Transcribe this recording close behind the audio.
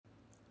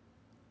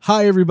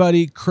Hi,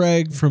 everybody.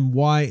 Craig from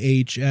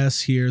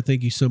YHS here.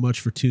 Thank you so much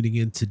for tuning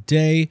in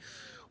today.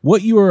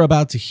 What you are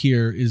about to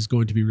hear is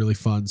going to be really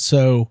fun.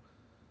 So,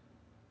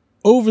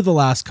 over the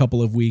last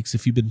couple of weeks,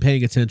 if you've been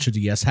paying attention to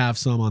Yes Have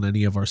Some on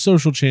any of our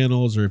social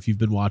channels, or if you've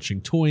been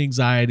watching Toy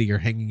Anxiety or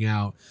hanging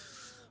out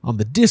on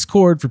the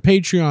Discord for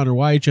Patreon or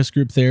YHS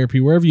Group Therapy,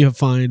 wherever you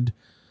find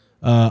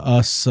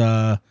us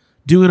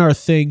doing our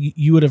thing,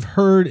 you would have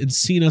heard and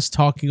seen us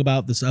talking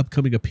about this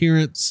upcoming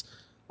appearance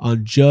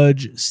on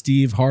Judge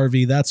Steve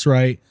Harvey. That's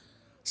right.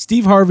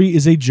 Steve Harvey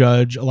is a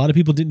judge. A lot of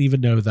people didn't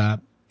even know that.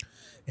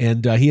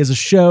 And he has a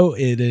show.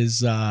 It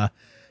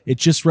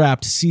just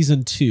wrapped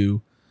season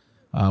 2,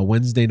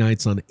 Wednesday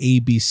nights on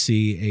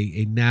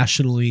ABC, a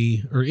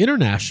nationally or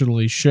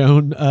internationally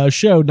shown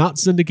show, not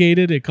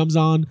syndicated. It comes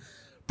on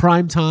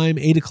prime time,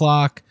 8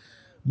 o'clock,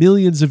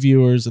 millions of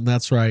viewers. And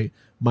that's right.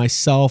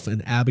 Myself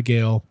and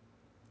Abigail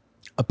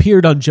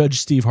appeared on Judge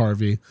Steve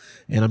Harvey,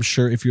 and I'm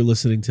sure if you're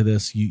listening to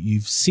this,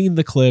 you've seen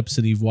the clips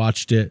and you've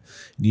watched it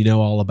and you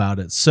know all about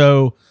it.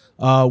 So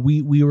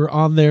we were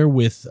on there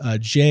with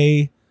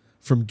Jay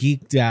from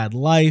Geek Dad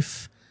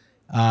Life,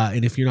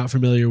 and if you're not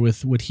familiar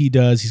with what he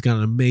does, he's got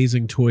an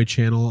amazing toy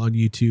channel on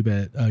YouTube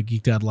at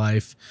Geek Dad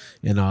Life,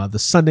 and the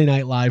Sunday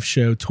night live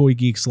show Toy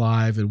Geeks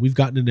Live, and we've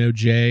gotten to know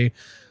Jay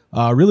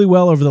really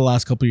well over the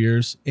last couple of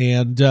years,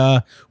 and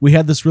we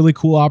had this really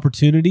cool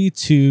opportunity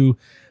to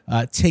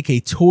take a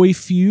toy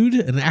feud,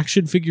 an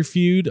action figure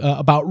feud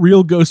about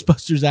real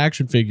Ghostbusters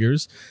action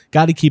figures.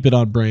 Got to keep it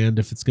on brand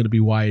if it's going to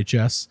be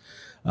YHS.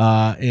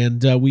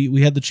 And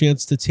we had the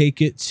chance to take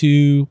it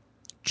to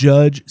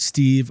Judge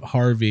Steve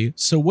Harvey.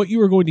 So what you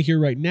are going to hear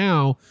right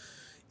now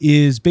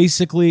is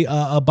basically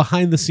a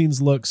behind the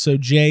scenes look. So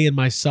Jay and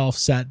myself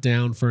sat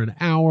down for an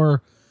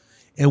hour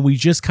and we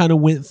just kind of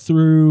went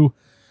through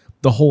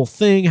the whole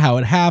thing, how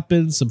it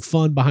happened, some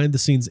fun behind the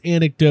scenes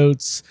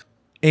anecdotes,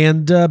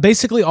 and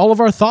basically all of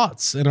our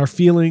thoughts and our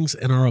feelings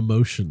and our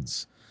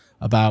emotions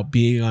about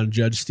being on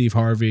Judge Steve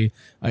Harvey.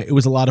 It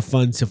was a lot of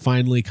fun to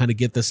finally kind of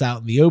get this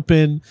out in the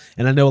open.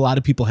 And I know a lot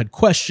of people had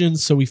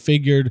questions, so we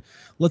figured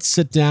let's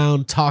sit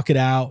down, talk it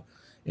out,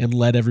 and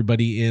let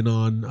everybody in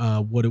on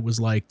what it was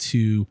like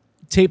to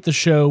tape the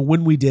show,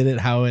 when we did it,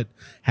 how it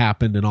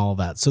happened, and all of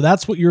that. So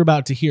that's what you're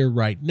about to hear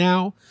right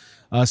now.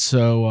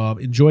 So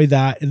enjoy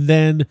that. And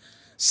then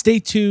stay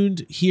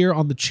tuned here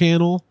on the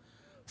channel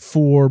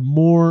for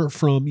more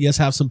from Yes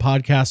Have Some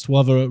podcast.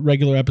 We'll have a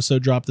regular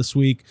episode drop this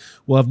week.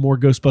 We'll have more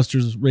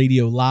Ghostbusters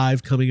Radio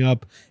Live coming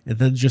up, and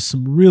then just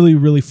some really,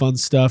 really fun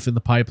stuff in the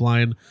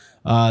pipeline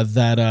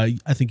that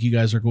I think you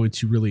guys are going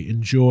to really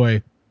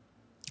enjoy,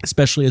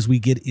 especially as we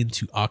get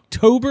into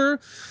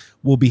October.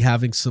 We'll be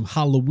having some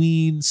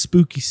Halloween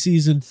spooky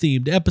season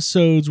themed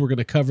episodes. We're going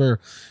to cover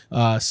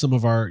some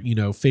of our,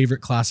 favorite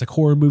classic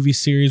horror movie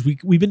series.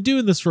 We've been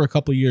doing this for a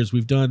couple of years.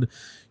 We've done,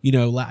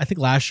 I think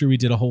last year we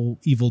did a whole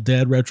Evil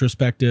Dead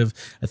retrospective.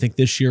 I think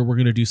this year we're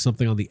going to do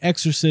something on The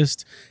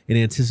Exorcist in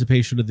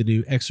anticipation of the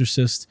new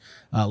Exorcist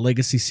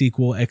legacy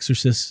sequel,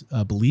 Exorcist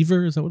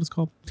Believer. Is that what it's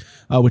called?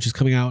 Which is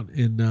coming out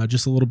in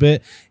just a little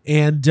bit.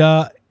 And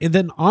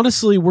then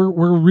honestly,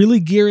 we're really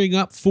gearing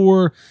up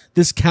for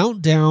this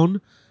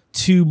countdown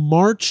to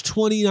March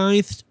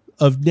 29th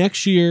of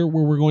next year,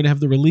 where we're going to have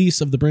the release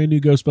of the brand new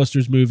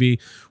Ghostbusters movie,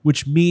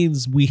 which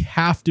means we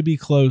have to be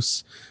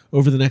close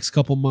over the next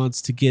couple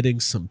months to getting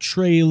some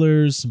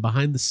trailers, some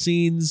behind the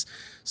scenes,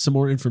 some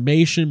more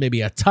information, maybe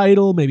a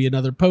title, maybe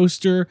another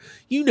poster.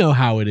 You know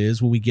how it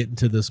is when we get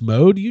into this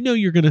mode. You know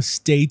you're going to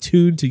stay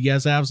tuned to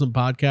Yes Have Some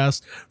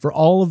podcast for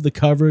all of the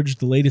coverage,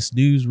 the latest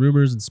news,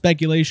 rumors, and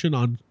speculation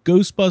on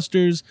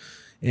Ghostbusters.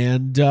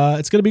 And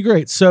it's going to be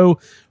great. So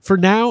for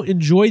now,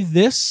 enjoy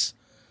this,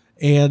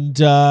 and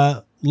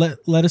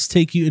let us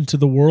take you into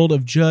the world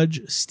of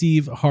Judge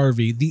Steve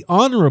Harvey, the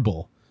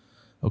Honorable.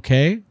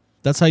 Okay?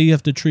 That's how you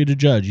have to treat a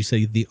judge. You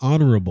say the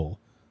Honorable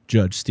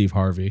Judge Steve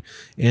Harvey,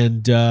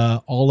 and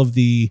all of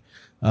the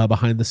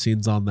behind the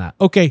scenes on that.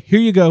 Okay, here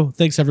you go.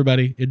 Thanks,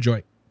 everybody.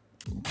 Enjoy.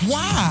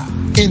 Why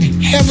in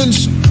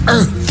heaven's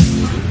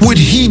earth would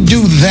he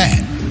do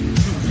that?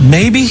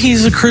 Maybe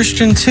he's a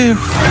Christian too.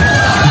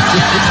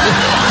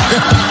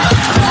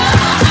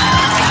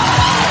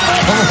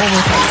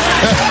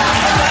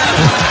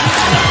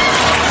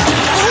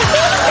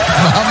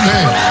 My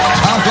man,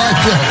 I like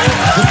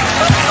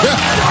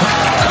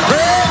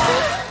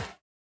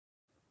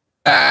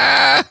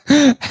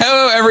that.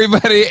 Hello,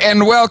 everybody,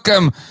 and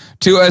welcome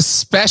to a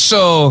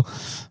special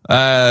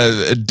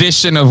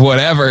edition of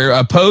whatever,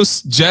 a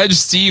post Judge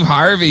Steve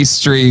Harvey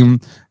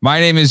stream. My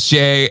name is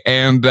Jay,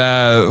 and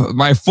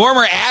my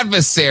former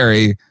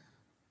adversary,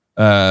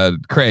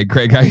 Craig.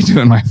 Craig, how you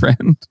doing, my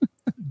friend?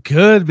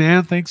 Good,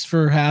 man. Thanks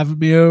for having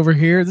me over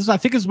here. I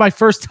think it's my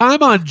first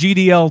time on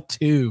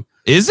GDL2.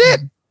 Is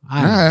it?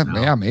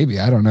 Yeah, maybe.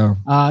 I don't know.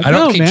 I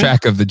don't keep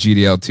track of the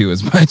GDL2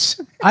 as much.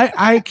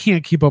 I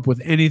can't keep up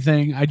with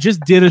anything. I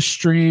just did a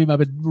stream. I've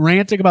been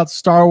ranting about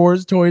Star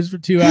Wars toys for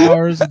 2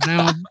 hours, and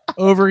now I'm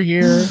over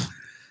here.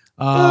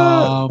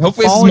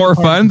 Hopefully this is more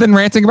fun than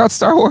ranting about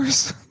Star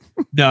Wars.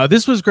 No,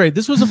 this was great.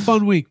 This was a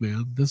fun week,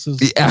 man. This is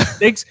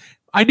thanks.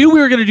 I knew we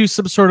were going to do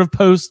some sort of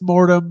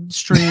post-mortem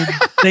stream.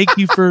 Thank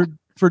you for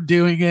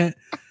doing it.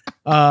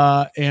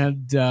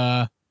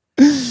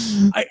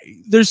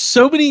 There's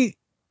so many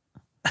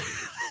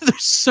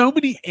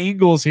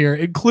angles here,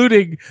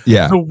 including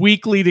the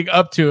week leading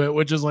up to it,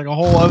 which is like a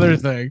whole other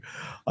thing.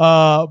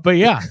 But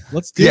yeah,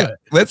 let's do it.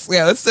 Let's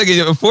take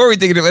it. Before we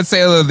take it, let's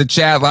say hello to the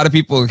chat. A lot of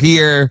people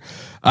here.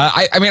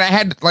 I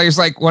had it's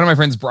like one of my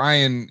friends,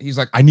 Brian, he's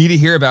like, I need to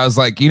hear about it. I was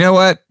like, you know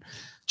what?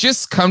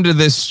 Just come to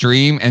this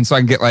stream and so I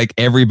can get like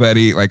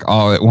everybody like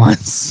all at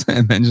once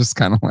and then just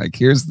kind of like,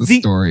 here's the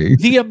story.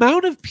 The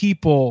amount of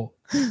people,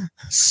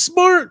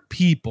 smart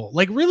people,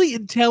 like really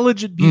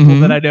intelligent people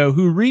that I know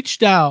who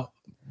reached out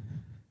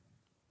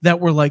that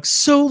were like,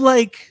 so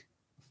like,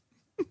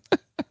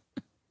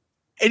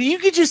 and you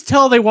could just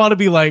tell they want to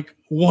be like,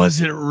 was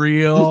it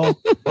real?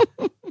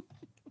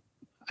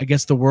 I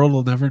guess the world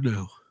will never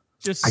know.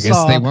 I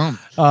guess they won't.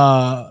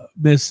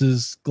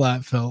 Mrs.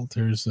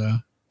 Glatfelter's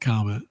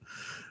comment.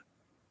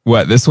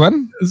 What, this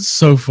one? It's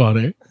so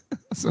funny.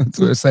 So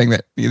we were saying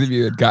that neither of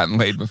you had gotten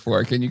laid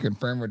before. Can you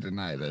confirm or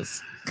deny this?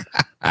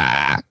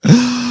 I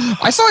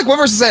saw like one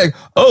person saying,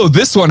 oh,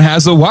 this one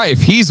has a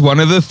wife. He's one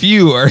of the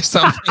few or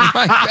something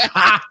like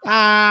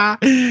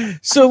that.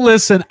 So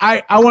listen,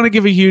 I want to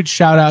give a huge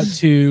shout out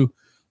to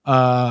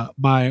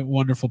my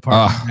wonderful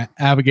partner,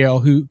 Abigail,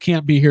 who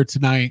can't be here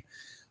tonight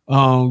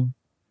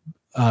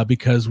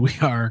because we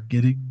are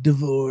getting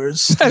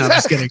divorced. No, I'm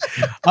just kidding.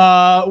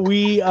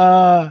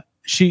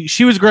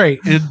 She was great.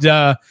 And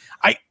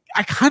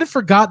I kind of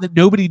forgot that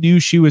nobody knew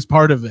she was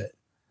part of it.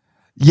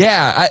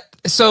 Yeah.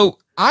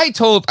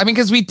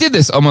 Because we did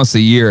this almost a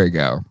year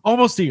ago.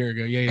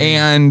 Yeah.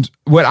 And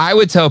what I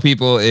would tell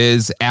people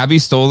is Abby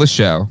stole the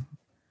show.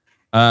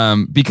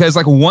 Because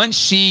like once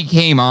she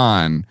came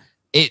on,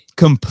 it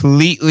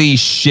completely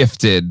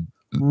shifted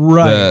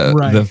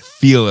the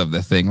feel of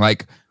the thing.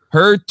 Like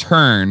her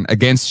turn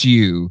against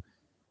you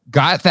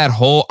got that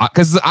whole,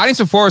 because the audience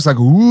before was like,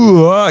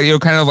 ooh,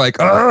 kind of like,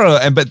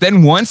 but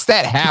then once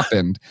that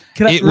happened,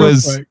 it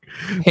was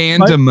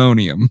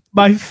pandemonium.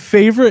 My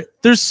favorite,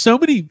 there's so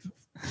many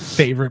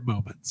favorite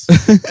moments,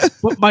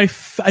 but I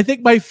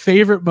think my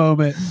favorite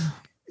moment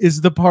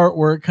is the part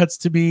where it cuts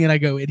to me and I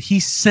go, and he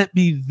sent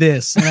me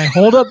this, and I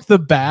hold up the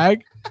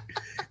bag,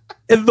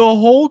 and the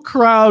whole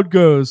crowd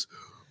goes,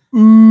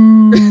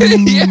 ooh,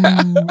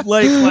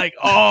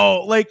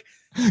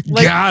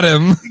 got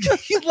him.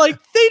 Like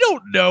they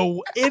don't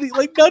know any,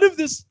 like none of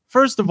this.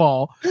 First of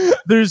all,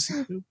 there's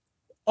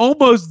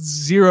almost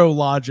zero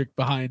logic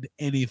behind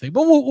anything,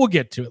 but we'll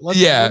get to it.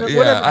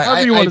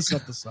 However you want to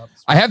set this up.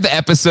 I have the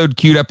episode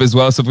queued up as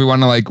well, so if we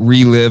want to like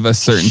relive a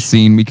certain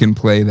scene, we can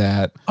play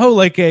that. Oh,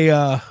 like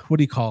a what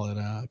do you call it?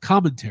 A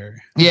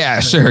commentary. Yeah,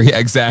 sure. Yeah,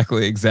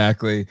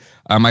 exactly.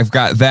 I've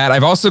got that.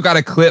 I've also got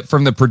a clip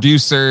from the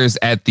producers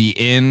at the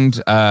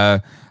end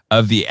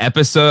of the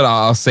episode.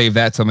 I'll save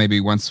that till maybe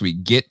once we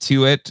get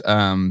to it.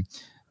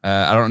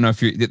 I don't know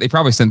if they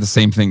probably sent the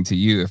same thing to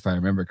you, if I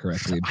remember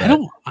correctly. But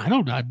I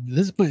don't know.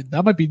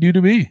 That might be new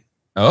to me.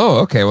 Oh,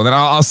 okay. Well, then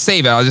I'll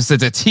save it. It's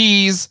a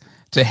tease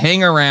to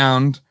hang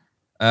around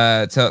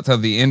till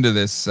the end of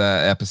this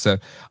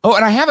episode. Oh,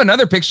 and I have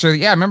another picture.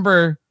 Yeah, I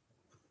remember.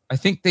 I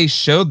think they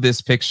showed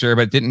this picture,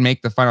 but it didn't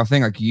make the final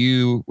thing. Like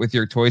you with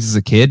your toys as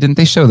a kid, didn't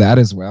they show that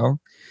as well?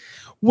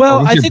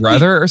 Well, I think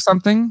brother or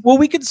something. Well,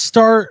 we could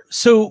start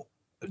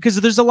because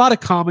there's a lot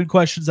of common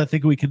questions I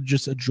think we can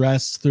just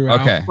address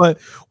throughout. Okay. But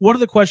one of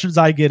the questions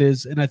I get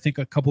is, and I think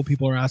a couple of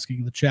people are asking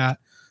in the chat,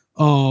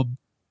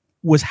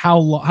 was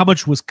how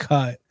much was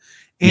cut?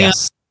 And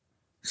yes.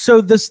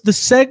 So the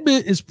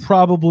segment is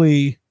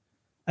probably,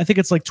 I think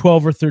it's like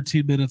 12 or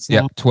 13 minutes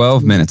long. Yeah,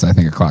 12 minutes. I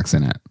think it clocks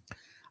in at.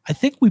 I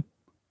think we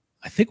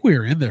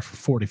were in there for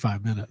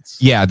 45 minutes.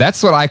 Yeah,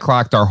 that's what I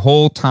clocked our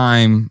whole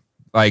time,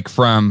 like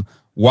from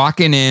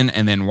walking in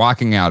and then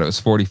walking out. It was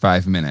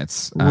 45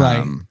 minutes.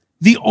 Right.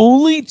 The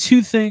only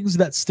two things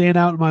that stand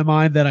out in my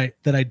mind that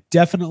I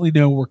definitely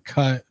know were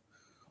cut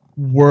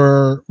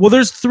were, well,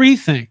 there's three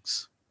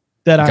things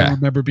that I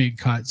remember being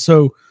cut.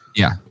 So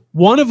yeah,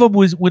 one of them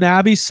was when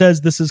Abby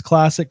says this is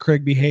classic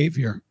Craig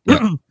behavior.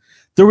 Yeah.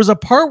 There was a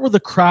part where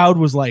the crowd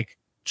was like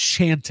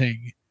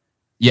chanting,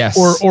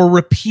 yes, or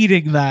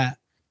repeating that.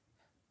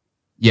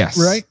 Yes.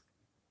 Right.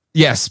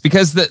 Yes,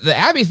 because the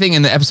Abby thing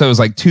in the episode was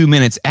like 2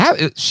 minutes.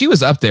 She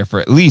was up there for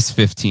at least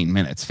 15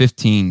 minutes.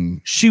 15.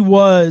 She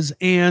was,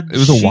 and it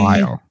was a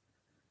while.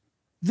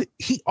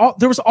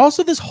 There was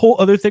also this whole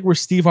other thing where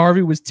Steve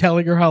Harvey was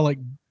telling her how like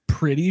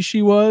pretty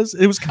she was.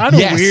 It was kind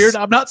of weird.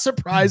 I'm not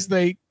surprised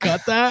they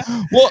cut that.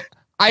 Well,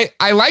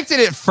 I liked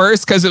it at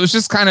first because it was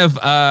just kind of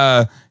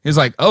he was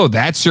like, oh,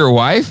 that's your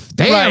wife?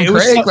 Damn,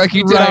 Craig, like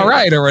you did all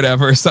right or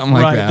whatever, or something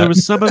like that. There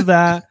was some of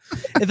that.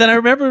 And then I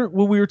remember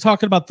when we were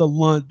talking about the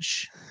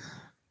lunch,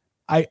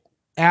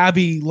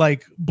 Abby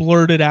like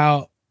blurted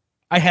out,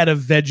 I had a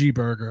veggie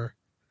burger.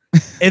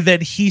 And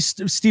then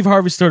Steve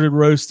Harvey started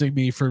roasting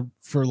me for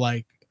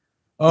like,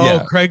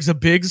 Craig's a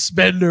big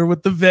spender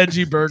with the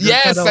veggie burger.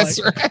 Yes,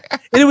 that's right.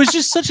 And it was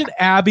just such an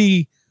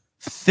Abby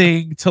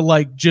thing to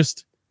like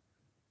just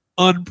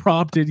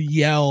unprompted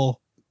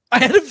yell I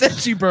had a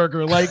veggie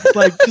burger, like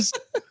just.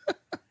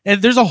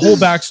 And there's a whole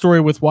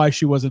backstory with why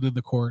she wasn't in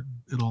the court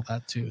and all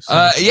that too.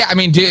 So. Yeah, I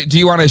mean, do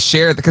you want to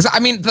share? Because I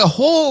mean,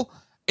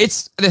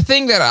 it's the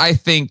thing that I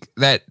think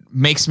that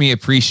makes me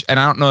appreciate, and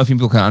I don't know if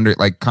people can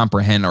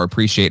comprehend or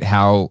appreciate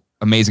how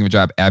amazing of a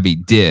job Abby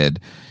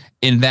did,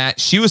 in that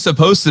she was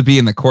supposed to be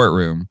in the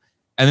courtroom,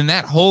 and then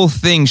that whole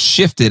thing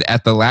shifted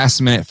at the last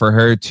minute for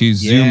her to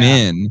zoom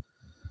in.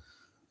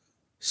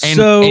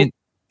 And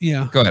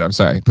yeah, go ahead. I'm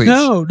sorry, please.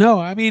 No.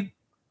 I mean,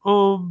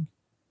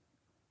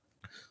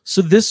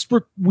 so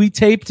we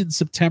taped in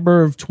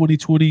September of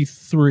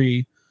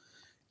 2023,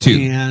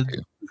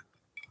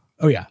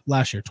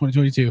 last year,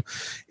 2022,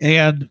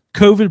 and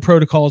COVID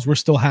protocols were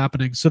still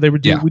happening. So we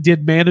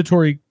did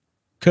mandatory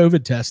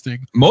COVID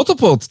testing,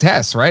 multiple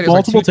tests, right?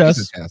 Multiple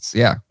tests.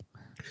 Yeah.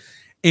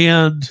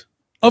 And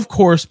of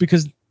course,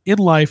 because in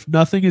life,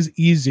 nothing is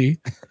easy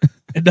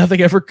and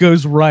nothing ever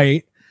goes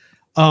right.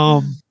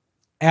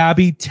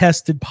 Abby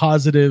tested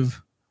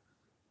positive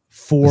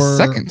for the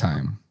second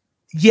time.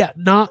 Yeah,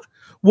 no,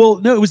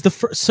 it was the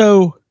first.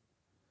 So,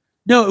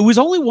 no, it was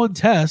only one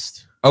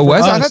test. Oh,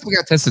 was I thought we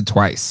got tested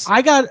twice?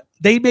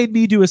 They made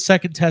me do a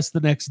second test the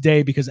next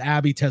day because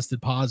Abby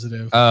tested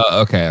positive.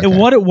 Oh, okay. And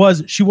what it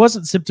was, she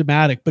wasn't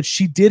symptomatic, but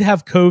she did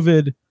have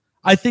COVID.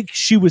 I think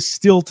she was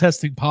still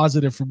testing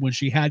positive from when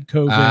she had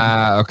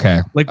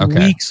COVID.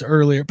 Weeks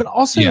earlier. But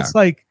also, it's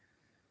like,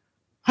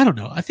 I don't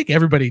know. I think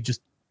everybody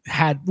just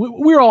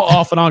we're all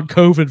off and on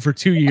COVID for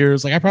 2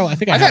 years. Like I've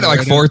had it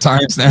like 4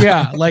 times now.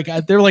 Yeah, like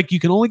they're like, you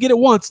can only get it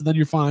once and then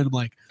you're fine. I'm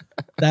like,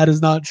 that is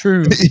not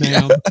true,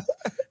 ma'am.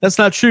 That's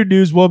not true,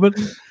 newswoman.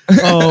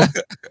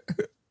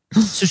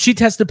 So she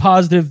tested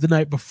positive the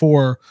night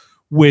before,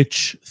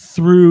 which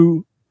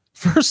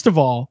first of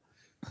all,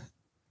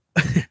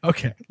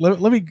 okay,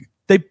 let me.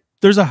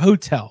 There's a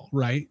hotel,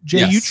 right?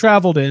 Jay, you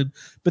traveled in,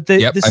 but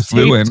I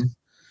flew in.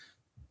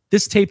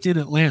 This taped in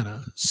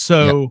Atlanta,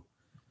 so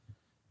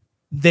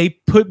they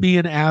put me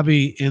and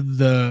Abby in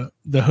the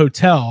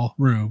hotel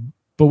room,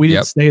 but we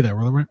didn't stay there.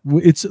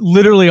 It's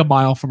literally a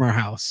mile from our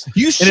house.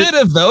 You should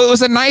have, though. It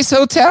was a nice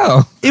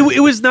hotel.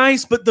 It was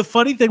nice, but the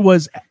funny thing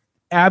was,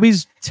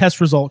 Abby's test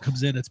result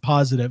comes in, it's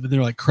positive, and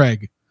they're like,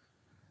 Craig,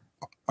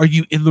 are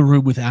you in the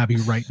room with Abby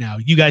right now?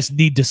 You guys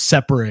need to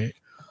separate.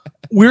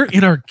 We're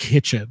in our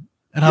kitchen.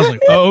 And I was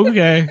like, oh,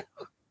 okay.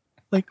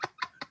 Like,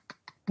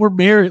 we're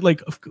married.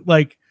 Like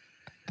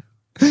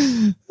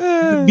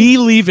me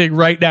leaving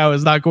right now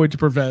is not going to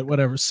prevent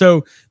whatever.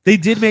 So they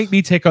did make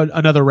me take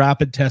another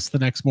rapid test the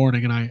next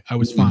morning, and I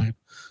was fine.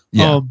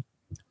 Yeah.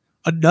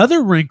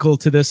 Another wrinkle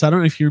to this, I don't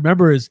know if you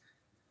remember, is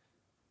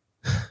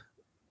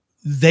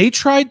they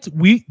tried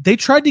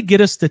to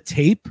get us to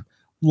tape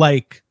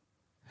like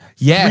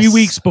 3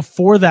 weeks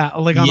before that,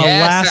 like on a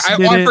last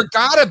minute. I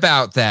forgot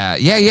about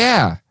that.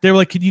 Yeah. They were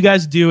like, can you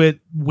guys do it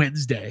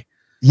Wednesday?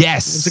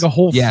 Yes. It was like a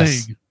whole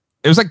thing.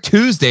 It was like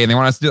Tuesday, and they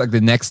want us to do it like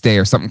the next day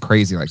or something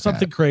crazy like that.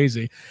 Something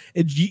crazy.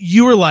 And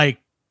you were like,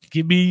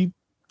 give me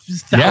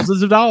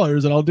thousands of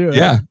dollars and I'll do it.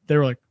 Yeah. And they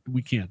were like,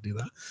 we can't do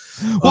that.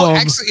 Well,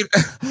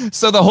 actually,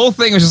 so the whole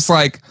thing was just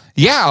like,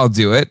 yeah, I'll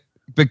do it,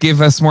 but give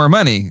us more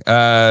money.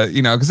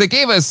 Because they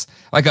gave us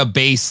like a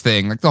base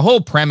thing. Like the whole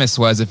premise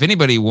was, if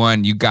anybody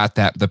won, you got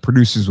that, the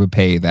producers would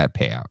pay that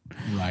payout.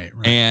 Right.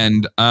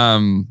 And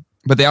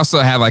but they also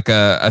had like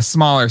a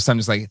smaller sum,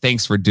 just like,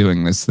 thanks for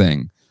doing this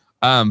thing.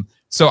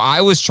 So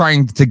I was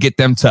trying to get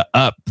them to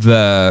up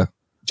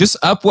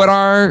what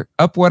our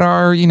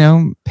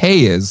pay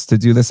is to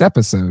do this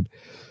episode.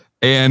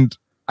 And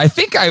I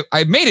think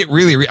I made it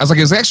really, I was like,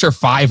 it was an extra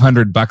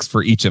 $500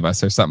 for each of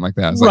us or something like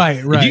that. I was right.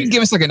 If you can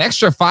give us like an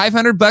extra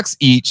 $500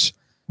 each,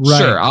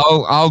 sure,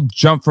 I'll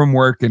jump from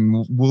work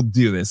and we'll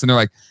do this. And they're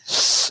like,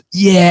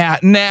 yeah,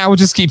 we'll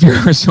just keep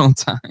your original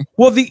time.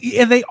 Well,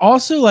 they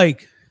also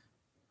like,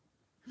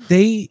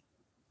 they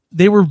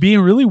were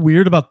being really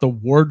weird about the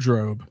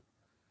wardrobe.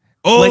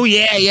 Oh, like,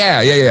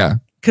 yeah.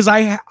 Because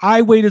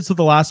I waited till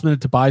the last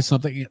minute to buy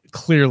something.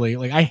 Clearly,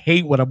 like I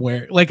hate what I'm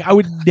wearing. Like I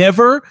would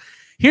never.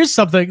 Here's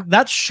something.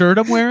 That shirt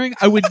I'm wearing,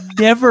 I would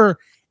never,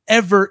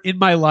 ever in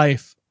my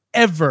life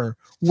ever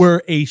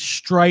wear a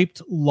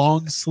striped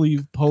long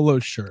sleeve polo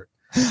shirt.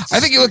 I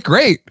think you look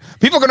great.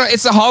 People are gonna.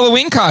 It's a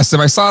Halloween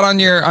costume. I saw it on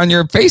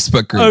your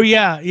Facebook group. Oh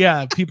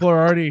yeah. People are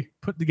already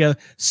putting together.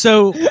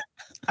 So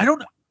I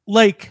don't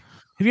like.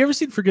 Have you ever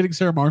seen Forgetting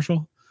Sarah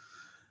Marshall?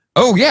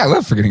 Oh yeah, I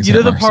love Forgetting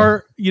Sarah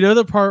Marshall. You know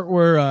the part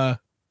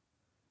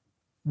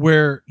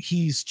where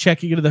he's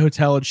checking into the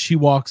hotel and she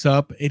walks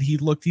up and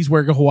he's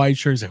wearing a Hawaii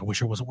shirt. He's like, I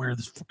wish I wasn't wearing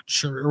this fucking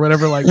shirt or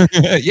whatever. Like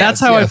that's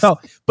how I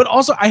felt. But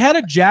also I had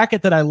a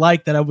jacket that I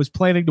liked that I was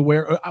planning to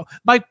wear.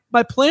 My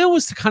plan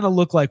was to kind of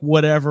look like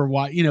whatever,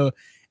 and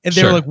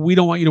they were like, we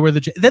don't want you to wear the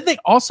jacket. Then they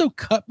also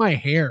cut my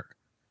hair.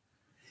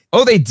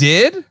 Oh, they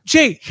did?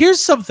 Jay,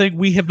 here's something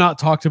we have not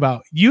talked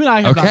about. You and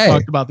I have not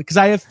talked about this because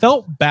I have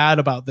felt bad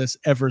about this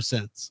ever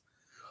since.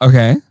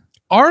 Okay.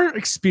 Our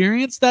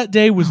experience that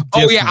day was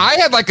different. Oh, yeah. I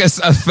had like a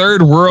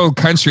third world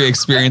country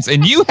experience,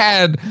 and you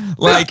had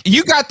like,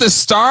 you got the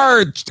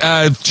Star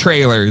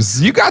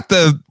trailers. You got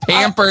the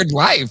pampered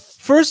life.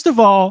 First of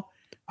all,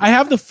 I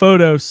have the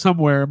photo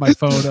somewhere in my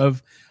phone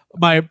of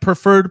my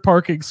preferred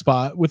parking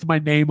spot with my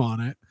name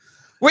on it.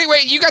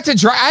 Wait, you got to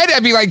drive? I had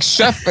to be like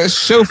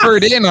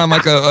chauffeured in on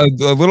like a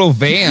little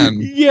van.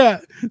 Yeah.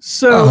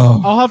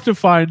 So I'll have to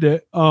find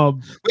it.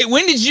 Wait,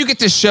 when did you get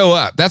to show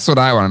up? That's what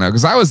I want to know,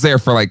 because I was there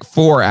for like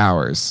 4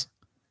 hours.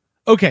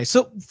 Okay,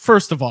 so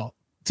first of all,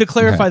 to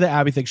clarify the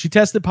Abby thing, she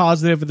tested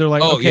positive, and they're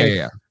like,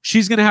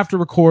 she's gonna have to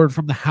record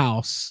from the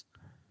house,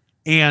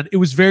 and it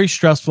was very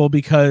stressful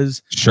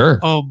because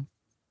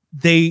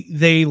they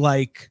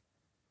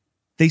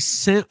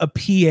sent a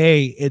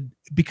PA, and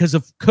because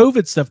of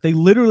COVID stuff, they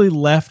literally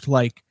left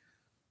like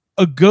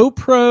a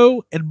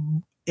GoPro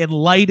and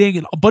lighting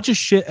and a bunch of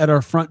shit at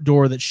our front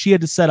door that she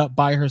had to set up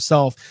by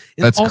herself.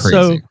 And that's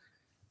also crazy.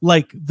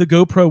 Like the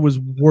GoPro was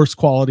worse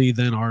quality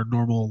than our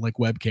normal like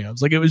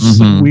webcams. Like it was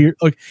some weird,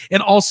 like,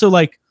 and also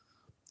like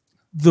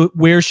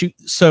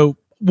so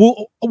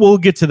we'll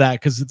get to that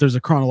because there's a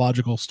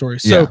chronological story.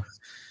 So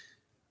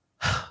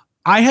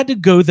I had to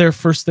go there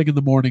first thing in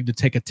the morning to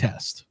take a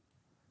test.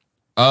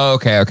 Oh,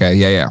 okay.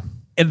 Yeah.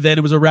 And then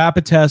it was a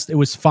rapid test. It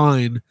was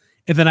fine.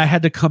 And then I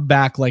had to come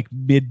back like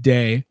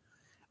midday.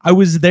 I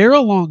was there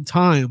a long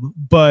time,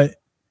 but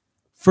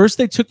first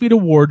they took me to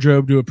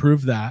wardrobe to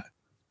approve that.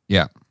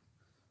 Yeah.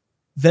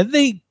 Then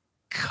they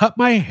cut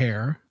my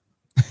hair.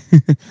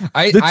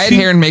 I had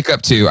hair and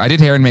makeup too. I did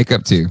hair and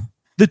makeup too.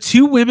 The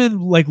two women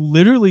like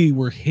literally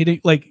were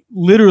hitting on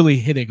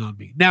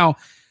me. Now,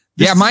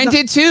 mine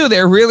did too.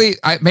 They're really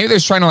maybe they're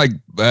trying to like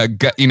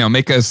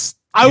make us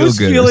I was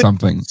good feeling or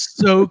something.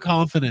 So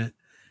confident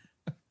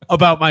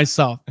about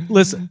myself.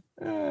 Listen,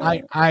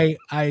 I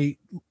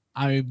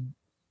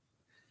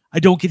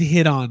don't get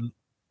hit on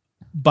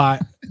by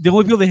the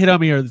only people that hit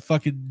on me are the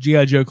fucking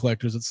G.I. Joe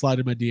collectors that slide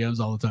in my DMs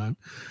all the time.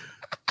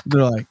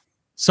 They're like,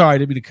 sorry, I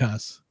didn't mean to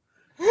cuss.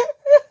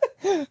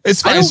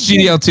 It's fine. It's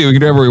GDL too. We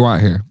can do whatever we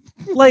want here.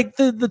 Like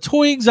the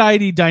toy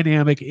anxiety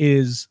dynamic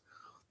is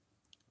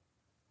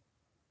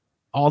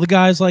all the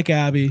guys like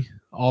Abby,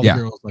 all the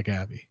girls like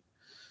Abby.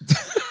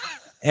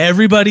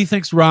 Everybody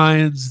thinks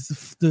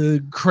Ryan's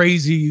the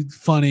crazy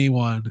funny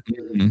one.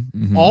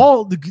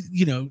 All the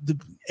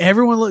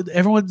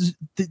everyone's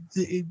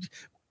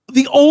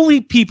the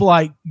only people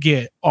I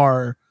get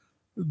are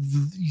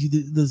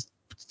the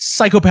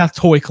psychopath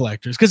toy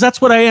collectors, because that's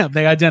what I am.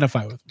 They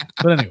identify with me.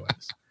 But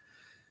anyways,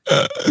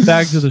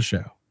 back to the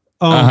show.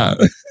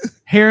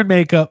 Hair and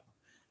makeup.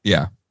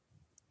 Yeah.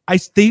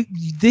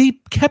 They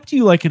kept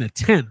you like in a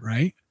tent,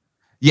 right?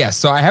 Yeah,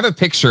 so I have a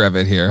picture of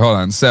it here. Hold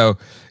on. So,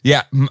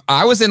 yeah,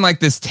 I was in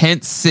like this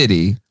tent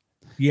city.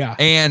 Yeah.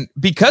 And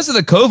because of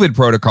the COVID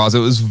protocols, it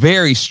was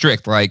very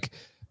strict. Like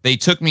they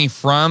took me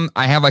from,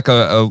 I have like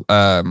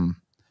I mean,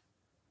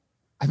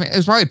 it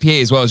was probably a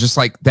PA as well. It's just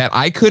like that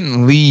I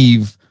couldn't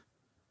leave,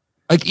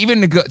 like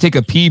even to go take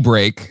a pee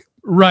break.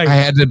 Right.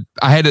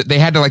 They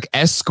had to like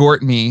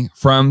escort me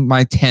from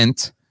my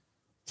tent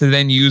to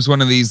then use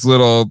one of this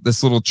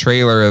little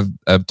trailer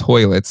of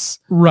toilets.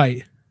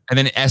 Right. And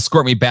then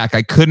escort me back.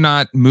 I could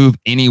not move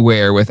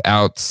anywhere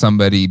without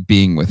somebody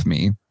being with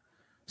me.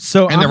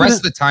 So, and the rest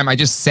of the time, I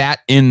just sat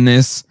in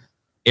this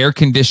air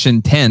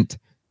conditioned tent.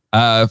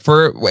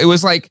 It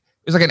was like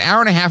an hour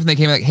and a half, and they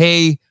came like,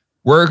 "Hey,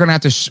 we're gonna have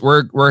to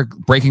we're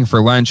breaking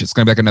for lunch. It's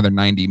gonna be like another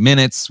 90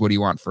 minutes. What do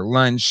you want for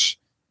lunch?"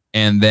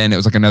 And then it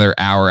was like another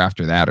hour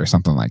after that, or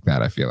something like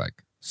that. I feel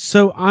like.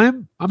 So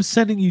I'm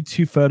sending you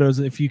 2 photos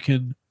if you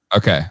can.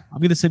 Okay. I'm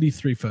gonna send you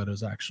 3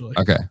 photos actually.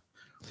 Okay.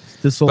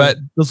 This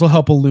will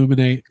help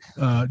illuminate.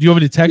 Do you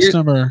want me to text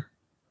them or?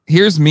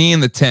 Here's me in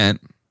the tent.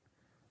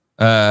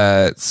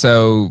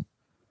 So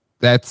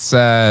that's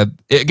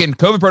again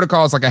COVID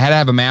protocols. Like I had to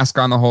have a mask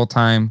on the whole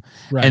time,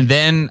 right. And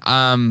then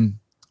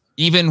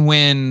even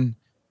when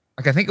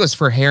like I think it was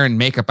for hair and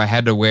makeup, I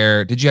had to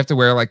wear. Did you have to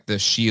wear like the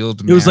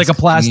shield? It was like a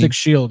plastic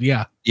shield.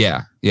 Yeah.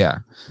 Yeah.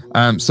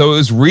 So it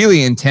was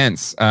really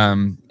intense.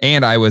 And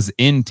I was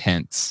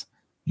intense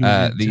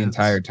the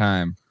entire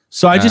time.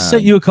 So I just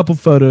sent you a couple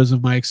photos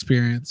of my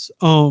experience.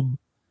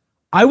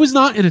 I was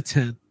not in a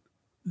tent.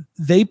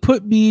 They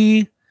put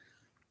me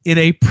in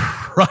a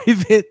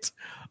private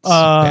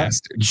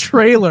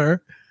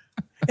trailer.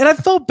 And I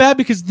felt bad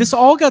because this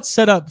all got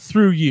set up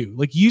through you.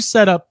 Like you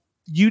set up,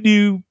 you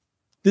knew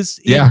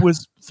this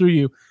was through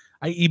you.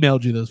 I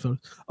emailed you those photos.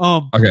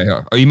 Okay.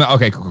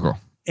 Okay, cool.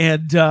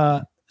 And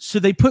so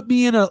they put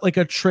me in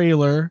a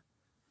trailer,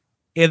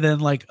 and then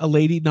like a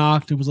lady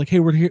knocked and was like, "Hey,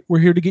 we're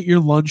here to get your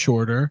lunch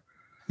order."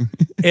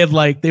 And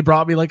like they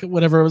brought me like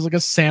whatever, it was like a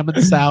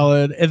salmon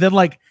salad, and then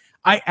like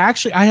I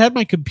had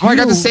my computer. Oh, I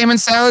got the salmon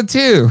salad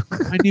too.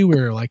 I knew we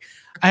were like,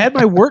 I had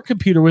my work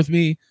computer with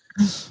me,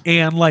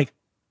 and like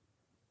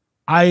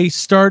I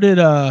started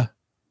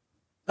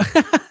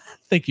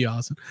thank you,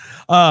 Allison.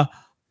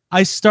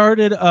 I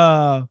started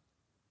I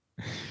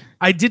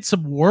did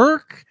some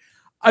work.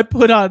 I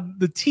put on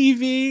the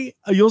TV.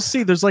 You'll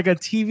see there's like a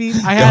TV.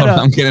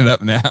 I'm getting it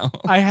up now.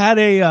 I had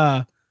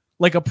a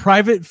like a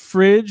private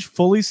fridge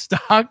fully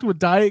stocked with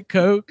Diet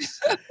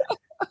Cokes.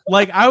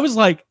 Like I was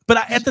like, but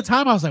at the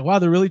time I was like, wow,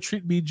 they're really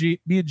treating me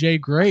and Jay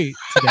great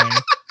today.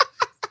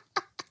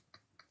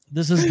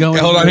 This is going.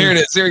 Hold on, here it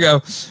is. Here we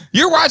go.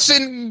 You're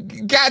watching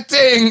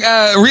goddamn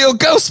real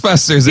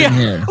Ghostbusters in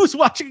here. I was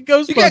watching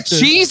Ghostbusters. You got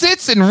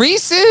Cheez-Its and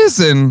Reese's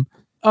and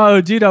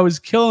oh, dude, I was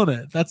killing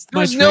it. That's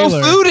my trailer. There was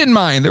no food in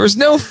mine. There was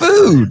no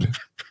food.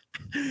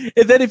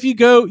 And then if you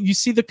go, you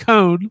see the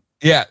cone.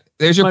 Yeah,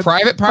 there's your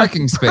private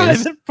parking space.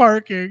 Private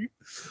parking.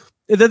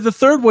 And then the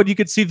third one, you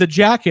could see the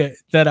jacket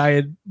that I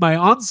had, my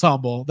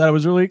ensemble that I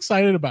was really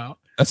excited about.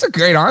 That's a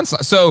great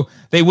ensemble. So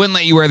they wouldn't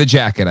let you wear the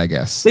jacket, I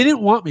guess. They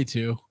didn't want me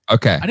to.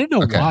 Okay. I didn't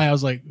know why. I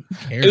was like, who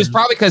cares? It was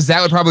probably because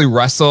that would probably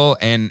rustle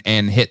and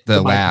hit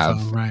the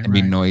lav right, and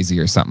be noisy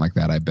or something like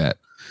that, I bet.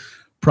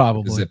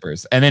 Probably. The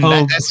zippers. And then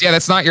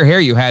that's not your hair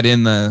you had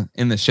in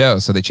the show,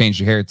 so they changed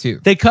your hair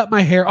too. They cut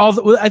my hair.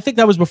 I think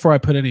that was before I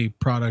put any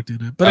product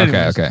in it. But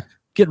anyways, okay.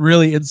 Getting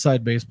really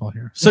inside baseball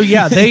here. So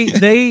yeah,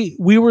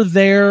 we were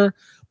there.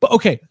 But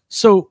okay,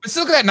 so let's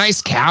look at that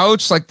nice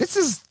couch. Like this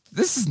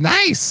is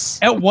nice.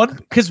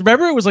 Because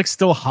remember it was like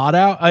still hot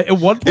out. At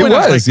one point, it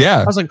was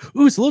I was like,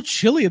 ooh, it's a little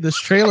chilly in this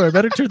trailer. I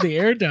better turn the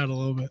air down a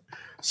little bit.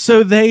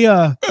 So they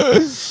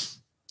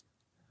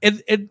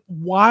and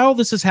while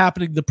this is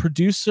happening, the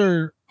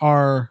producers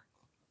are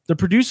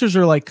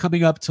like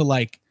coming up to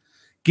like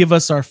give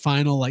us our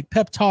final like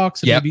pep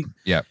talks. And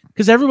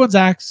because everyone's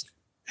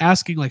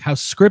asking like how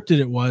scripted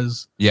it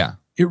was. Yeah,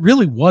 it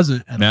really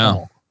wasn't at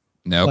all.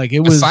 No, like it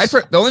was. Aside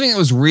from the only thing that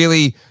was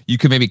really you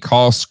could maybe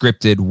call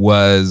scripted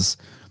was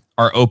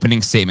our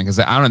opening statement, because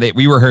I don't know,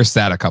 we rehearsed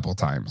that a couple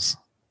times.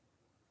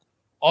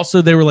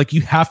 Also, they were like,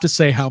 you have to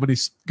say how many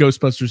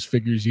Ghostbusters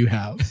figures you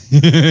have. So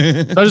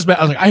I was like,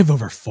 I have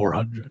over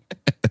 400.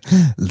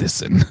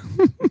 Listen.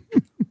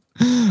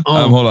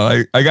 Hold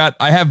on.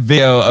 I have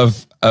video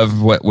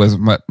of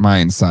what my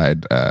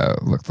inside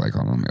looked like.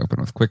 Hold on, let me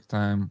open with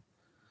QuickTime.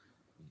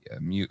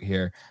 Mute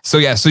here.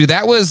 So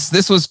that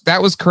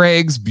was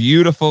Craig's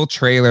beautiful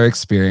trailer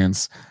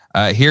experience.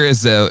 Here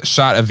is a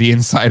shot of the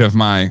inside of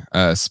my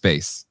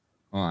space.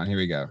 Hold on, here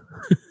we go.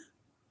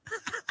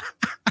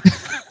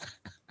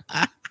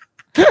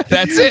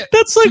 That's it.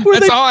 That's like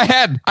that's all I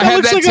had. I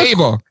had that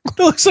table. That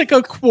looks like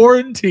a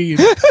quarantine.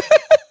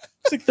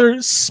 It's like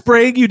they're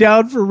spraying you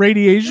down for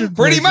radiation.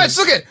 Pretty much.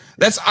 Look at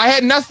I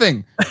had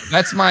nothing.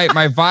 That's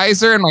my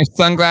visor and my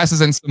sunglasses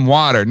and some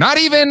water. Not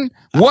even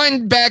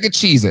one bag of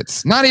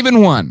Cheez-Its. Not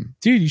even one.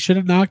 Dude, you should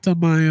have knocked on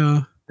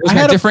my I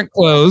had different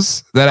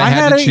clothes that I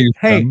had to choose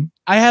from.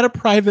 I had a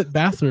private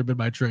bathroom in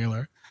my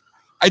trailer.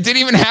 I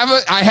didn't even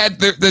have I had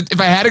if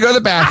I had to go to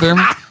the bathroom,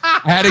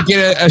 I had to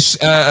get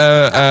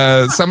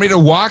somebody to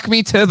walk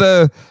me to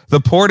the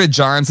porta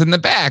johns in the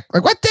back.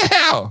 Like, what the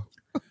hell?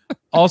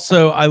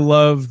 Also, I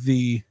love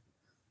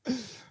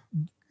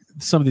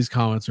some of these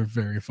comments are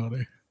very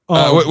funny.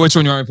 Which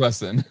one you want me to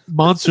press in?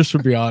 Monsters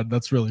from Beyond.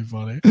 That's really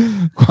funny.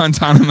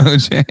 Guantanamo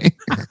J.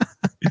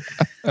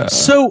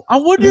 So I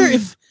wonder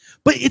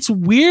but it's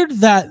weird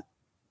that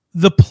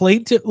the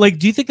plaintiff, like,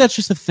 do you think that's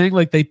just a thing?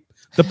 Like the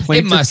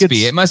plaintiff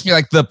it must be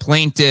like the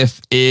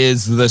plaintiff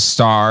is the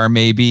star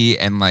maybe,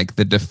 and like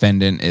the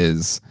defendant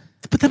is.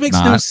 But that makes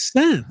no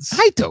sense.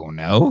 I don't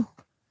know.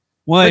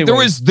 Well,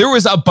 anyway. There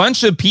was a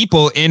bunch of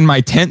people in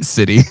my tent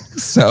city,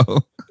 so.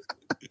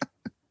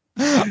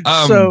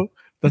 So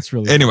that's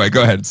really anyway.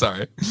 Go ahead.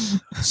 Sorry.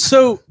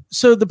 So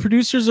the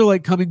producers are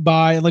like coming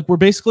by, and like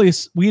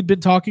we had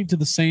been talking to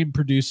the same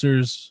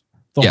producers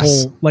the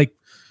whole like.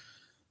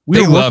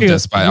 They loved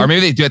us, or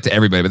maybe they do it to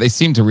everybody, but they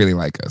seem to really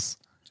like us.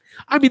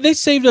 I mean, they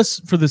saved us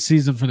for the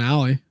season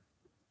finale.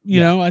 You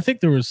know, I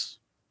think there was.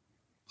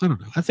 I don't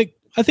know. I think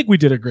we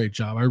did a great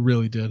job. I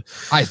really did.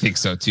 I think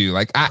so too.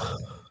 Like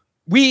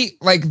we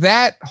like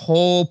that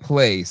whole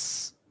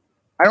place.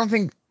 I don't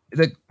think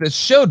the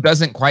show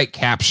doesn't quite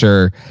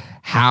capture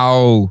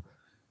how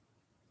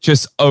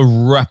just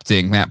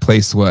erupting that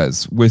place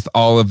was with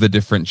all of the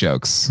different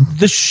jokes.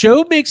 The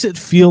show makes it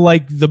feel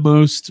like the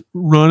most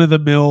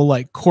run-of-the-mill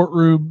like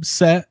courtroom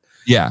set.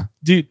 Yeah,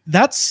 dude,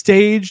 that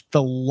stage,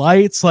 the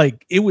lights,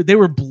 like they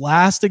were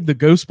blasting the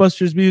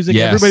Ghostbusters music.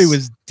 Yes. Everybody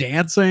was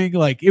dancing.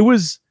 Like it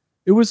was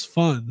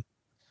fun.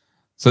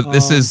 So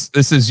this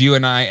is you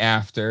and I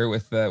after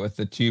with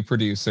the two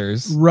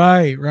producers.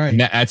 Right. And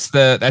that's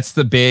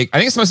the big. I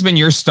think this must have been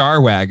your Star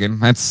Wagon.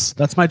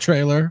 That's my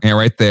trailer. Yeah,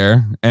 right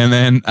there. And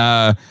then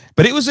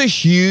but it was a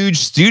huge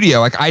studio.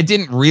 Like I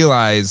didn't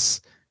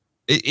realize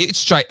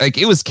it's like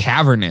it was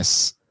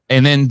cavernous.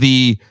 And then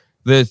the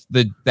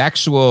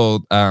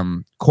actual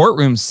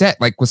courtroom set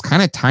like was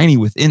kind of tiny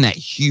within that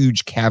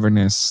huge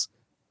cavernous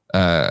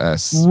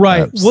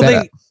right.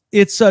 Well,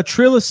 it's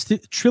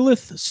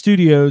Trilith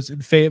Studios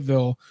in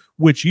Fayetteville,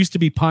 which used to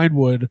be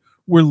Pinewood,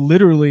 where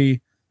literally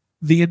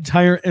the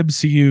entire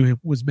MCU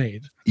was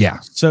made.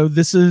 Yeah. So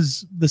this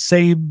is the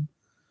same.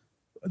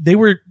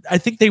 I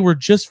think they were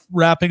just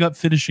wrapping up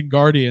finishing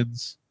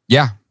Guardians.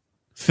 Yeah.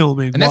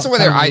 Filming. And that's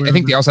where I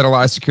think they also had a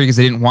lot of security because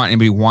they didn't want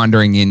anybody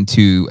wandering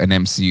into an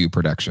MCU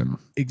production.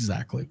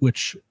 Exactly.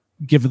 Which,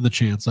 given the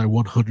chance, I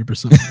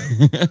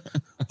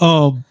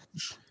 100%.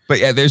 But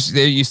yeah,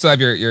 you still have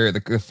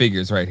the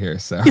figures right here.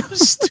 So I'm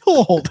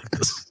still holding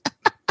this.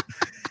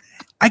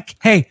 I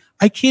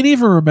I can't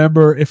even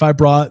remember if I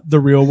brought the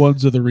real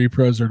ones or the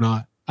repros or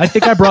not. I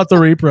think I brought the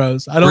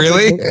repros. I don't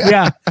Really?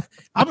 Yeah.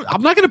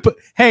 I'm not going to put,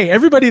 hey,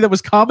 everybody that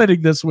was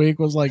commenting this week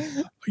was like,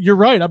 you're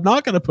right. I'm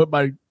not going to put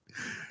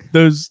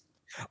those.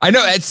 I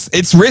know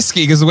it's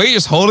risky because the way you're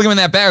just holding them in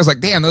that bag, I was like,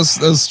 damn,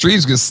 those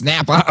streams gonna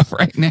snap off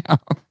right now.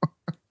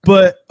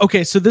 But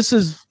okay, so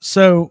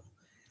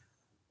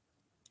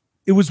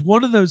it was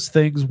one of those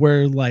things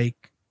where, like,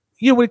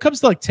 when it comes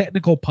to like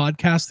technical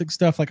podcasting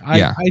stuff, like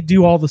I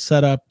do all the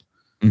setup.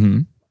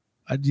 Mm-hmm.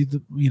 I do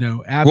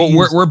the, Abby.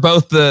 Well, we're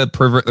both the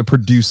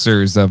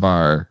producers of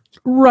our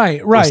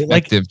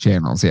respective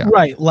channels. Yeah.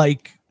 Right.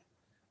 Like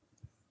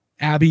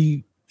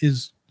Abby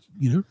is,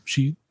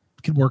 she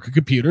can work a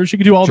computer. She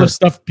can do all this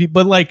stuff.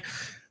 But like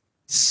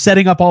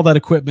setting up all that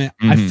equipment,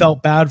 I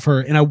felt bad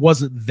for her and I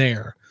wasn't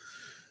there.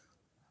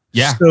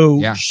 Yeah.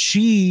 So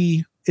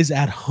she is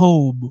at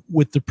home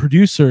with the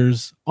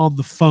producers on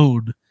the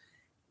phone.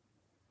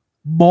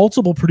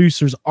 Multiple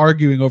producers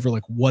arguing over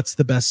like what's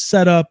the best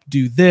setup,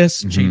 do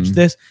this, change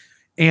this.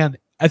 And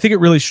I think it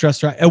really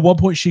stressed her out. At one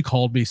point she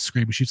called me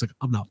screaming. She's like,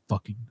 I'm not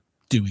fucking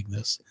doing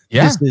this.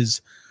 Yeah. This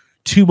is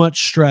too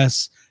much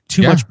stress,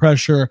 too much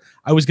pressure.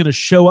 I was gonna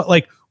show up,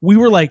 like we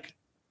were like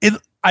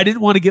I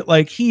didn't want to get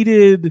like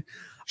heated.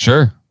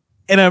 Sure.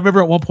 And I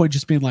remember at one point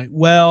just being like,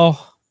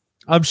 well,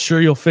 I'm sure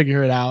you'll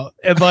figure it out.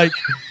 And like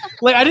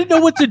like I didn't know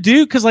what to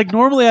do because like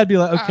normally I'd be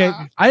like, okay,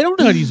 I don't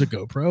know how to use a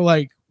GoPro.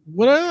 Like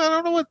what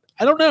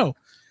I don't know.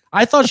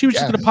 I thought she was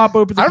just gonna pop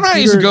open the I don't know how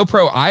to use computer. a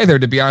GoPro either,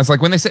 to be honest.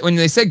 Like when they said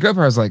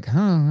GoPro, I was like, I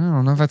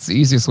don't know if that's the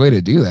easiest way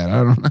to do that.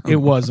 I don't know. It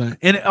wasn't.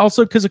 And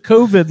also because of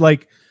COVID,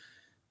 like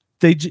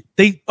they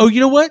you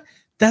know what?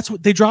 That's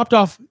what they dropped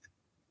off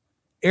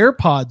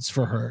AirPods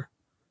for her.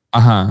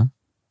 Uh-huh.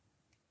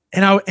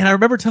 And I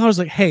remember telling her, I was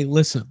like, hey,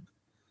 listen,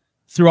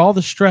 through all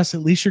the stress,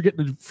 at least you're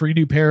getting a free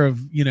new pair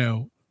of, the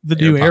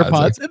new AirPods.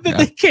 Like, and then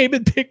they came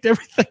and picked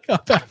everything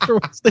up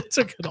afterwards. They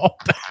took it all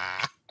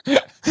back.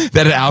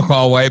 That an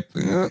alcohol wipe.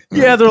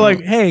 Yeah, they're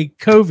like, hey,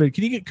 COVID,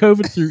 can you get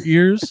COVID through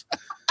ears?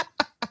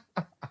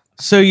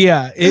 So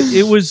yeah,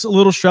 it was a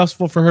little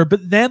stressful for her.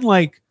 But then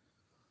like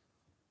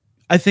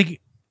I think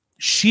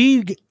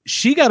she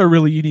got a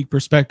really unique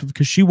perspective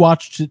because she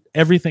watched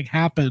everything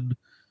happen.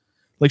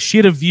 Like she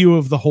had a view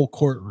of the whole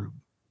courtroom.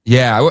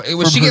 Yeah,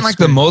 was she getting like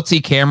the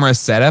multi-camera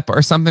setup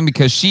or something?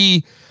 Because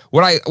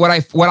what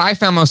I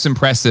found most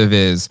impressive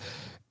is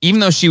even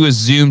though she was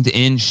zoomed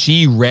in,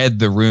 she read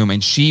the room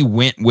and she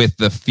went with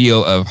the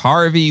feel of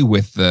Harvey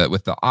with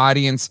the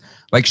audience.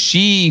 Like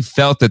she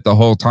felt it the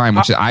whole time,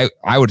 which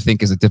I would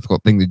think is a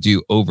difficult thing to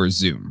do over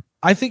Zoom.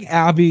 I think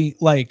Abby,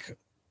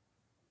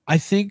 I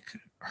think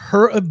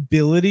her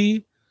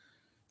ability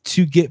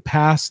to get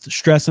past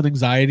stress and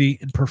anxiety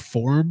and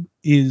perform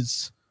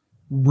is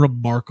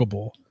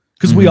remarkable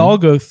because we all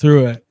go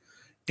through it.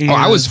 And,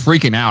 I was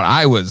freaking out.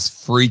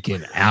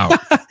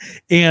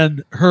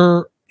 And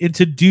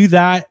to do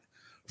that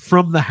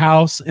from the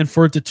house and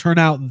for it to turn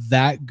out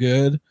that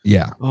good.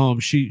 Yeah.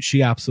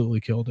 She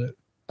absolutely killed it.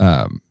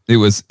 It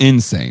was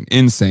insane.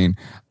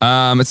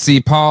 Let's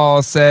see.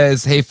 Paul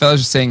says, hey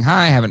fellas, just saying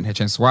hi. I haven't had a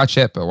chance to watch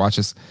it, but watch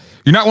this.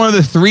 You're not one of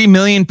the 3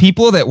 million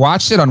people that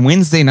watched it on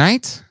Wednesday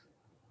night?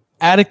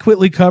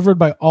 Adequately covered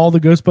by all the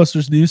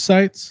Ghostbusters news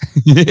sites.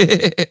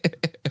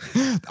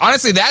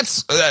 Honestly,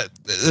 that's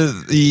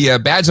the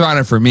badge of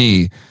honor for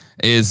me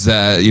is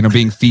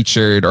being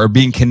featured or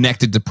being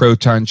connected to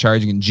Proton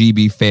Charging and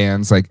GB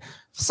fans, like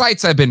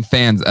sites I've been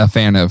a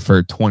fan of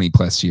for 20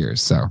 plus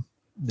years. So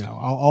no,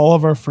 all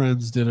of our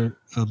friends did it.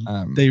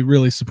 They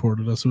really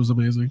supported us. It was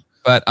amazing.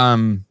 But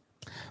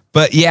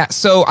yeah.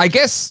 So I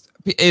guess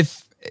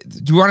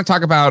do you want to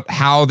talk about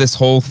how this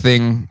whole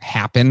thing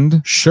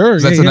happened? Sure.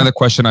 That's another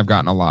question I've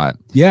gotten a lot.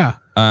 Yeah.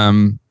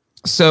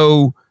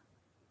 So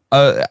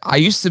I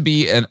used to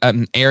be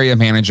an area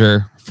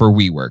manager for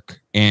WeWork,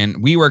 and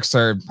WeWorks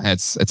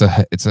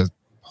it's a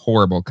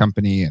horrible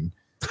company, and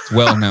it's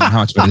well known how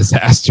much of a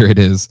disaster it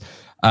is.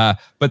 But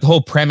the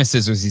whole premise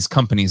is there's these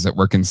companies that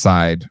work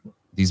inside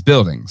these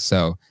buildings.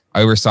 So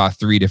I oversaw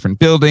 3 different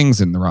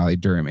buildings in the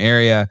Raleigh-Durham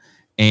area.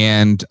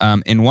 And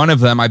in one of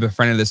them, I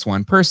befriended this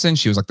one person.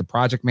 She was like the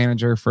project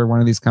manager for one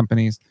of these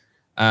companies.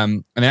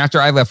 And then after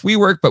I left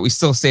WeWork, but we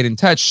still stayed in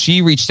touch,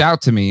 she reached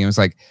out to me and was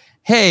like,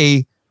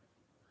 hey,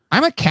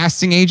 I'm a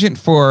casting agent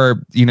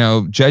for,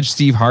 Judge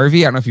Steve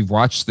Harvey. I don't know if you've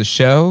watched the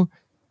show.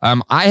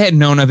 I had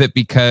known of it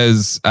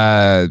because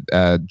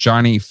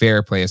Johnny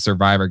Fairplay, a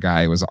Survivor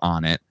guy, was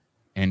on it.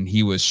 And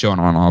he was showing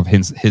on all of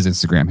his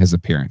Instagram, his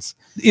appearance.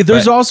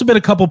 There's also been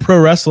a couple pro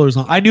wrestlers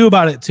on. I knew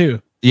about it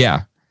too.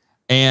 Yeah.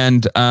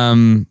 And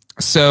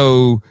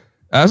so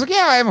I was like,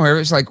 yeah, I'm aware.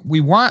 It's like,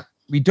 we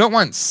don't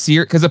want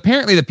serious, because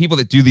apparently the people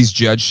that do these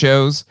judge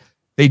shows,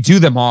 they do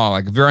them all.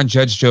 Like if you're on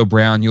Judge Joe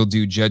Brown, you'll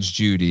do Judge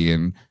Judy,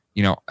 and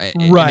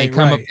they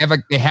come up,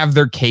 they have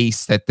their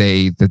case that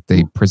they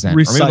present. Or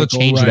maybe they'll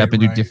change it up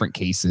and do different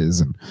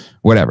cases and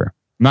whatever.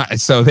 Not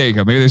so. There you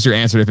go. Maybe there's your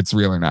answer if it's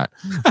real or not.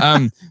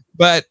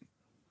 But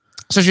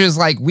so she was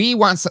like, we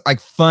want like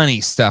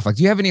funny stuff. Like,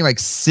 do you have any like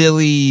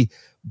silly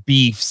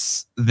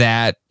beefs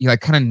that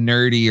like kind of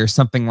nerdy or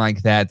something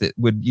like that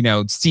would,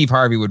 Steve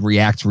Harvey would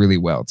react really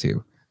well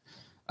to.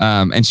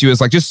 And she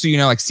was like, just so you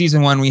know, like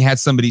season 1, we had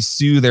somebody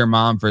sue their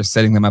mom for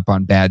setting them up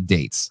on bad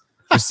dates,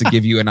 just to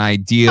give you an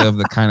idea of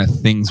the kind of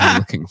things we're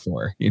looking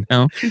for,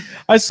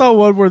 I saw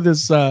one where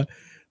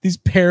these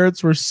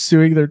parents were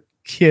suing their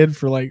kid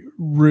for like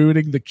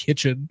ruining the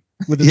kitchen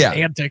with his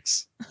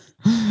antics.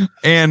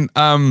 And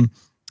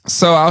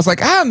so I was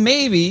like,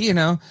 maybe,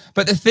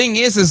 but the thing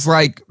is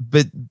like,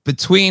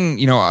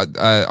 between,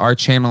 our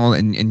channel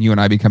and you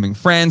and I becoming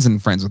friends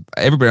and friends with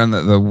everybody on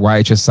the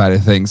YHS side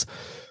of things,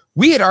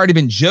 we had already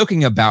been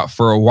joking about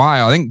for a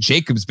while. I think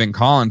Jacob's been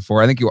calling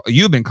for, I think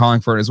you've been calling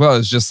for it as well.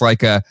 It's just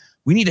like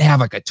we need to have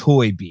like a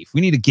toy beef.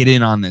 We need to get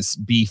in on this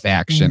beef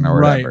action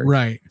or whatever.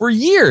 Right. For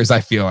years,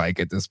 I feel like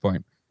at this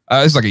point,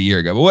 it was like a year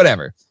ago, but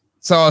whatever.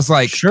 So I was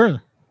like,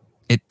 sure.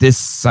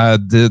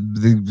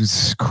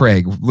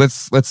 Craig,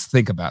 let's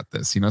think about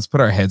this. Let's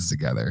put our heads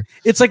together.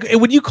 It's like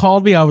when you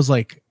called me, I was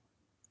like,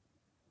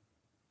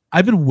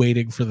 I've been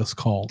waiting for this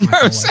call.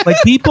 Like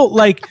people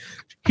like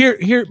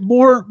here,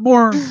 more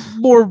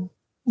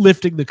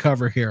lifting the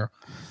cover here.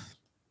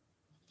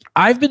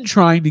 I've been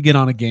trying to get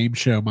on a game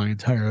show my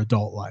entire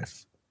adult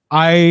life.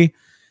 I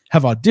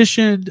have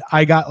auditioned.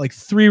 I got like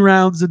 3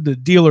 rounds into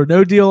Deal or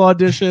No Deal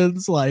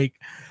auditions. Like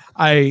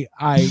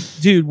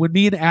dude, when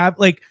me and Ab,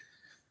 like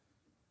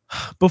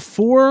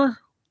before,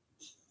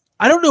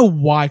 I don't know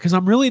why, because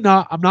I'm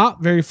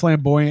not very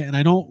flamboyant, and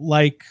I'm not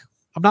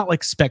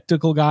like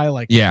spectacle guy.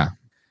 Like,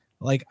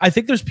 like I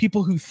think there's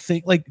people who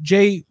think like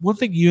Jay, one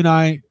thing you and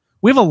I,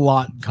 we have a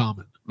lot in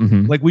common.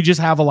 Mm-hmm. Like we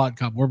just have a lot in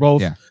common. We're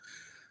both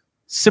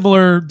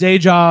similar day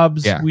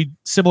jobs. We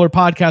similar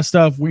podcast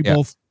stuff. We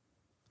both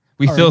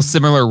fill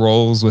similar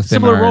roles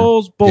within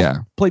both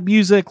play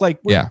music.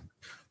 Like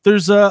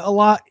there's a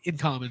lot in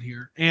common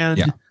here.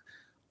 And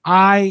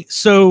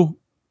so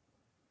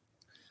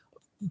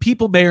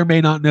people may or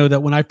may not know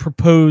that when I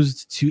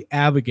proposed to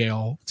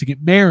Abigail to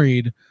get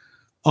married,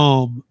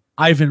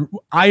 Ivan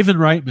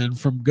Reitman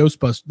from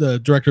Ghostbusters, the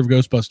director of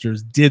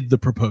Ghostbusters, did the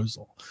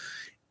proposal.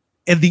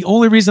 And the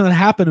only reason that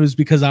happened was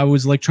because I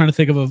was like trying to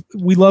think of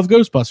we love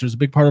Ghostbusters, a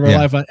big part of our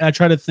life. I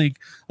try to think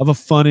of a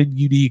fun and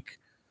unique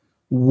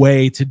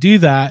way to do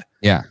that.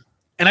 Yeah.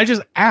 And I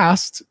just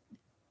asked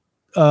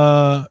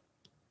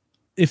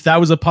if that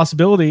was a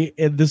possibility,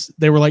 and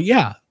they were like,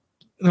 yeah.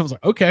 And I was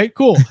like, okay,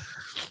 cool.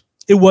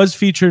 It was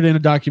featured in a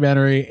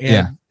documentary,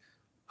 and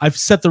I've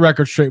set the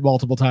record straight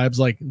multiple times.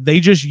 Like they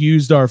just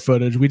used our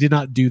footage. We did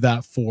not do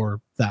that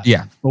for that.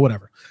 Yeah. But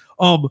whatever.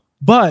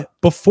 But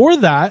before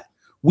that,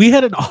 we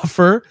had an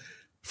offer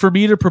for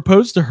me to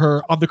propose to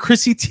her on the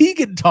Chrissy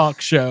Teigen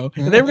talk show,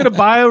 and they were going to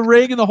buy a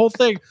ring and the whole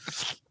thing.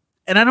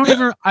 And I don't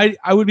even,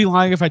 I would be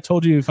lying if I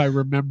told you if I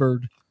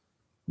remembered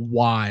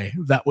why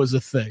that was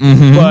a thing.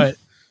 Mm-hmm. But,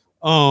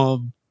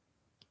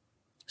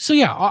 so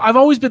yeah, I've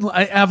always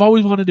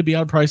wanted to be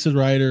on Price is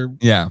Right or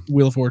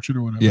Wheel of Fortune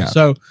or whatever. Yeah.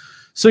 So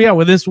yeah,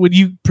 when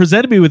you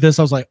presented me with this,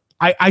 I was like,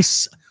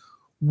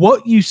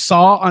 what you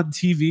saw on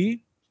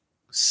TV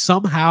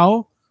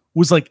somehow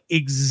was like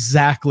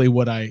exactly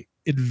what I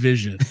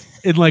envisioned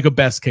in like a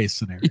best case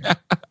scenario. Yeah.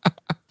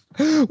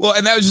 Well,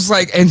 and that was just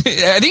like, and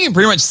I think you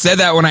pretty much said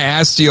that when I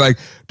asked you, like,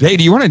 hey,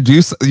 do you want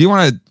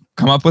to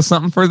come up with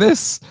something for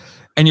this?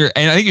 And I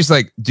think you're just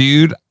like,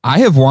 dude, I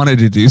have wanted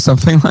to do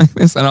something like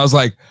this. And I was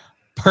like,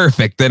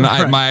 perfect. Then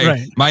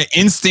my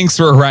instincts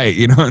were right,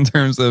 in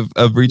terms of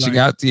reaching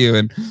out to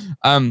you.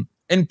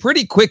 And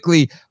pretty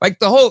quickly, like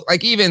the whole,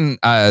 like even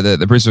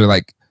the producer,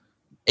 like,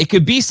 it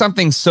could be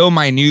something so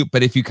minute,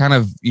 but if you kind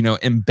of,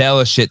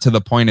 embellish it to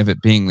the point of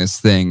it being this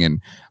thing.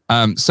 And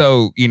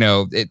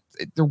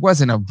there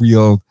wasn't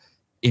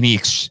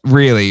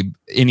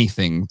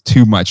anything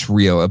too much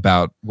real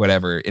about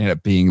whatever ended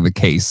up being the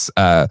case.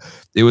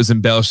 It was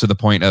embellished to the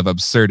point of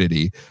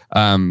absurdity.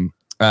 Even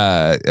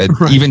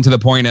to the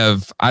point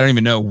of, I don't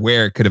even know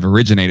where it could have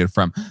originated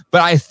from.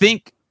 But I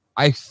think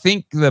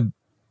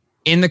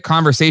in the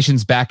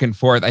conversations back and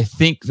forth, I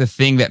think the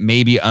thing that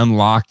maybe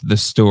unlocked the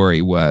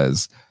story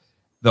was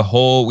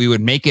we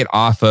would make it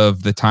off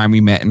of the time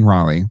we met in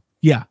Raleigh.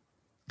 Yeah.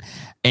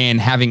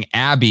 And having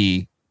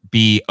Abby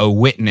be a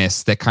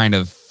witness that kind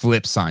of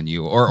flips on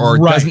you or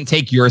doesn't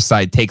take your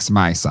side, takes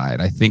my side.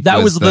 I think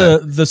that was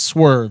the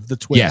swerve, the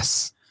twist.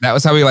 Yes. That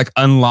was how we like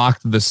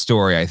unlocked the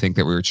story. I think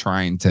that we were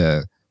trying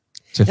to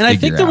and I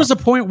think there was a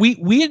point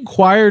we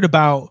inquired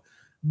about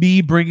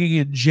me bringing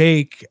in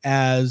Jake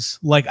as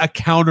like a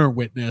counter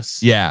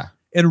witness. Yeah.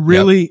 And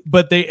really,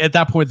 but at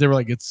that point they were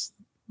like, it's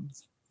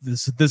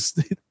this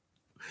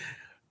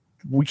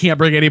we can't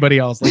bring anybody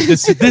else. Like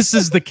this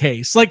is the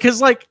case. Like,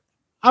 cause like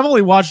I've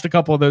only watched a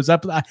couple of those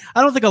episodes.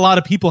 I don't think a lot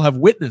of people have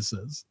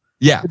witnesses.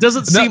 Yeah. It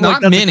doesn't seem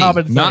like that's a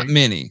common thing. Not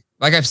many.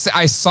 Like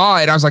I saw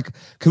it. I was like,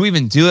 could we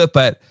even do it?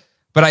 But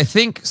I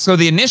think so.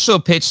 The initial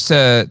pitch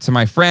to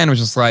my friend was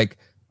just like,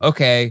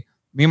 okay,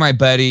 me and my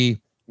buddy,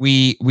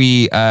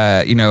 we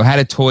had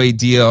a toy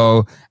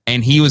deal,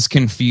 and he was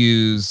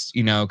confused,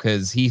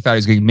 because he thought he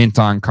was getting mint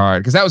on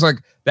card, because that was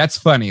that's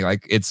funny,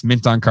 it's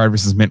mint on card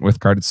versus mint with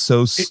card. It's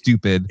so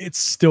stupid. It's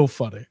still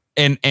funny,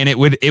 and it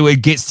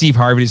would get Steve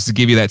Harvey just to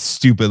give you that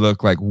stupid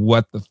look, like,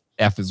 what the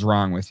F is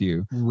wrong with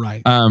you,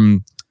 right?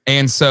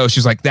 And so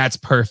she's like, that's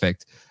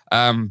perfect.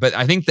 But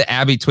I think the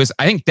Abby twist,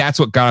 I think that's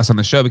what got us on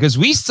the show, because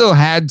we still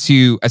had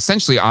to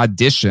essentially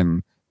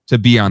audition to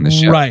be on the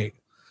show. Right.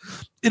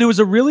 And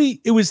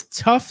it was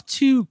tough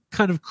to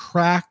kind of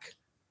crack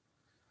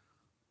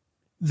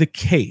the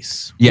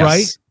case, yes.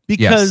 right?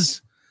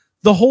 Because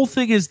the whole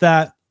thing is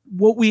that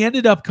what we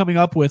ended up coming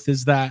up with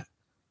is that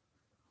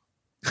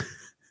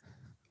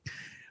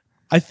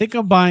I think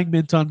I'm buying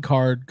mint on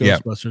card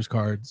Ghostbusters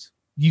cards.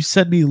 You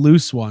send me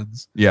loose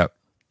ones. Yep.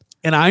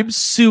 And I'm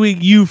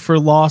suing you for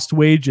lost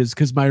wages,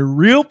 because my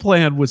real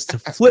plan was to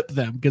flip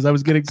them because I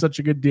was getting such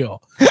a good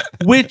deal,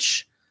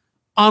 which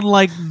on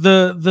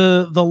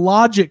the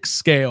logic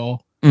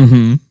scale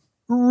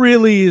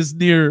really is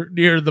near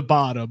the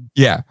bottom.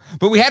 Yeah.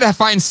 But we had to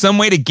find some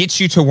way to get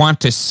you to want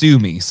to sue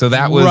me. So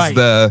that was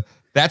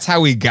that's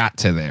how we got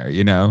to there,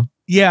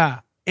 Yeah.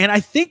 And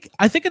I think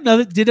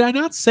did I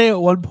not say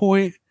at one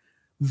point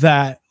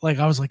that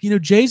I was like,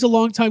 Jay's a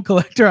longtime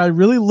collector. I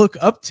really look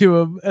up to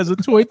him as a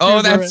toy.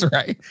 Oh, that's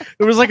right.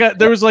 It was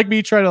there was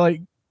me trying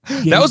to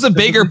that was a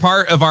bigger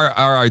part of our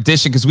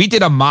audition, because we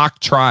did a mock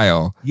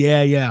trial.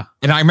 Yeah.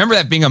 And I remember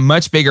that being a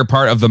much bigger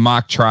part of the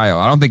mock trial.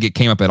 I don't think it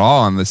came up at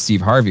all on the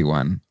Steve Harvey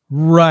one.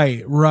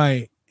 Right.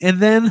 And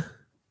then,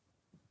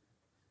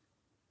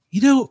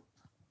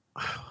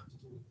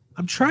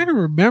 I'm trying to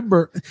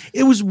remember.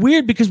 It was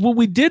weird because when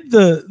we did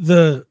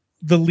the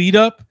lead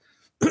up,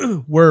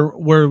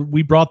 where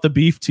we brought the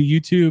beef to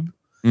YouTube,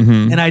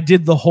 and I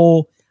did the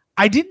whole,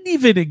 I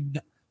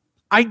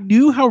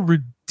knew how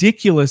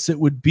ridiculous it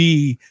would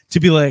be to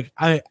be like,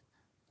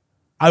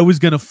 I was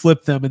going to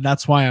flip them, and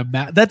that's why I'm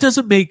mad. That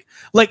doesn't make,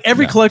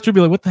 every collector would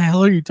be like, what the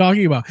hell are you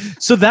talking about?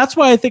 So that's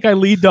why I think I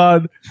leaned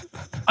on,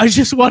 I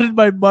just wanted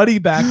my money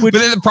back. But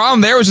then the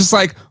problem there was just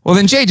well,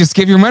 then Jay, just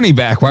give your money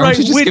back. Why don't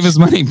you just give his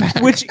money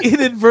back? Which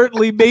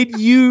inadvertently made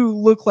you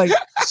look like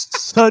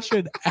such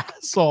an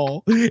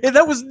asshole. And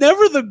that was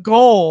never the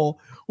goal.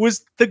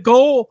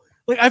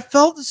 I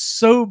felt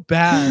so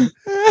bad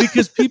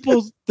because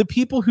the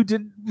people who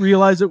didn't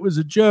realize it was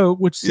a joke,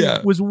 which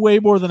was way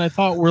more than I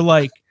thought, were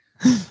like,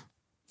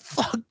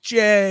 fuck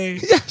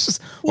Jay.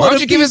 Why don't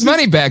you give his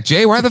money back,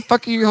 Jay? Why the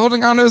fuck are you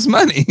holding on to his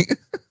money?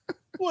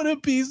 What a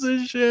piece of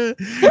shit.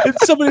 And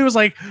somebody was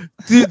like,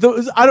 dude,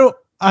 I don't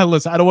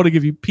want to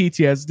give you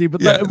PTSD,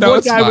 but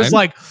one guy was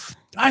like,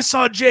 I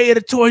saw Jay at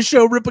a toy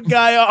show rip a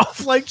guy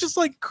off. Just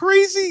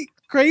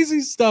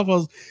crazy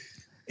stuff.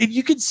 And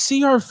you could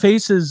see our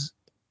faces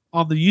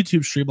on the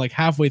YouTube stream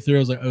halfway through. I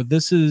was like, oh,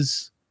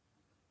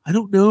 I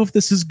don't know if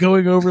this is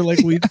going over like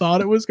we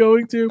thought it was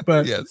going to,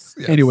 but yes.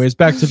 Anyways,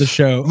 back to the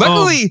show.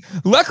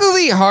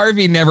 Luckily,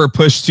 Harvey never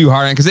pushed too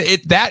hard,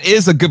 because that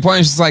is a good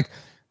point. It's just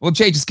well,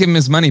 Jay, just give him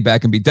his money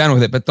back and be done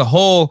with it. But the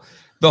whole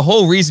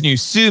reason you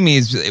sue me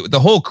is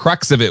the whole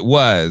crux of it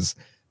was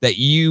that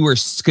you were,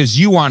 because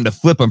you wanted to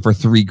flip him for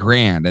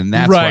 $3,000, and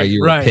that's why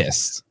you were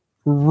pissed.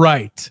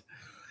 Right.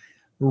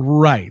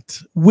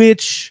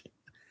 Which,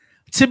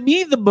 to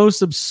me, the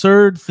most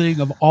absurd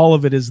thing of all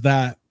of it is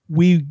that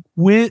we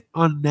went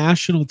on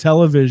national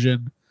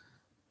television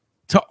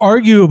to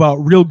argue about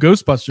real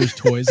Ghostbusters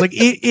toys.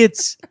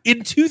 It's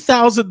in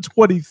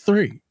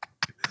 2023.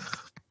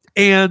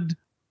 And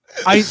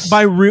I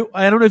don't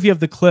know if you have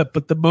the clip,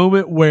 but the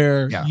moment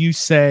where you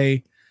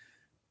say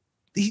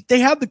they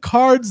have the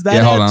cards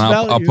that hold on,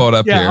 I'll pull it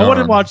up here. I want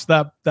to watch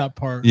that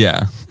part.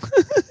 Yeah.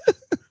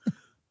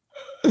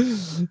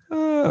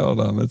 Hold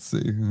on, let's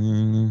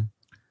see.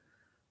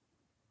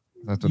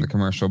 After the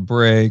commercial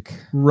break.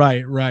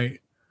 Right.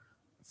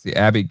 See,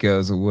 Abby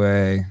goes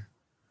away.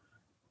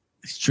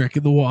 He's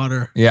drinking the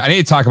water. Yeah, I need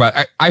to talk about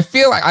it. I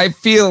feel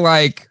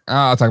like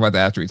I'll talk about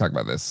that after we talk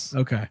about this.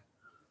 Okay.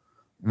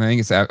 And I think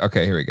it's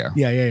okay. Here we go.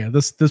 Yeah.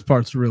 This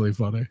part's really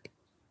funny.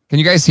 Can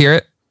you guys hear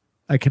it?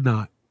 I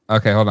cannot.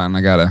 Okay, hold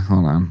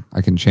on.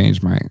 I can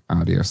change my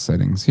audio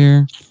settings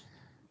here.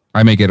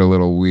 I may get a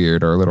little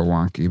weird or a little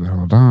wonky, but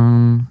hold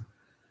on.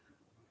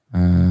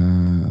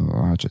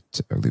 Watch it.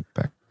 Loop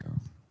back.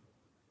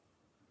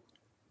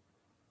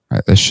 All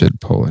right, this should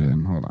pull it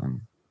in. Hold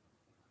on.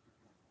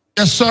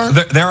 Yes, sir.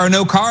 There are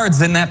no cards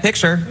in that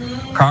picture.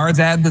 Cards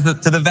add to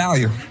the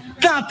value.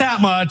 Not that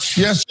much.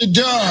 Yes, it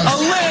does. A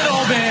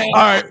little bit.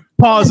 All right,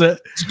 pause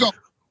it. Let's go.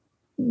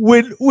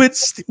 When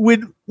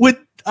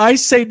I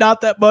say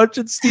not that much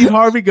and Steve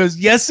Harvey goes,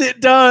 yes,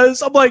 it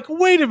does. I'm like,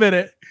 wait a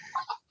minute.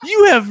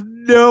 You have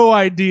no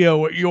idea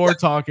what you're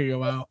talking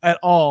about at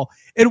all.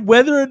 And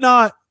whether or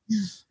not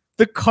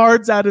the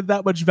cards added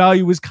that much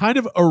value was kind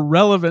of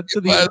irrelevant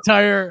to the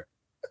entire.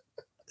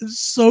 It's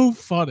so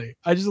funny.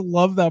 I just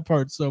love that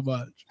part so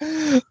much.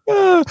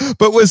 Oh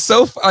but was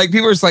so like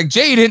people were just like,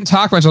 Jay, you didn't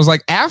talk much. I was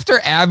like, after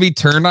Abby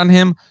turned on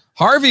him,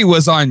 Harvey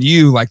was on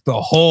you like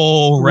the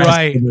whole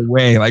rest of the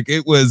way. Like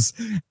it was,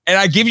 and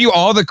I give you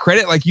all the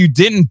credit. Like you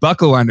didn't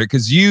buckle under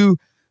because you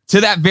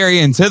to that very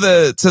end to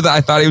the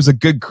I thought he was a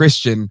good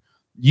Christian.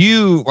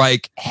 You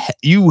like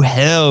you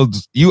held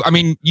you. I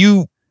mean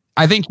you.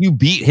 I think you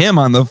beat him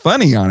on the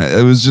funny on it.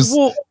 It was just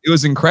it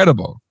was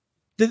incredible.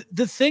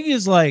 The thing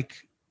is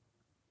like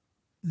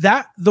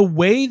that the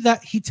way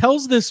that he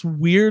tells this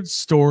weird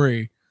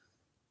story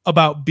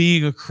about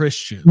being a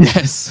Christian.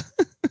 Yes.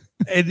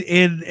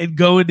 and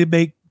going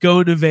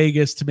to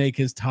Vegas to make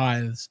his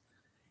tithes.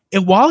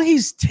 And while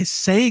he's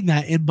saying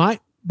that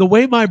the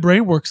way my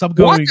brain works, I'm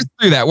going walk us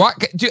through that.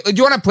 Do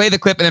you want to play the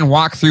clip and then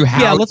walk through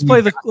how? Yeah, let's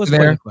play the clip.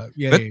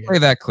 Yeah, let's play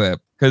that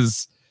clip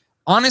because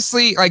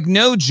honestly, like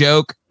no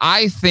joke,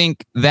 I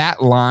think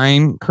that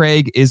line,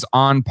 Craig, is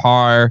on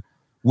par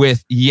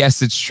with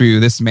 "Yes, it's true.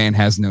 This man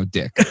has no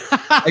dick."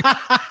 Like,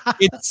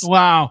 it's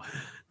wow.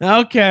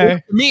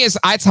 Okay. For me, it's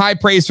high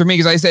praise for me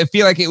because I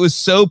feel like it was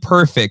so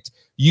perfect.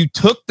 You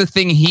took the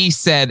thing he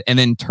said and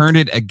then turned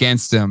it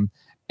against him,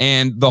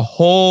 and the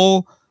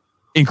whole,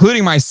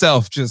 including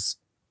myself, just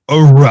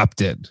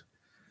erupted.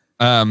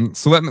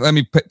 So let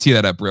me tee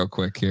that up real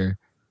quick here.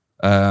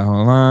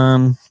 Hold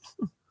on.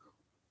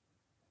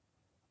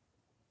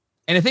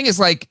 And the thing is,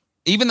 like,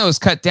 even though it's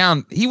cut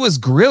down, he was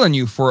grilling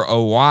you for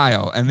a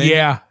while, and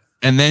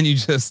then you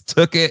just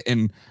took it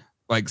and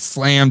like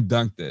slam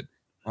dunked it.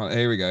 Oh,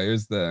 here we go. Here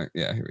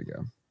we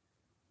go.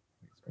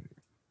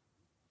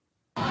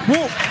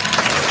 Well,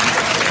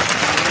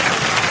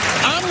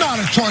 I'm not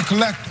a toy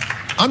collector.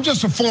 I'm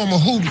just a former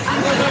hoodlum.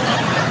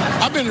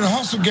 I've been in the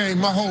hustle game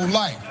my whole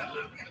life.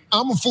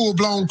 I'm a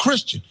full-blown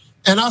Christian,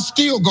 and I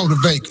still go to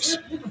Vegas.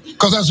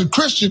 Because as a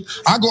Christian,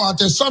 I go out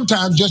there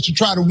sometimes just to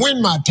try to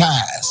win my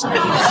tithes.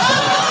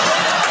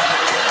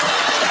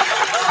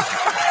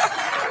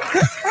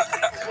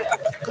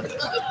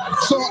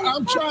 So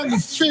I'm trying to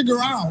figure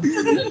out,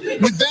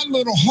 with that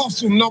little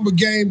hustle number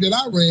game that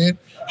I ran,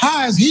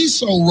 how is he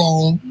so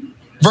wrong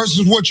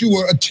versus what you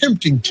were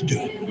attempting to do?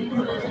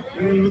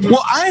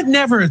 Well, I had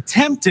never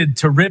attempted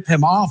to rip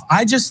him off.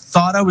 I just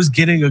thought I was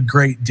getting a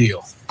great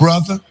deal.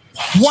 Brother,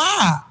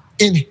 why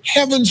in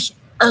heaven's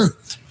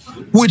earth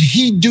would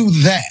he do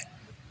that?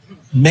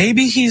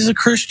 Maybe he's a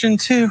Christian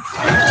too.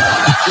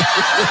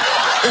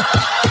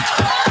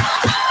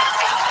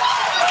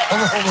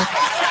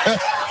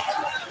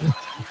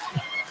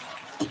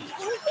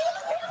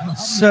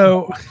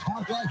 So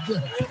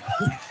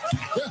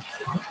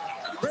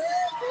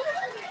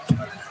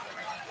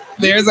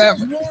there's that.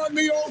 You won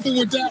me over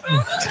with that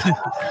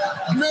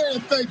one.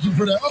 Man, thank you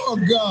for that. Oh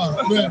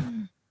God,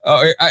 man.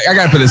 Oh, I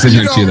gotta put this in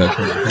here too, though.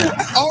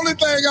 Only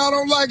thing I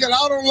don't like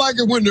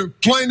it when the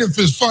plaintiff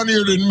is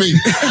funnier than me.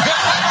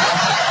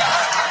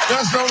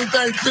 That's the only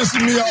thing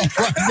pissing me off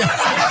right now.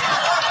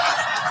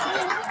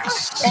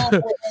 Oh,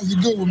 that's a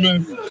good one,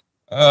 man.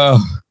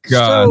 Oh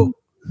God.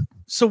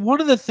 So one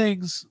of the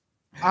things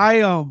I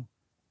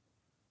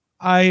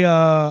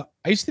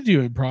used to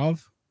do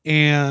improv,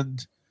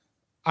 and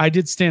I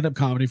did stand-up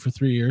comedy for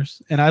 3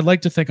 years, and I'd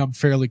like to think I'm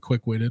fairly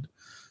quick-witted.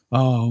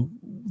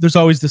 There's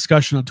always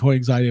discussion on Toy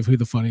Anxiety of who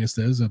the funniest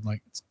is, and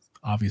like it's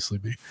obviously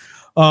me.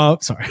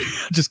 Sorry,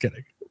 just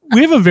kidding.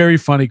 We have a very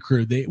funny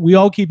crew. We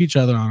all keep each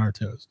other on our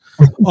toes.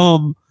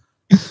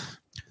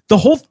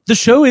 The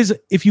show is,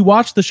 if you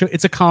watch the show,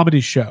 it's a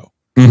comedy show.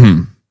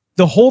 Mm-hmm.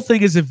 The whole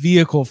thing is a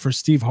vehicle for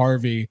Steve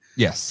Harvey,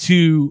 yes,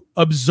 to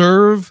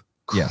observe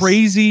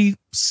crazy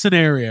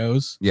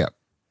scenarios,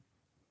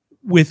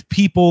 with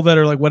people that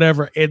are like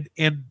whatever,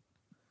 and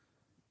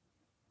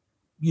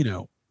you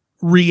know,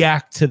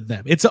 react to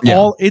them.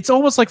 It's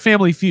almost like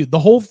Family Feud. The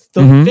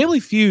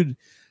Family Feud.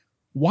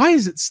 Why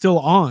is it still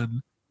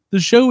on? The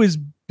show has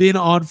been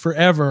on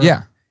forever.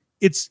 Yeah,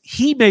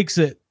 he makes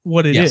it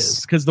what it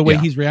is because the way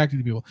he's reacting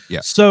to people. Yeah.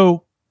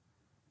 So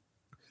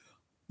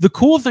the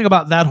cool thing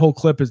about that whole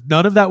clip is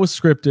none of that was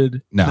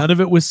scripted. No. None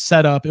of it was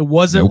set up. It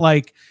wasn't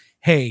like,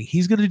 hey,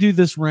 he's going to do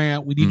this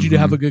rant. We need you to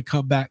have a good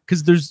comeback,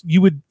 because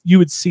you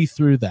would see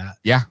through that.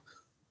 Yeah.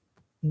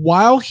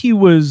 While he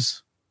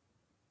was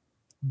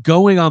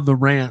going on the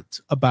rant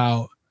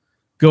about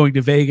going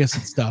to Vegas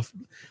and stuff,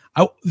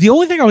 the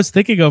only thing I was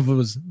thinking of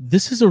was,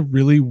 this is a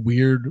really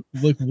weird,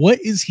 like, what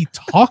is he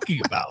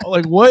talking about?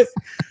 Like, what?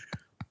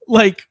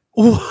 Like,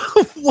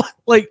 what?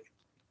 Like,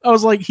 I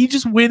was like, he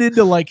just went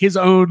into like his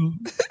own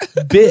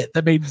bit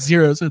that made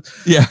zero sense.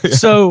 Yeah.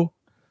 So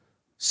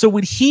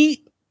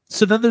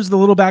then there's the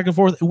little back and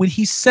forth. And when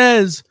he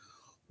says,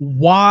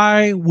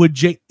 why would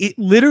Jay, it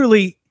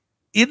literally,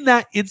 in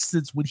that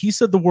instance, when he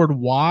said the word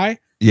why,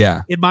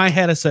 in my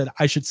head,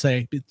 I should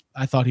say,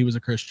 I thought he was a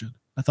Christian.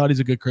 I thought he's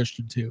a good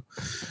Christian too.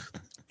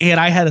 And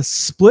I had a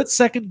split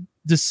second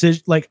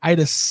decision. Like, I had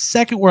a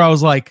second where I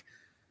was like,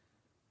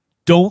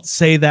 don't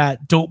say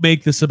that. Don't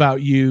make this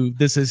about you.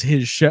 This is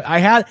his show.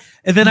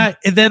 And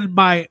then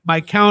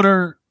my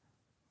counter,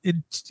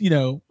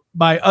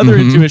 my other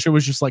intuition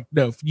was just like,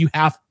 no, you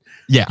have,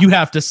 Yeah. you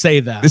have to say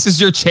that. This is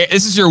your chance.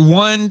 This is your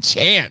one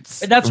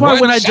chance. And that's why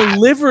One when shot. I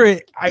deliver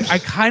it, I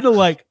kind of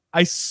like,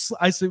 I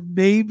said,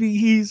 maybe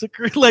he's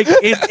like,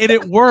 and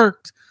it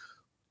worked,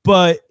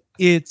 but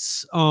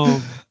it's,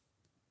 when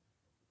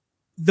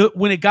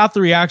it got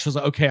the reaction, I was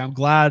like, okay, I'm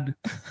glad.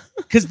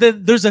 Because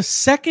then there's a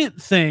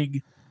second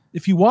thing.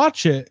 If you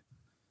watch it,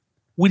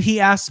 when he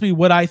asked me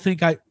what I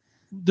think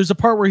there's a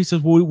part where he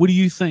says, well, what do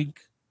you think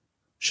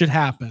should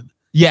happen?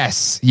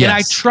 Yes. And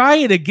I try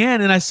it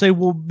again and I say,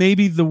 well,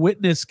 maybe the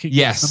witness can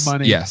get some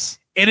money. Yes.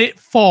 And it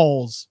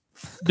falls.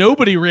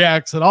 Nobody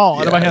reacts at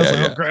all. And my head's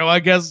yeah. oh, great. Well, I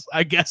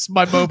guess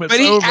my moment's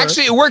But over.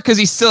 actually it worked because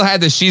he still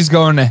had the she's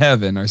going to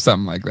heaven or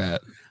something like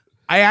that.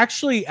 I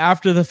actually,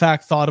 after the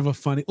fact, thought of a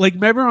funny, like,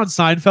 remember on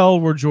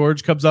Seinfeld where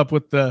George comes up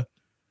with the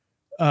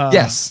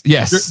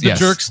the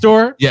jerk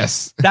store?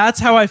 Yes. That's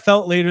how I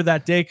felt later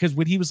that day, because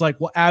when he was like,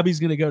 well, Abby's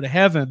going to go to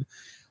heaven,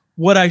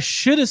 what I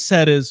should have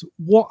said is,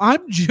 well, I'm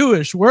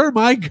Jewish. Where am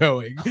I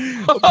going?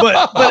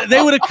 But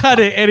they would have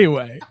cut it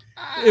anyway.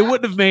 It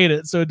wouldn't have made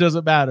it, so it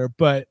doesn't matter.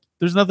 But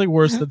there's nothing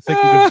worse than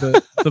thinking of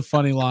the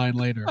funny line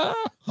later.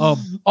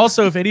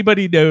 Also, if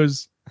anybody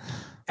knows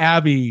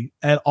Abby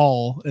at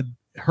all and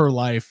her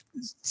life,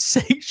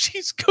 saying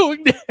she's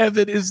going to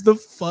heaven is the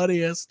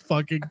funniest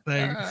fucking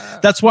thing.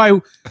 That's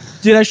why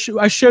I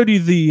showed you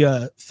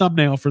the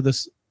thumbnail for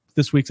this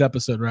week's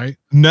episode, right?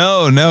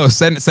 No,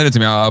 send it to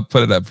me. I'll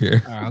put it up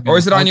here. Or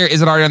is it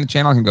already on the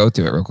channel? I can go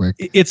to it real quick.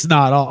 It's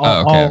not.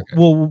 Okay.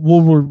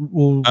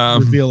 We'll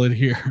reveal it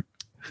here.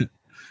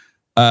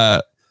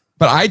 But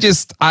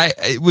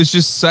it was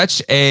just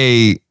such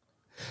a,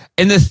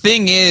 and the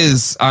thing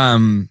is,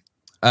 I'm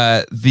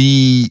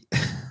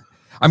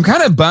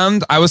kind of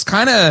bummed. I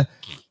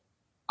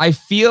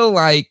feel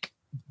like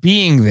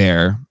being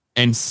there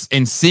and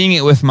seeing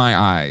it with my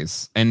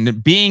eyes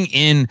and being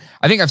in,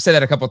 I think I've said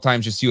that a couple of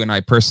times, just you and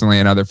I personally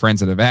and other friends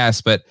that have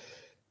asked, but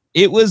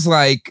it was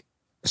like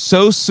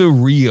so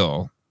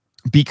surreal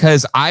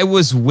because I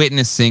was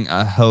witnessing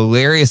a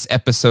hilarious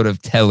episode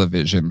of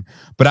television,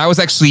 but I was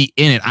actually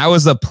in it. I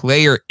was a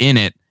player in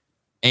it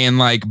and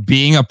like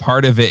being a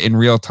part of it in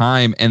real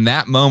time. And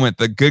that moment,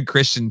 the Good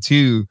Christian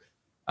 2,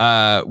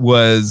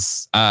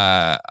 was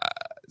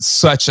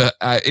such a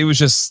it was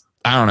just,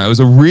 I don't know, it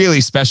was a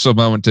really special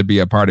moment to be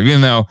a part of,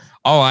 even though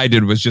all I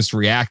did was just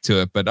react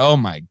to it. But oh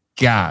my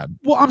god,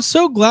 well, I'm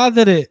so glad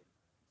they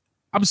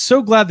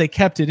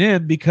kept it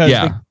in,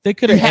 because they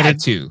could have had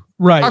to,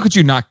 right? How could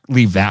you not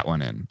leave that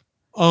one in?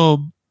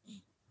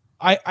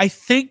 I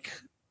think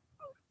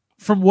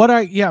from what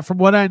I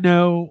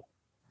know,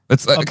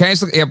 let's can I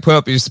just put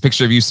up just a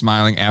picture of you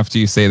smiling after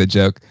you say the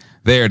joke?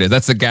 There it is.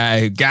 That's the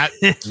guy who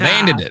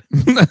landed it.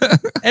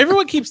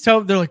 Everyone keeps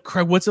telling, they're like,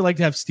 Craig, what's it like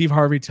to have Steve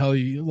Harvey tell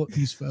you, look,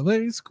 he's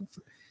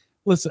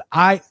listen,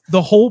 the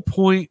whole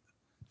point,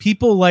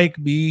 people like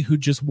me who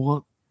just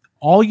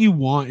all you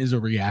want is a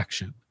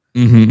reaction.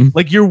 Mm-hmm.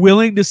 Like, you're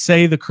willing to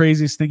say the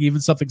craziest thing, even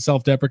something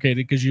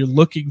self-deprecating, because you're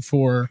looking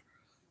for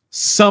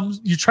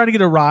you're trying to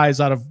get a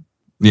rise out of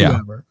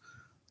whoever.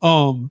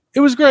 It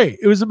was great.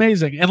 It was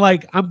amazing. And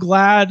like, I'm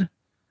glad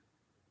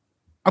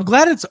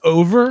it's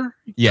over,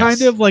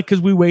 kind of, like,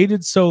 because we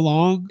waited so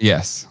long.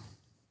 Yes.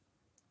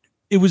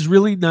 It was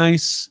really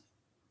nice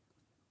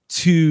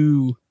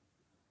to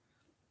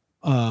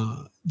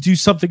do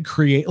something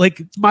creative.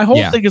 Like, my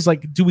whole thing is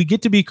like, do we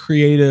get to be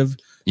creative?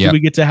 Do we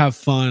get to have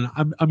fun?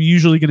 I'm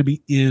usually going to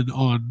be in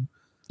on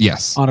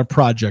a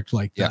project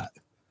like that.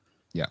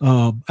 Yeah.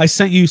 I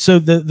sent you, so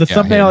the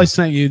thumbnail I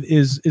sent you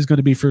is going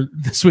to be for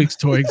this week's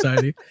Toy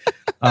Anxiety.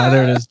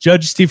 There it is.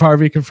 Judge Steve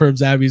Harvey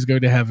confirms Abby's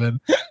going to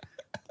heaven.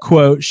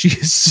 Quote, she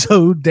is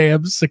so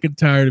damn sick and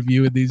tired of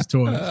you and these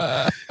toys.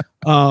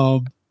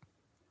 I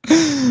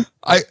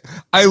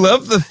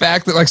love the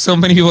fact that like so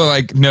many people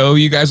like, no,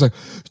 you guys like,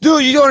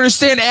 dude, you don't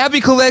understand.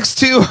 Abby collects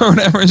too, or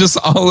whatever. Just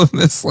all of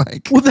this,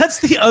 like. Well,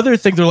 that's the other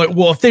thing. They're like,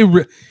 well, if they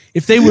would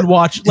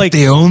watch, like, if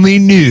they only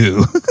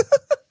knew,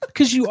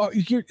 because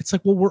it's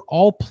like, well, we're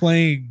all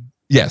playing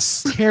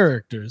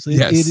characters.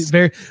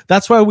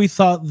 That's why we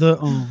thought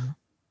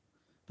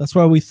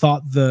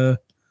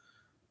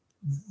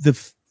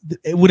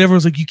whatever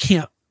was like, you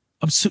can't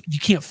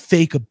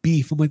fake a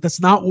beef. I'm like, that's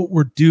not what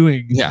we're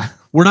doing. Yeah.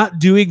 We're not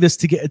doing this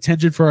to get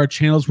attention for our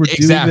channels. We're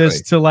doing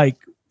this to, like,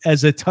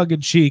 as a tongue in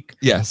cheek.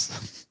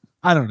 Yes.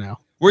 I don't know.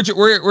 We're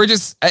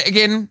just,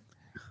 again,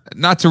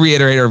 not to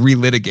reiterate or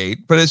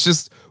relitigate, but it's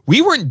just,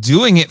 we weren't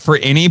doing it for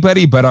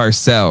anybody but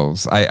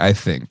ourselves. I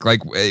think,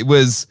 like, it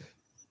was,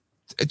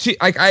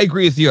 like, I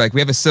agree with you. Like,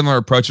 we have a similar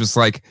approach. It's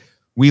like,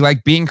 we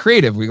like being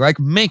creative. We like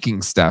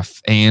making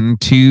stuff and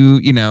to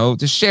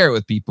share it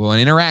with people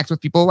and interact with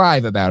people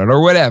live about it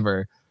or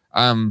whatever.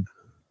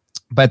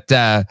 But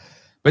to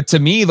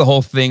me, the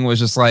whole thing was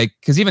just like,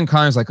 because even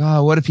Connor's like,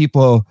 oh, what if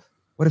people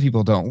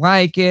don't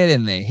like it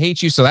and they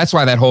hate you? So that's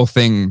why that whole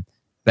thing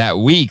that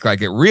week,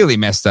 like, it really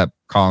messed up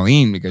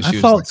Colleen, because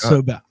she felt was like,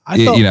 so bad.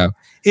 I felt,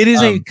 it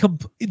is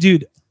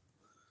dude.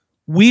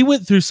 We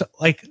went through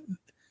like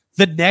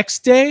the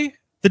next day.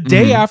 The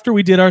day after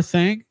we did our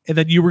thing, and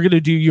then you were going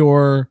to do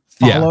your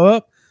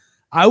follow-up,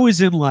 I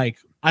was in, like,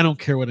 I don't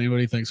care what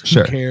anybody thinks. Who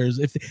Sure. cares?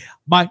 If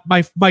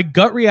my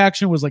gut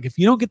reaction was like, if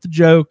you don't get the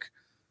joke,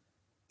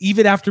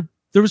 even after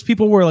there was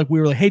people where like we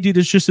were like, hey dude,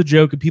 it's just a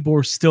joke, and people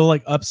were still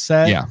like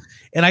upset. Yeah.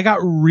 And I had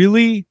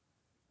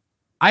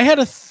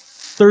a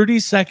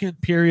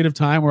 30-second period of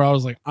time where I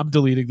was like, I'm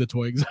deleting the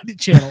Toy Anxiety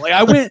channel. Like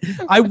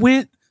I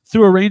went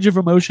through a range of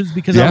emotions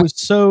because I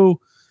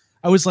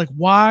was like,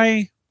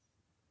 why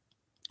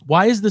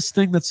is this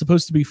thing that's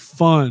supposed to be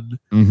fun?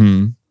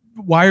 Mm-hmm.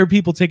 Why are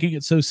people taking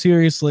it so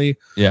seriously?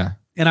 Yeah.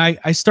 And I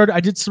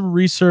did some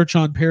research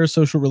on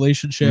parasocial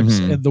relationships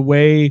Mhm. and the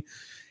way,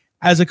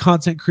 as a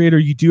content creator,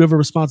 you do have a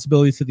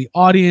responsibility to the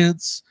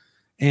audience.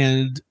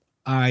 And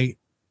I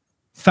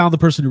found the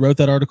person who wrote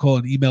that article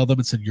and emailed them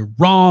and said, you're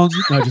wrong.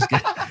 No, just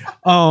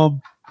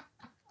kidding.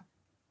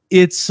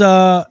 It's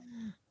yeah.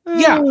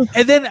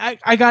 And then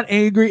I got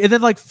angry. And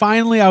then like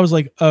finally I was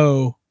like,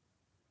 oh,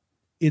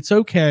 it's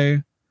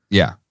okay.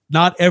 Yeah.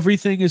 Not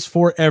everything is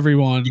for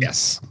everyone.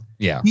 Yes.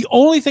 Yeah. The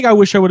only thing I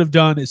wish I would have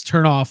done is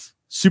turn off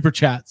super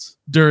chats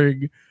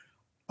during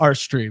our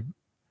stream,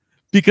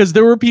 because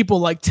there were people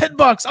like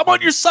 $10. I'm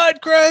on your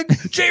side, Craig.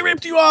 Jay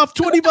ripped you off.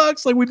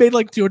 $20. Like we made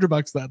like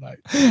 $200 that night.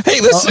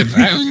 Hey, listen,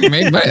 I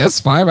made money. That's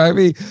fine by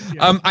me.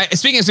 Yeah.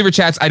 Speaking of super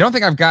chats, I don't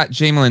think I've got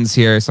Jamelin's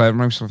here, so I'm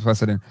not supposed to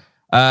plus it in.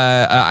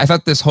 I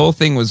thought this whole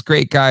thing was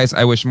great, guys.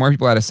 I wish more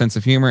people had a sense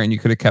of humor, and you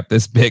could have kept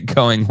this bit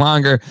going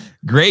longer.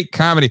 Great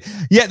comedy.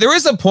 Yeah, there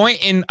was a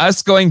point in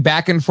us going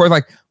back and forth,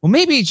 like, well,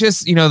 maybe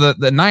just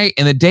the night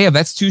and the day of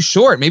that's too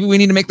short. Maybe we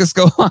need to make this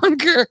go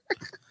longer.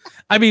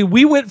 I mean,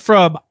 we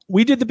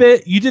did the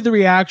bit, you did the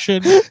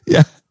reaction.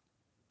 Yeah.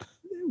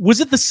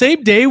 Was it the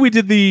same day we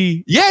did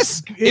the?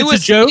 Yes, it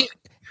was a joke.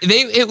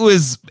 It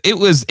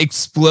was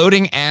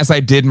exploding as I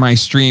did my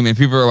stream, and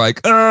people were like,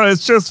 oh,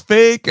 it's just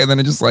fake. And then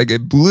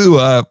it blew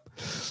up.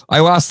 I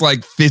lost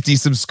like 50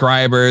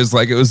 subscribers.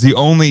 Like it was the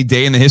only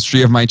day in the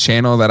history of my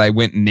channel that I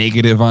went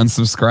negative on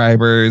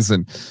subscribers.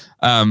 And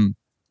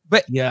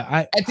but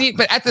yeah,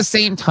 at the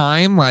same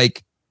time,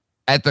 like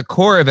at the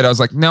core of it, I was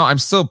like, no, I'm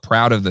still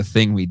proud of the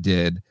thing we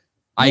did.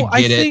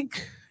 I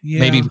think, yeah.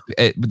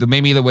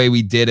 Maybe the way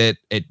we did it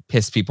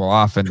pissed people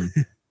off, and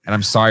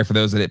I'm sorry for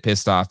those that it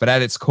pissed off. But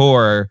at its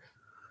core,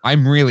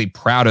 I'm really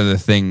proud of the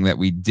thing that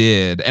we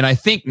did. And I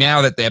think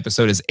now that the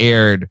episode is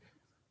aired,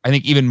 I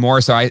think even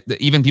more so,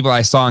 even people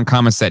I saw in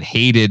comments that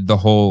hated the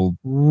whole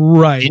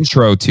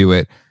intro to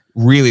it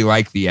really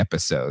like the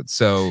episode.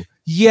 So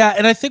yeah,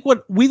 and I think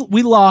what we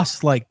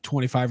lost like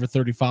 25 or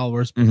 30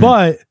 followers,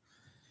 but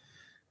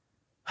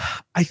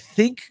I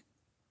think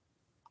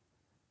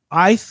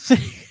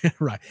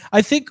right.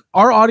 I think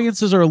our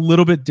audiences are a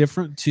little bit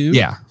different too.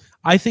 Yeah.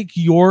 I think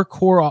your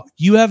core,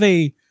 you have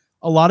a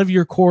lot of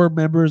your core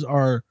members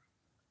are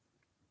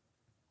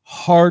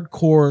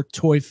hardcore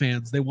toy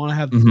fans. They want to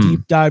have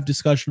deep dive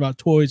discussion about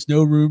toys,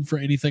 no room for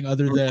anything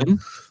other than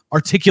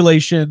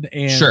articulation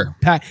and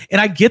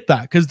and I get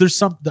that, because there's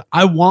something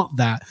I want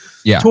that.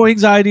 Yeah. Toy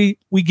anxiety,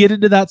 we get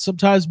into that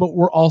sometimes, but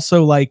we're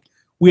also like,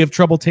 we have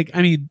trouble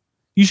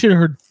you should have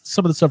heard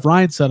some of the stuff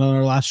Ryan said on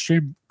our last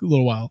stream a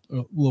little while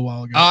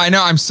ago. Oh, I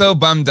know. I'm so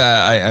bummed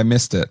I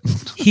missed it.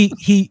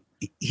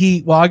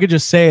 Well, I could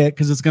just say it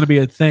because it's going to be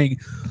a thing.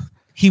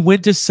 He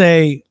tried to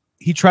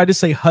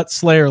say Hut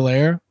Slayer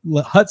Leia,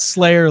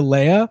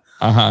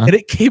 and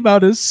it came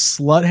out as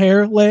Slut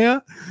Hair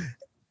Leia,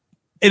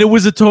 and it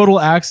was a total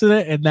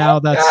accident. And now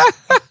that's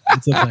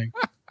a thing.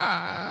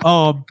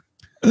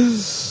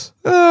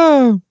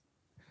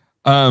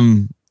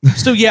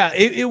 So yeah,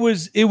 it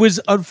was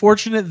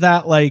unfortunate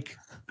that like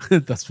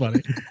that's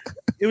funny.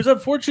 It was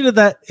unfortunate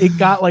that it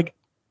got like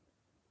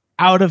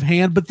out of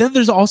hand, but then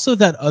there's also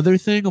that other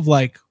thing of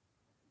like,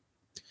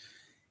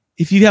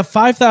 if you have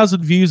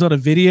 5,000 views on a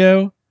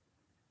video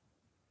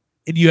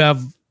and you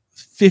have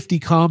 50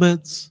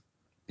 comments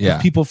of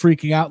people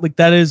freaking out, like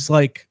that is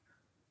like,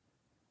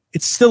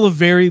 it's still a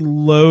very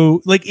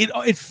low, like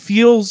it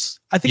feels,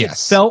 I think it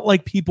felt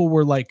like people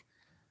were like,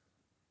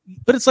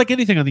 but it's like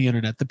anything on the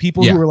internet. The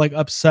people who were like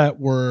upset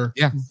were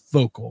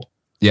vocal.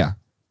 Yeah.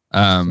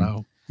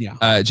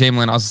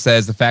 Jamelin also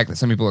says the fact that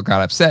some people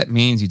got upset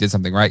means you did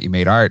something right. You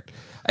made art.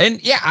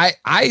 And yeah,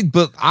 some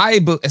people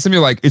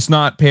are like, it's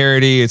not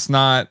parody, it's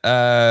not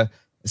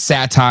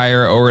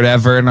satire or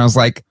whatever. And I was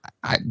like,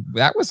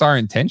 that was our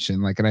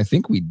intention. Like, and I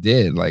think we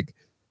did. Like,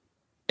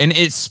 and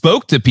it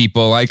spoke to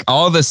people, like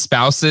all the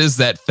spouses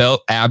that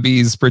felt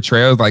Abby's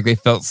portrayal, like they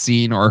felt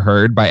seen or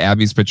heard by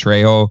Abby's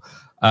portrayal.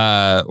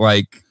 There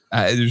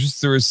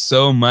was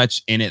so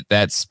much in it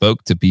that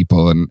spoke to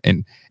people,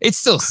 and it's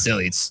still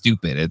silly. It's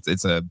stupid.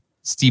 It's a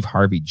Steve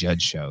Harvey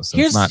Judge show. So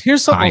here's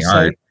something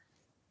high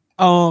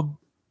art.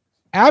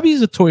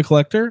 Abby's a toy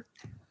collector.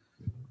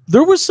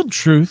 There was some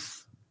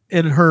truth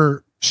in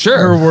her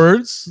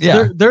words.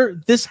 Yeah.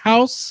 This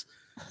house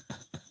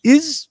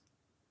is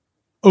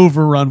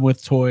overrun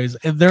with toys,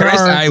 and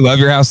I love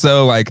your house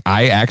though. Like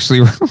I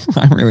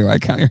really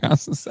like how your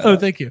house is set up. Oh,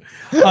 thank you.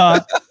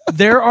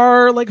 There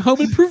are like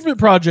home improvement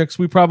projects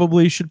we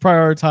probably should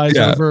prioritize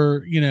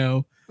over,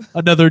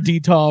 another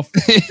DTOF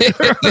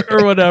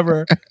or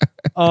whatever.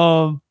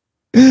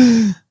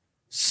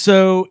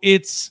 So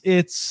it's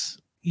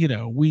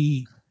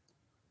we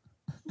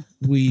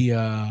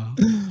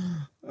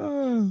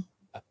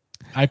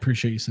I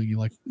appreciate you saying you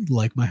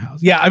like my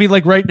house. Yeah, I mean,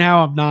 like right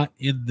now I'm not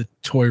in the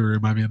toy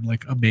room. I'm in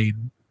like a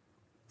main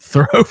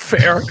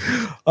thoroughfare.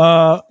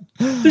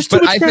 There's too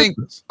But much I think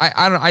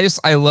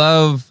I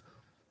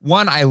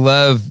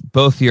love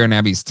both your and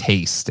Abby's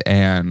taste,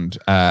 and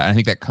I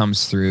think that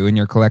comes through in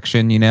your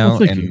collection,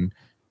 Well, and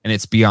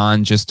it's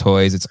beyond just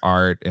toys. It's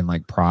art and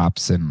like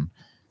props and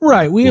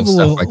right. We have a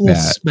stuff little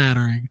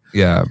smattering.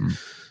 Yeah,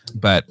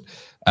 but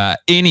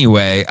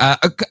anyway,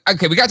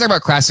 okay, we got to talk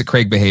about classic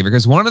Craig behavior,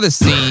 because one of the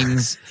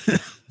scenes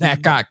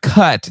that got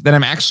cut that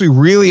I'm actually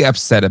really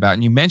upset about,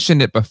 and you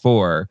mentioned it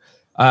before,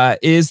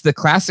 is the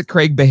classic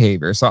Craig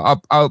behavior. So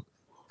I'll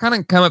kind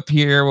of come up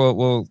here.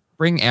 We'll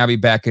bring Abby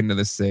back into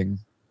this thing.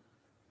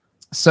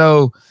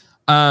 So,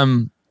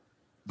 the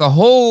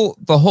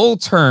whole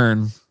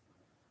turn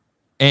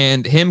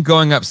and him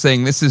going up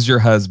saying, "This is your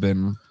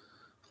husband,"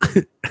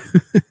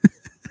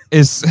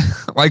 is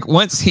like,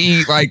 once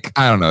he, like,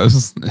 I don't know.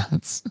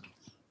 It's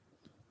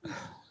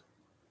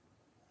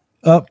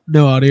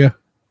no audio.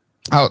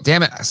 Oh,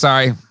 damn it.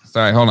 Sorry.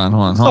 Hold on.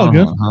 Hold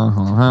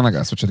on. I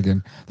gotta switch it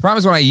again. The problem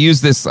is when I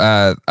use this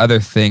other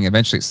thing,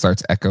 eventually it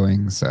starts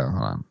echoing. So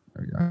hold on.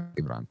 There we go.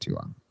 Leave it on too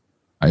long.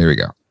 Oh, here we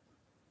go.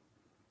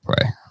 Play.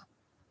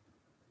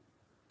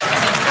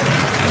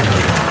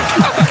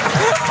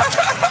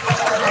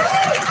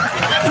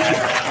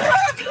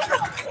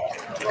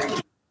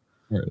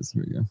 Here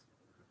we go.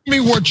 Me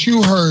what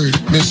you heard,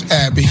 Miss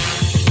Abby.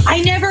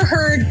 I never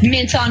heard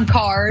mint on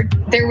card.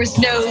 There was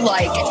no,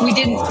 like, we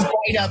didn't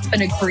write up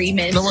an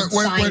agreement. No,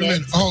 wait a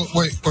minute. Oh,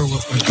 wait.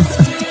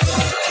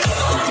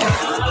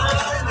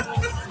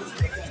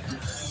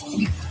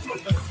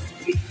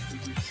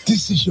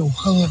 This is your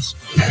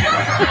husband.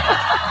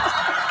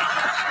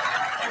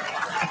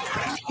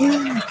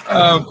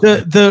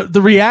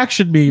 The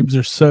reaction memes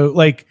are so,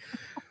 like,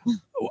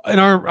 in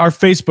our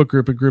Facebook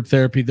group and group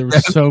therapy, there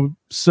were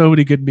so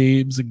many good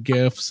memes and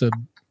gifs, and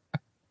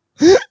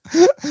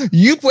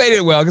you played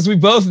it well because we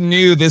both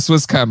knew this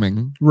was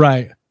coming,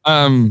 right?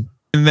 And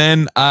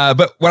then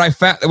but what I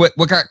found, what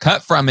got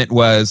cut from it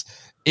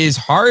is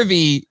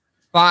Harvey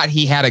thought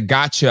he had a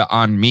gotcha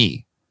on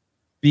me,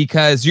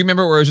 because you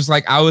remember where it was just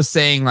like I was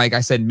saying, like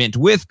I said, mint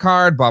with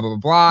card, blah blah blah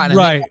blah, and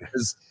right. It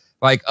was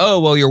like,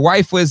 oh well, your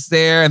wife was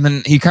there, and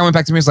then he coming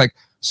back to me, he's like,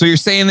 so you're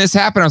saying this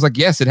happened? I was like,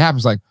 yes, it happened.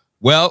 He's like,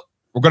 well,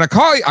 I'm gonna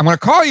call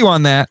you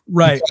on that,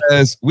 right?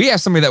 Because we have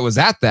somebody that was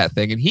at that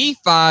thing, and he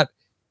thought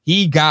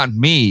he got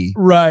me,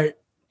 right?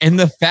 And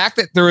the fact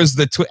that there was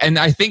and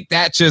I think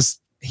that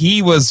just,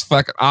 he was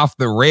fucking off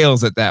the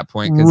rails at that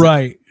point,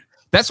 right?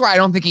 That's why I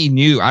don't think he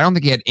knew. I don't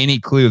think he had any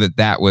clue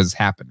that was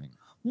happening.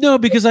 No,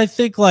 because I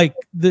think like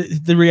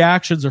the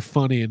reactions are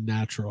funny and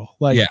natural.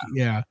 Like,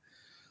 yeah.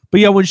 But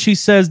yeah, when she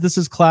says this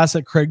is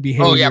classic Craig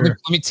behavior. Oh yeah, let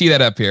me tee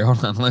that up here.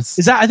 Hold on, I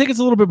think it's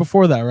a little bit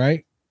before that,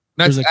 right?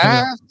 That's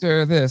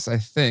after this, I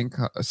think.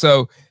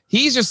 So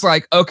he's just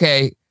like,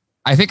 okay,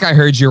 I think I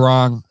heard you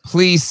wrong.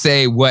 Please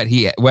say what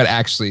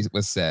actually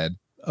was said.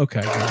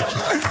 Okay.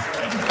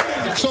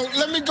 So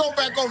let me go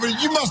back over.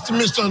 You must have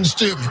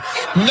misunderstood me.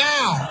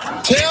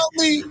 Now, tell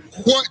me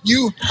what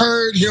you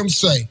heard him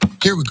say.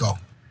 Here we go.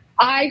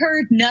 I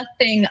heard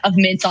nothing of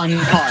mint on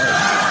card.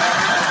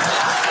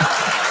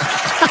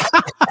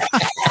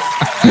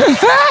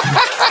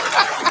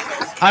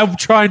 I'm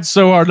trying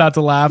so hard not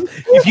to laugh.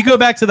 If you go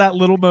back to that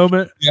little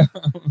moment, yeah.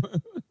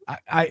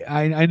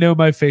 I know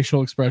my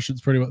facial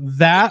expressions pretty well.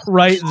 That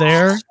right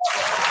there,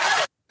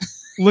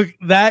 look,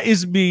 that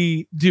is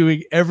me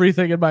doing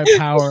everything in my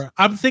power.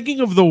 I'm thinking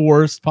of the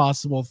worst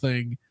possible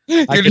thing.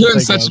 You're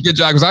doing such a good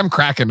job because I'm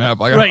cracking up.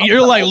 Like, right,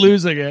 you're like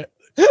losing it.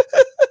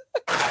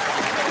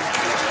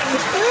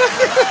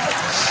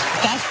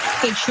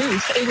 That's the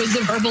truth. It was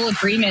a verbal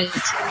agreement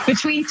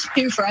between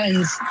two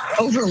friends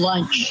over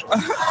lunch.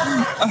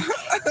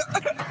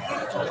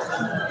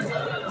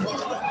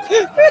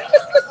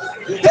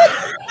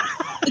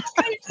 It's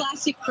kind of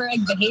classic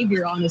Craig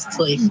behavior,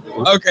 honestly.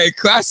 Okay,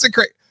 classic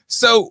Craig.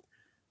 So,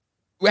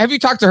 have you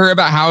talked to her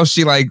about how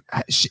she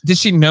did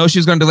she know she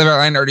was going to deliver that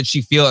line, or did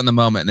she feel it in the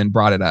moment and then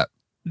brought it up?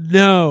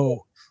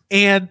 No.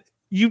 And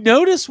you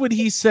notice when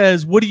he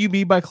says, what do you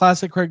mean by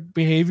classic Craig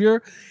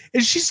behavior?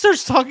 And she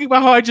starts talking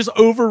about how I just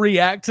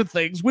overreact to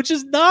things, which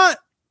is not,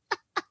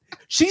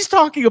 she's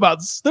talking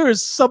about, there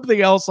is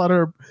something else on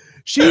her.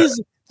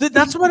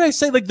 That's what I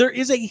say. Like, there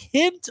is a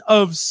hint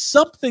of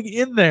something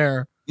in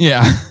there.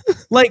 Yeah.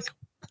 Like,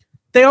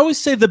 they always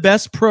say the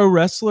best pro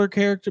wrestling,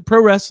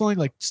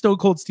 like Stone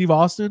Cold Steve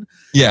Austin.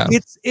 Yeah.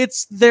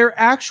 It's their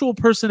actual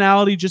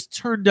personality just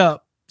turned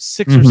up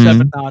 6 or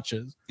 7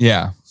 notches.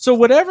 Yeah. So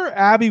whatever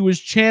Abby was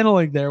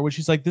channeling there, when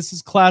she's like, this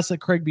is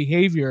classic Craig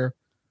behavior,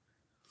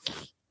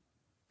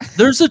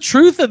 there's a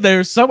truth in there.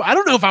 I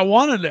don't know if I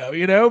want to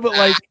know, but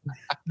like,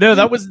 no,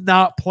 that was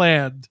not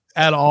planned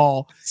at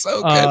all.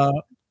 So good.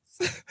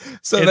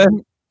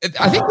 Then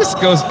I think this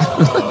goes.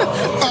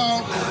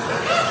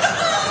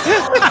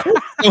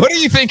 What are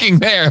you thinking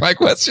there? Like,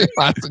 what's your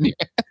thoughts in your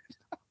head?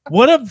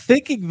 What I'm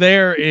thinking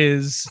there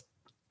is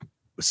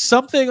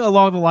something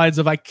along the lines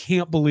of, I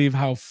can't believe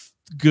how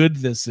good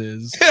this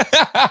is.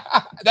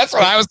 That's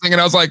what I was thinking.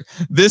 I was like,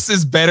 this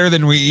is better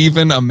than we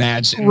even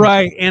imagined.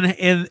 Right.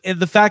 And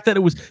the fact that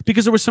it was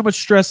because there was so much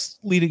stress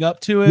leading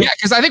up to it. Yeah,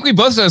 because I think we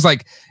both said, was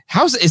like,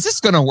 is this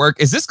gonna work?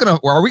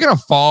 Are we gonna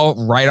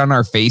fall right on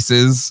our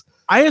faces?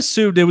 I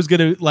assumed it was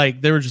gonna,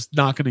 like, they were just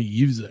not gonna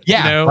use it.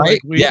 Yeah, you know? right.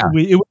 Like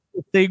it was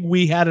the thing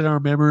we had in our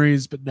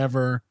memories, but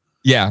never.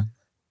 Yeah.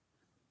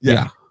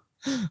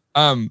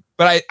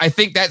 But I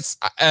think that's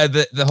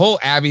the whole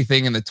Abby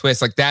thing and the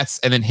twist, like that's,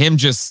 and then him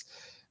just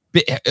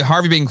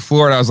Harvey being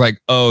floored. I was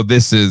like, oh,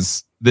 this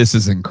is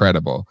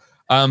incredible.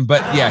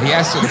 But yeah, he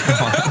has to.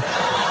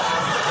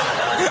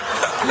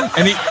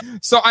 And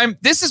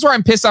this is where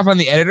I'm pissed off on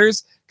the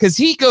editors, because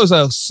he goes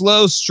a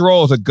slow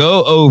stroll to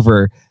go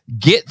over,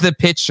 get the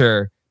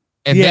picture,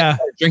 and then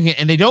start drinking,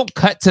 and they don't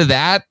cut to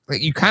that.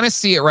 Like, you kind of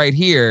see it right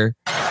here,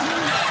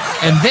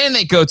 and then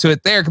they go to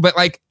it there. But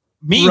like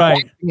me,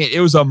 watching it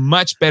was a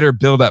much better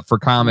build up for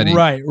comedy.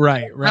 Right.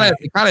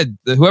 Kind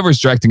of whoever's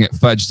directing it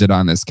fudged it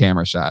on this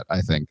camera shot,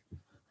 I think.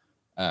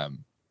 That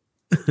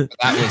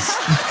was.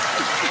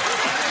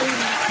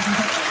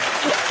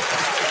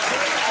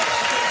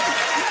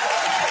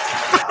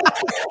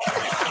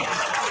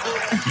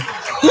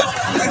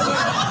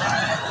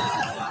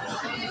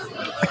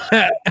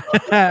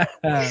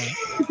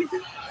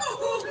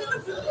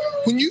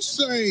 When you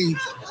say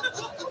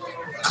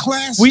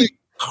classic,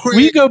 will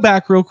you go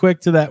back real quick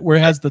to that where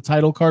it has the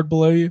title card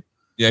below you?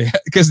 Yeah,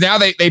 because now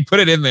they put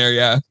it in there.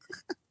 Yeah,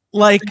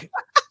 like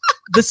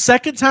the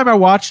second time I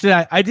watched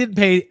it, I didn't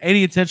pay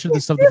any attention to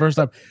this stuff the first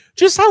time.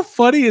 Just how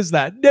funny is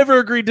that? Never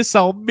agreed to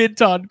sell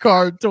mint on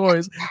card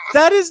toys.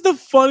 That is the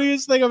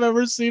funniest thing I've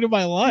ever seen in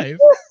my life.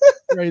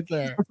 Right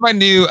there. That's my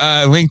new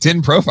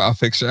LinkedIn profile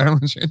picture.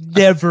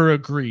 Never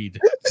agreed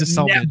to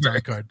sell mint on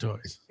card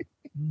toys.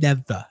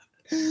 Never.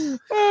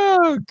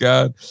 Oh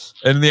God.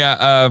 And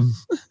yeah,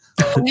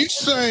 when you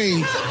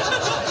say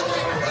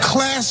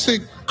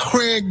classic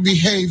Craig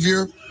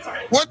behavior,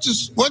 what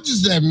does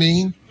that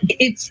mean?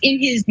 It's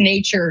in his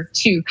nature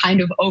to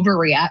kind of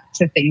overreact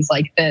to things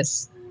like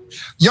this.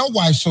 Your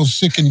wife's so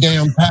sick and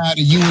damn tired of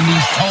you and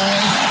these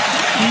toys.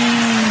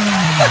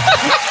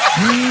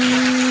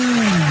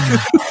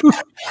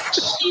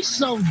 She's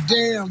so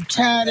damn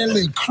tired of that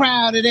little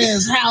crowded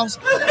ass house,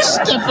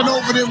 stepping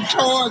over them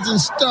toys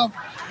and stuff.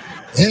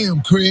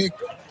 Damn, Craig.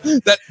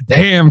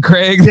 Damn,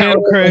 Craig.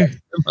 The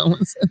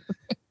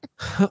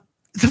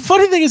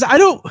funny thing is,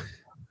 I'm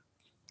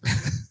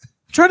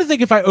trying to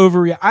think if I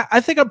overreact.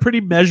 I think I'm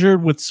pretty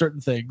measured with certain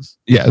things.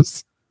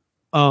 Yes.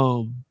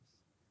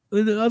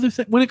 The other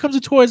thing, when it comes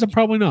to toys, I'm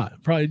probably not. I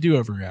probably do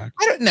overreact.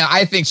 I don't know.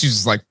 I think she's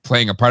just like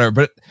playing a part of it.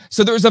 But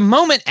so there was a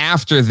moment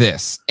after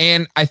this,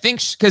 and I think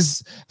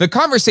because the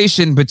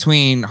conversation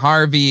between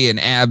Harvey and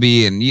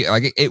Abby and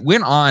like it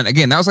went on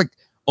again. That was like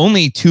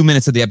only 2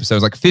 minutes of the episode. It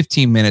was like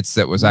 15 minutes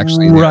that was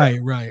actually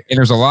there. Right. And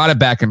there's a lot of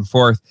back and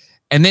forth.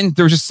 And then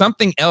there was just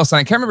something else, and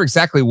I can't remember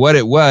exactly what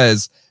it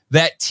was,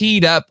 that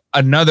teed up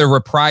another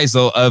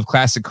reprisal of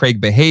classic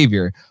Craig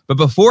behavior. But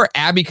before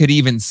Abby could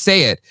even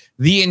say it,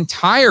 the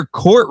entire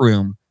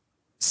courtroom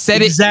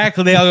said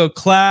exactly. They all go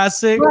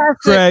classic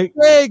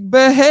Craig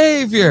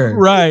behavior.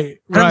 Right.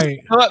 I'm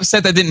so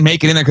upset that didn't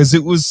make it in there because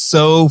it was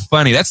so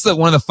funny. That's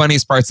one of the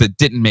funniest parts that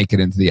didn't make it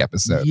into the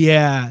episode.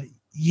 Yeah.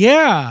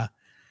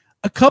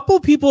 A couple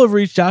of people have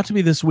reached out to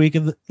me this week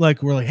and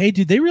we're like, hey,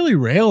 dude, they really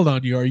railed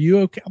on you. Are you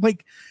okay? I'm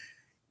like,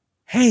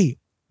 hey,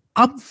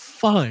 I'm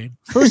fine.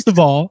 First of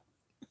all,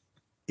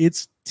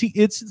 it's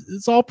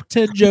all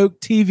pretend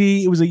joke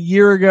TV. It was a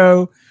year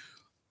ago.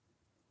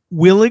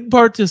 Willing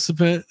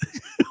participant.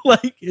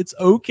 Like, it's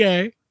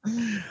okay.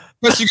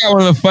 Plus, you got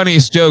one of the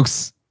funniest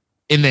jokes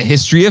in the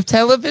history of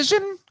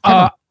television.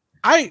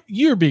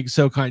 You're being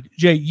so kind,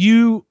 Jay.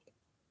 You.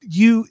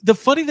 The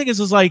funny thing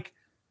is like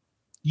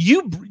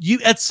you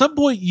at some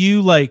point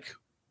you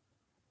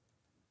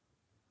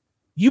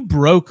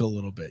broke a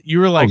little bit. You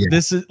were like,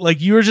 this is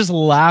like, you were just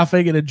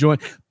laughing and enjoying,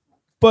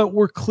 but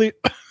we're clear.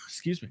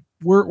 Excuse me.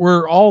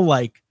 We're all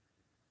laughing.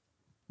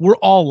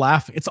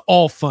 It's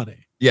all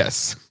funny.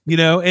 Yes.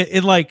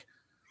 And like,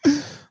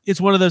 it's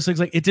one of those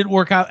things, like, it didn't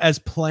work out as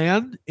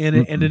planned and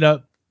it ended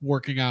up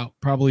working out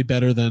probably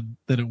better than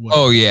it was.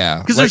 Oh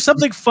yeah. Because there's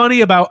something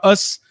funny about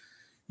us,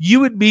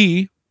 you and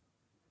me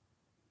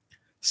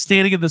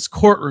standing in this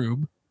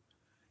courtroom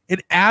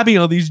and Abby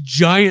on these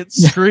giant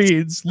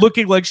screens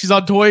looking like she's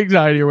on Toy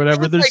Anxiety or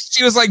whatever.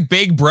 She was like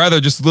Big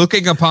Brother, just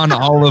looking upon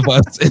all of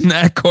us in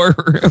that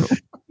courtroom.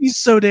 He's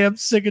so damn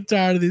sick and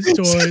tired of these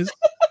toys.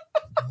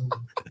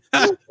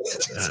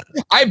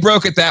 I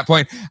broke at that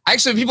point.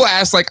 Actually, people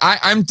ask, like,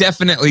 I'm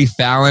definitely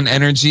Fallon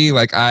energy.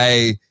 Like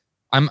I'm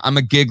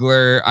a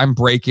giggler. I'm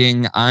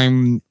breaking.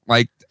 I'm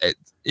like,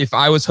 if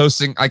I was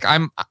hosting, like,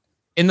 I'm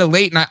in the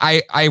late night,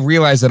 I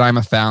realize that I'm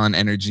a Fallon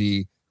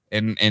energy.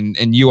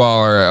 And you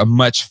all are a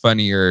much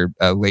funnier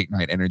late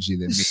night energy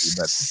than me.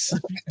 But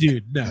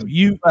dude, no,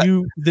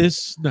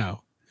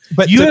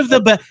 But you have the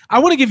best. I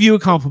want to give you a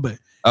compliment.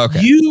 Okay.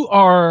 You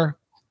are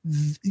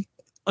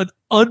an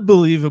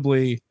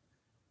unbelievably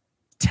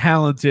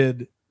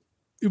talented.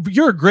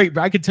 You're a great.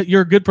 I can tell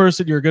you're a good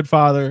person. You're a good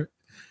father.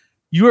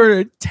 You are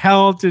a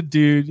talented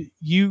dude.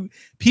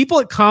 People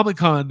at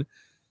Comic-Con,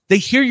 they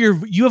hear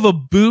you have a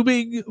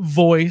booming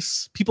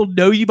voice. People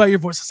know you by your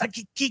voice. It's like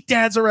Geek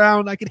Dad's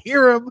around. I can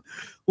hear him.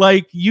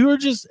 Like you are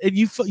just, and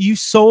you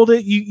sold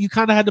it. You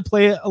kind of had to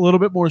play it a little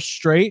bit more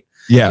straight.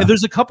 Yeah. And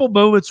there's a couple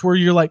moments where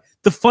you're like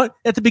the fun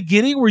at the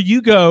beginning where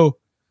you go,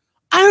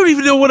 I don't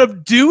even know what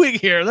I'm doing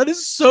here.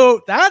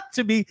 That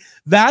to me,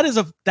 that is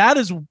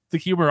the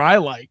humor I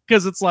like.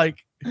 Cause it's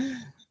like,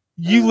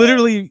 you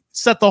literally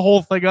set the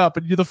whole thing up,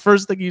 and the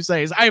first thing you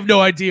say is, "I have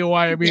no idea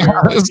why I'm here."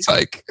 I was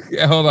like,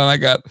 "Yeah, hold on, I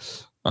got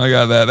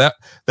that."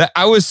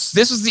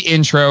 This was the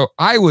intro.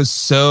 I was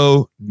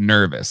so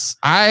nervous.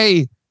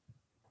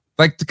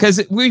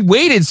 Because we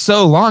waited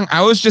so long.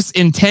 I was just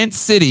in Tent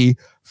City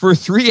for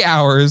 3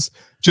 hours,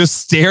 just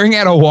staring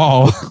at a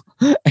wall,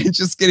 and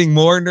just getting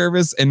more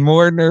nervous and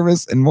more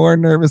nervous and more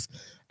nervous.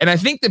 And I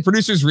think the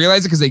producers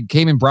realized it because they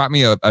came and brought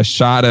me a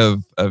shot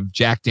of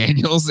Jack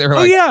Daniels. They were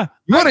like, yeah,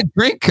 you want a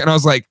drink? And I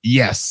was like,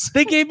 yes.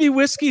 They gave me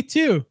whiskey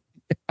too,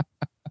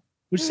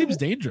 which seems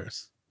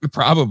dangerous.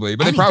 Probably,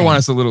 but they probably want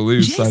us a little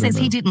loose. Jay says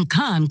he didn't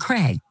con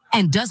Craig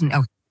and doesn't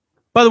know.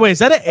 By the way, is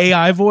that an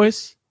AI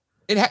voice?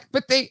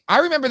 I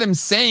remember them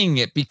saying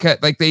it because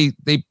like they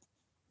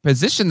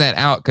positioned that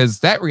out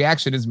because that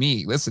reaction is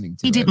me listening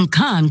to it. He didn't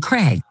con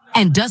Craig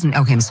and doesn't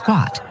owe him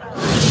squat.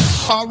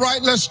 All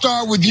right, let's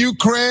start with you,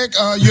 Craig.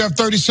 You have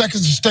 30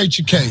 seconds to state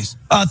your case.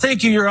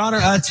 Thank you, Your Honor.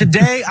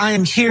 Today I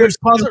am here.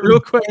 Pause it real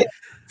quick.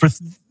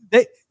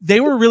 They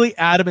were really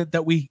adamant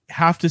that we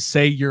have to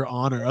say Your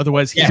Honor,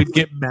 otherwise he would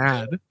get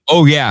mad.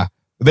 Oh yeah,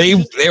 they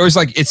was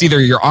like, it's either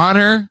Your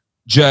Honor,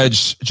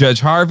 Judge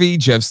Harvey,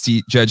 Judge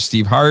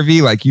Steve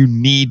Harvey. Like you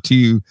need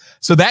to.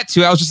 So that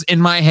too, I was just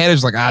in my head. I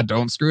was like,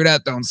 don't screw it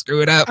up, don't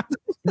screw it up.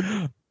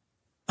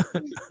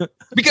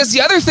 Because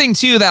the other thing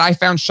too that I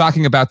found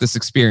shocking about this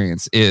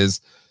experience is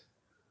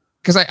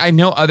because I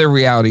know other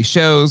reality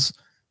shows,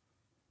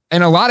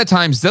 and a lot of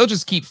times they'll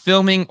just keep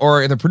filming,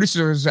 or the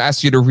producers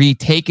ask you to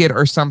retake it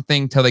or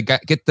something till they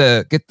get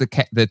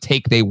the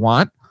take they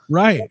want.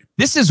 Right.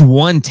 This is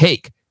one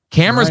take.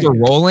 Cameras are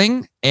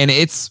rolling, and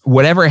it's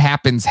whatever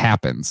happens.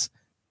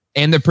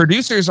 And the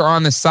producers are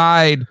on the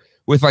side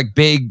with like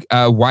big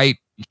white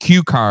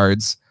cue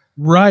cards,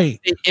 right?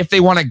 If they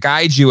want to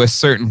guide you a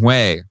certain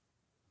way.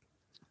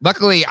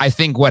 Luckily, I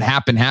think what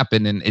happened,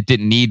 and it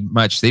didn't need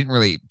much. They didn't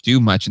really do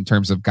much in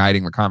terms of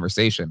guiding the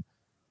conversation,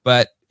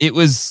 but it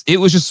was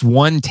just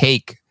one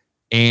take,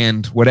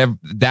 and whatever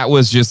that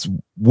was, just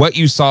what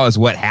you saw is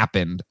what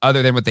happened,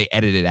 other than what they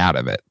edited out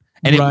of it.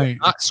 And it was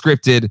not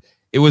scripted;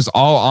 it was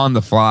all on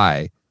the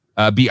fly,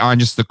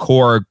 beyond just the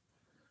core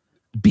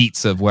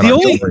beats of what our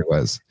story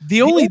was.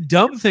 The only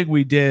dumb thing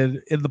we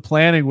did in the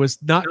planning was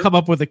not come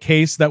up with a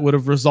case that would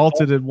have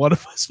resulted in one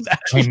of us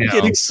actually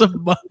getting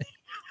some money.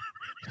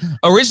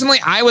 Originally,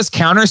 I was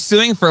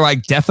countersuing for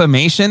like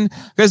defamation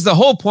because the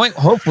whole point,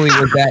 hopefully,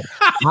 was that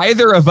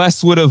either of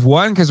us would have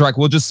won because we're like,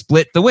 we'll just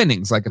split the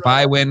winnings. Like if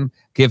I win,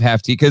 give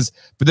half to you,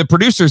 but the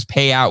producers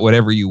pay out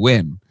whatever you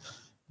win.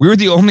 We were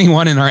the only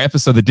one in our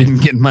episode that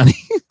didn't get money.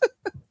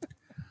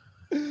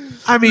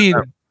 I mean,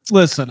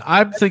 listen,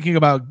 I'm thinking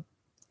about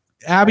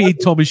Abby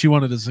told me she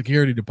wanted a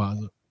security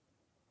deposit.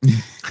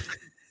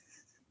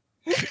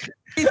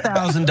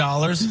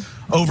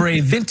 $3,000 over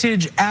a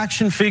vintage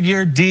action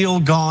figure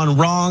deal gone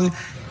wrong.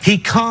 He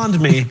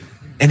conned me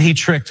and he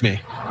tricked me,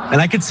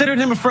 and I considered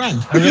him a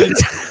friend. I really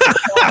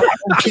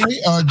Okay,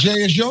 Jay,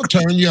 it's your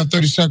turn. You have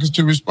 30 seconds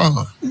to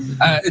respond.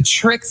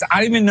 Tricks,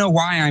 I don't even know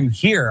why I'm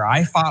here.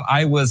 I thought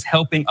I was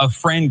helping a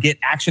friend get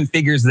action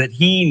figures that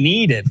he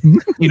needed.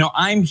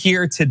 I'm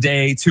here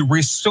today to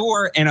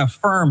restore and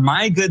affirm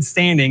my good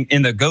standing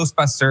in the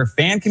Ghostbuster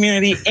fan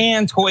community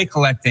and toy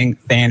collecting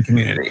fan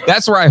community.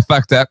 That's where I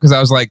fucked up because I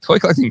was like, toy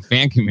collecting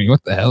fan community,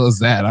 what the hell is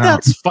that?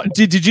 That's fun.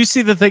 Did you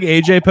see the thing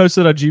AJ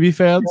posted on GB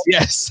Fans?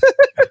 Yes.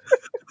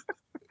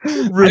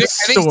 I think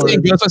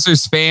saying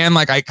Ghostbusters fan,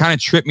 like I kind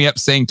of tripped me up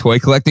saying toy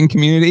collecting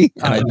community.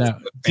 I know.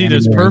 Dude,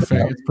 it's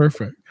perfect. It's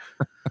perfect.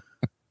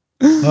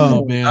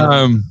 Oh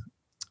man.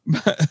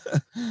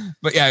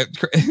 But yeah,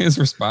 his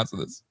response to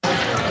this.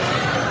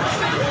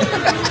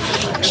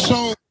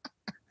 So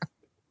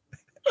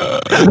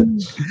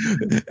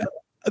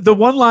the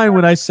one line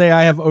when I say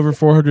I have over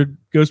 400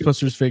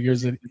 Ghostbusters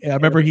figures, and I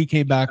remember he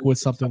came back with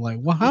something like,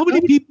 "Well, how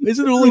many people?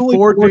 Isn't it only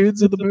 4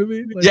 dudes in the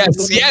movie?" Like,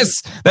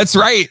 yes, that's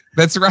right.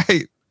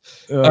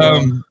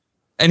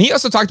 And he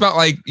also talked about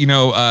like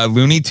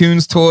Looney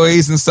Tunes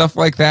toys and stuff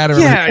like that.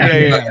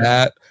 Yeah.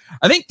 That.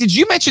 I think, did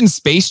you mention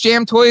Space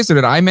Jam toys, or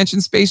did I mention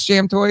Space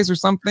Jam toys or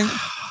something?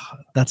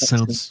 That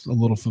sounds a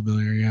little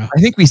familiar. Yeah, I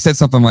think we said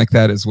something like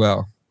that as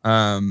well.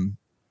 Yeah.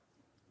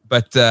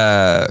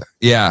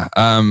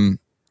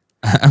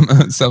 I'm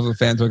myself a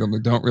fan. I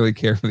don't really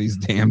care for these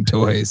damn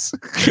toys.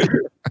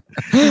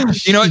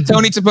 You know what,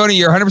 Tony Taponi,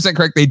 you're 100%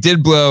 correct. They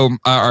did blow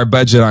our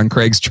budget on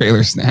Craig's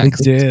trailer snacks.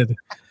 They did.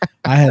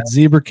 I had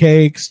zebra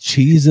cakes,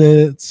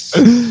 Cheez-Its,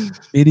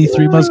 mini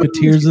Three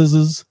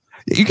Musketeers.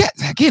 You got,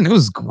 again, it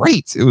was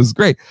great. It was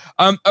great.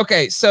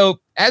 Okay, so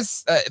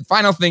as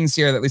final things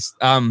here, at least,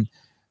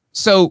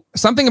 so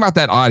something about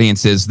that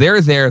audience is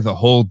they're there the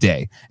whole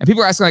day, and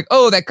people are asking like,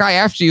 "Oh, that guy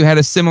after you had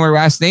a similar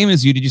last name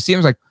as you. Did you see him?" I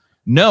was like,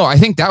 "No, I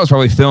think that was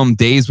probably filmed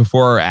days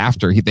before or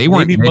after. They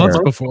weren't maybe there. months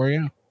before,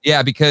 yeah."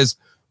 Yeah, because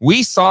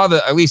we saw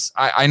at least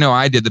I know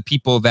I did, the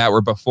people that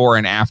were before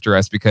and after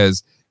us,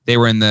 because they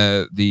were in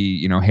the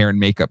hair and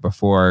makeup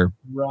before,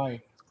 right?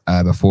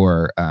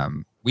 Before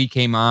we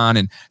came on,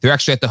 and they're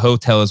actually at the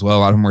hotel as well. A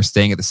lot of them were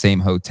staying at the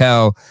same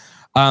hotel.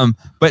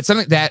 But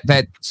something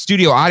that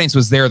studio audience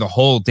was there the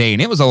whole day,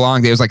 and it was a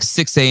long day. It was like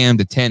 6 a.m.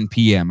 to 10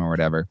 p.m. or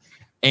whatever.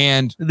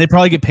 And they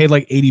probably get paid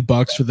like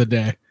 $80 for the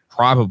day.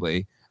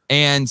 Probably.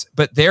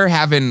 But they're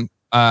having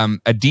a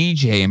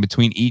DJ in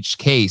between each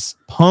case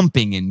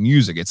pumping in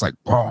music. It's like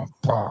boom,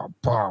 boom,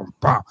 boom,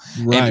 boom.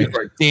 Right. And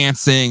people are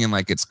dancing and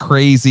like it's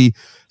crazy.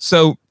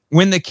 So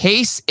when the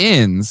case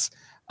ends,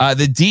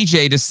 the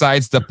DJ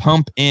decides to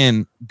pump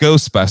in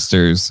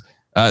Ghostbusters,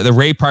 the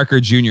Ray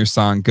Parker Jr.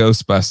 song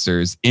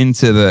Ghostbusters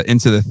into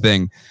the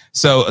thing.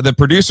 So the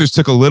producers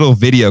took a little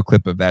video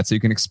clip of that, so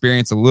you can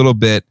experience a little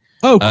bit.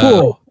 Oh,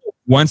 cool.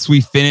 Once we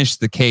finish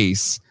the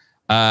case,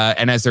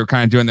 and as they're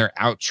kind of doing their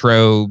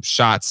outro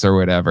shots or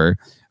whatever,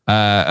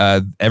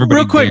 everybody.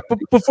 Real quick,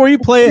 before you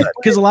play it,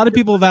 because a lot of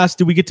people have asked,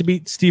 "Do we get to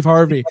meet Steve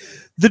Harvey?"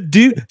 The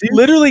dude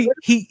literally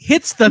he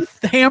hits the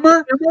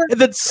hammer,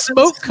 and then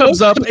smoke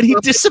comes up, and he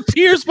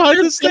disappears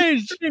behind the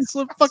stage. He's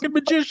a fucking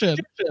magician.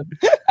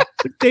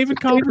 Like David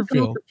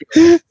Copperfield.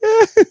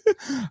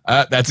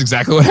 That's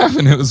exactly what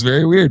happened. It was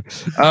very weird.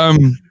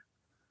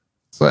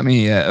 So let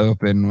me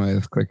open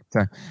with quick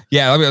time.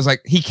 Yeah, I was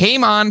like, he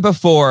came on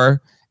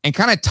before and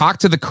kind of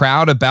talked to the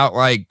crowd about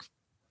like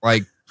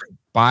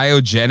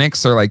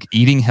biogenics or like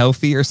eating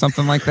healthy or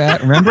something like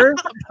that. Remember?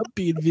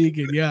 Being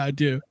vegan. Yeah, I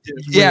do.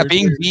 Yeah,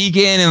 being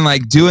vegan and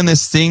like doing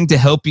this thing to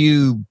help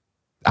you,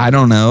 I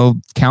don't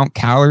know, count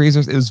calories.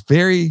 It was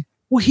very...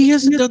 Well, he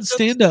hasn't done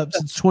stand-up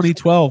since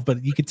 2012,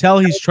 but you could tell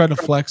he's trying to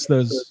flex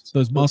those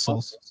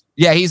muscles.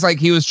 Yeah,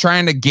 he was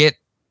trying to get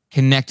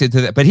connected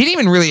to that, but he didn't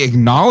even really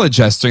acknowledge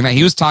us during that.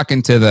 He was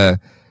talking to the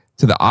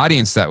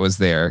audience that was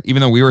there, even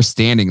though we were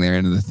standing there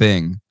into the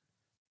thing.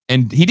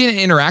 And he didn't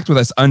interact with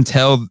us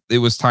until it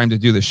was time to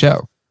do the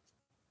show.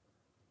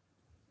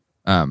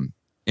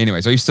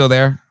 Anyways, are you still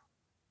there?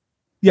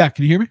 Yeah,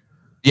 can you hear me?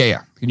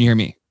 Yeah. Can you hear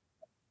me?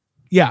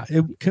 Yeah,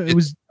 it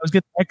was. I was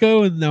getting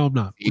echo, and now I'm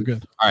not. We're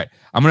good. All right,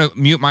 I'm gonna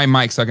mute my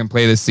mic so I can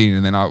play this scene,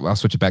 and then I'll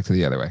switch it back to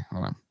the other way.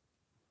 Hold on.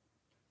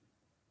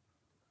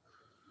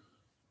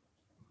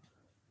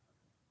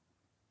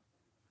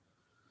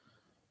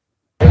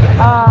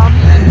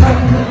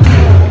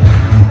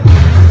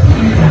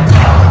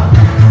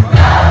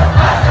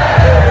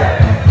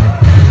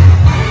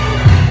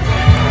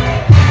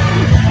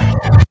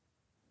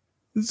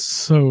 It's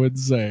so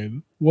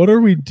insane. What are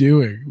we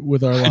doing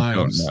with our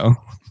lives? I don't know.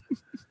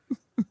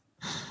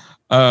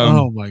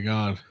 Oh my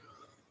god,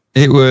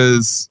 it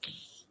was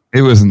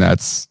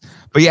nuts.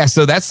 But yeah,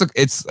 so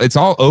it's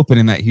all open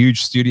in that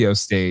huge studio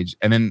stage,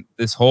 and then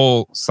this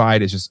whole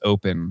side is just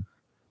open.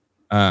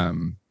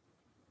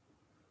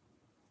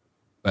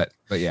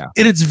 But yeah,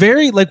 and it's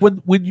very like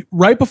when you,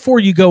 right before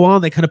you go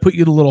on, they kind of put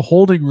you in a little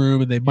holding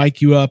room and they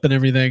mic you up and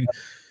everything.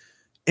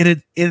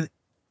 And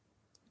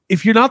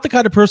if you're not the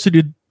kind of person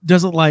who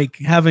doesn't like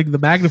having the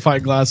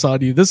magnifying glass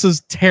on you, this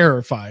is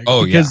terrifying.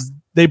 Oh, because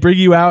they bring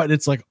you out and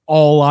it's like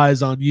all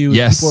eyes on you.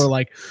 Yes. People are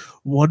like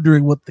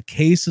wondering what the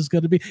case is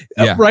going to be.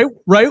 Yeah.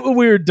 Right when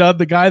we were done,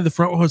 the guy in the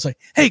front row was like,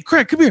 "Hey,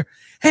 Craig, come here.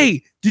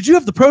 Hey, did you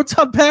have the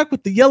proton pack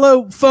with the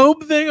yellow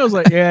foam thing?" I was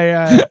like,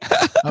 yeah.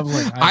 I'm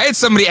like, I had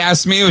somebody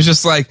ask me, it was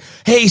just like,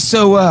 "Hey,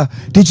 so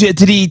did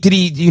he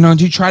did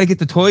you try to get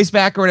the toys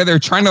back or whatever?" They're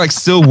trying to like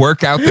still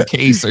work out the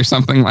case or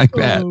something like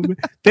that.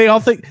 They all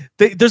think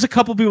there's a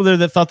couple people there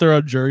that thought they're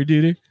on jury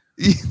duty.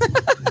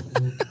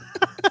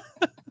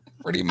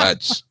 Pretty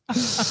much.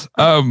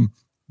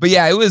 But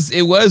yeah,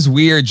 it was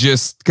weird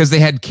just because they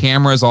had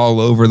cameras all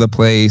over the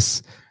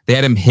place. They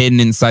had him hidden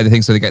inside the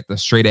thing, so they got the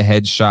straight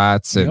ahead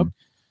shots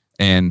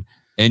and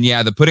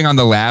yeah, the putting on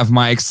the lav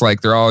mics,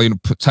 like they're all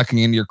tucking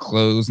into your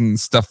clothes and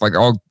stuff, like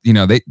all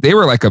they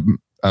were like a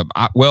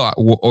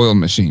oil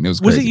machine. It was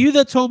crazy. Was it you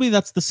that told me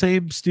that's the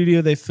same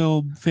studio they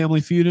filmed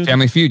Family Feud in?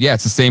 Family Feud, yeah,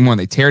 it's the same one.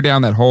 They tear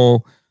down that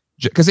whole,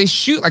 because they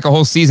shoot like a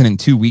whole season in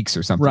 2 weeks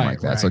or something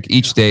like that. Right, so like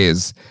each day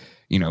is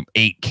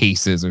 8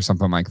 cases or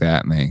something like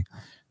that, and they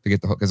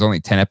get the whole, because only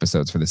 10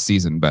 episodes for the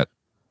season. But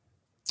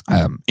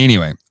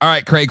anyway, all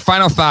right, Craig,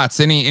 final thoughts.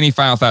 Any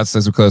final thoughts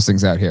as we close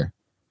things out here?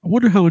 I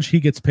wonder how much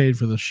he gets paid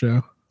for this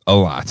show. A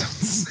lot.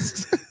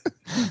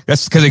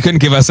 That's because they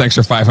couldn't give us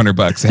extra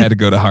 $500. They had to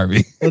go to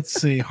Harvey. Let's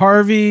see.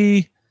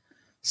 Harvey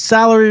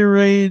salary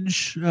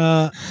range. He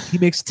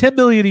makes $10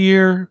 million a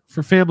year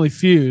for Family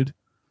Feud,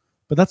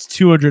 but that's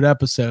 200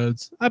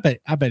 episodes. I bet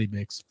he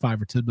makes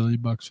 $5 or $10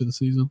 million for the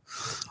season.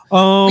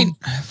 I mean,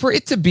 for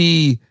it to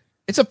be,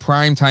 it's a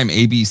primetime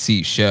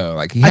ABC show.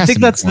 Like I think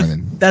that's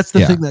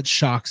the thing that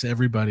shocks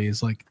everybody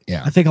is like,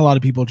 yeah. I think a lot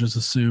of people just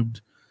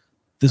assumed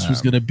this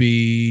was going to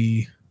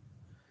be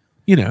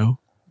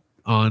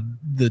on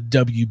the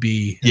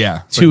WB.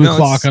 Yeah.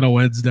 2:00 on a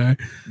Wednesday.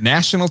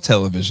 National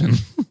television.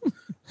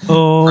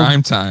 Oh,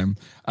 prime time.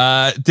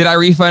 Did I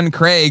refund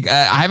Craig?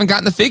 I haven't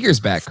gotten the figures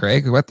back,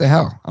 Craig. What the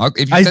hell?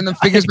 If you send the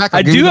figures back,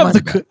 I'll give you the money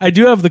back. I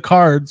do have the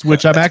cards,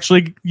 which I'm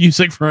actually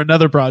using for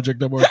another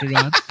project I'm working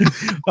on.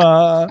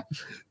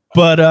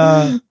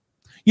 But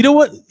you know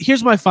what?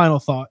 Here's my final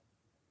thought.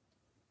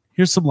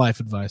 Here's some life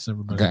advice,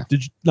 everybody. Okay.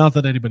 Not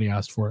that anybody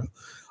asked for it.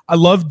 I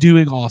love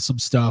doing awesome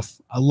stuff.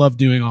 I love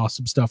doing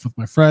awesome stuff with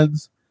my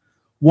friends.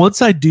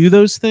 Once I do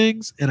those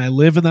things and I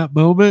live in that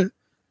moment,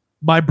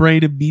 my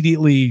brain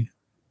immediately,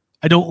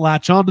 I don't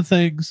latch on to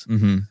things.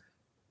 Mm-hmm.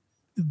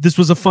 This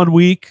was a fun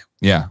week.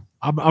 Yeah.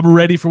 I'm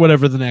ready for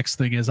whatever the next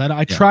thing is.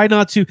 I try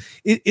not to.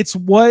 It's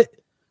what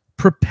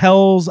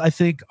propels, I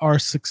think, our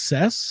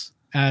success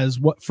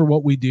for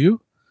what we do.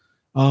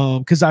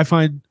 Because I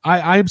find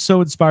I am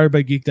so inspired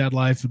by Geek Dad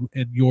Life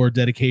and your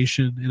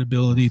dedication and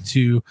ability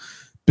to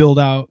build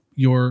out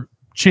your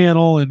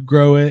channel and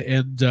grow it.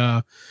 And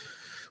I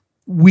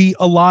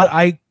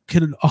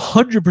can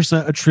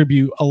 100%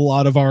 attribute a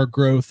lot of our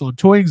growth on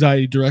Toy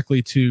Anxiety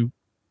directly to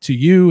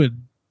you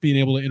and being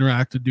able to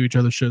interact and do each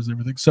other's shows and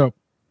everything. So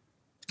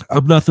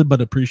I'm nothing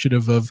but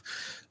appreciative of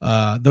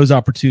those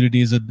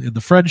opportunities and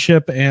the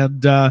friendship.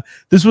 And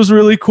this was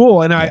really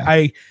cool. And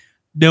I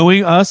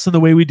knowing us and the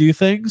way we do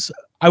things,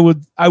 I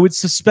would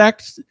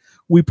suspect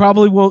we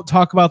probably won't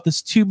talk about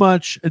this too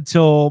much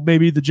until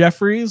maybe the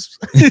Jeffries,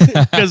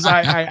 because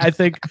I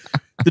think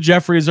the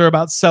Jeffries are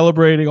about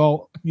celebrating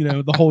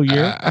the whole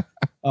year.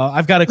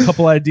 I've got a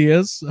couple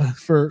ideas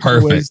for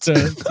ways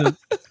to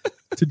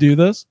do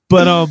this,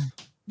 but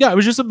yeah, it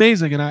was just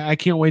amazing, and I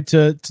can't wait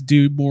to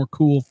do more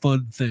cool,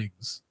 fun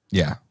things.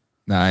 Yeah,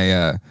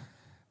 I'll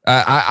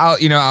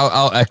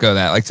echo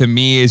that. Like, to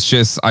me, it's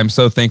just, I'm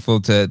so thankful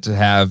to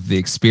have the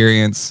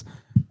experience.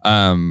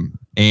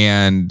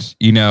 And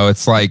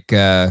it's like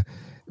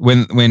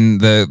when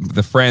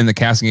the friend, the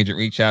casting agent,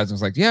 reached out and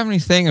was like, "Do you have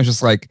anything?" I was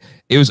just like,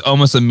 it was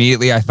almost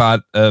immediately I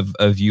thought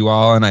of you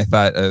all, and I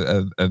thought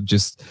of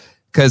just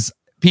because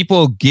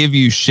people give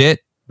you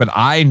shit, but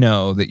I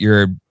know that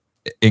you're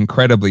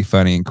incredibly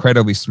funny,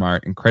 incredibly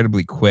smart,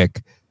 incredibly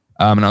quick.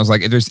 And I was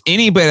like, if there's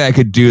anybody I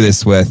could do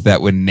this with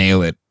that would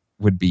nail it,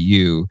 would be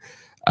you.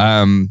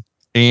 And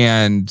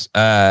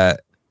I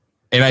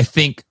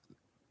think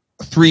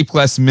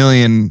 3+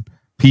 million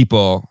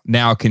people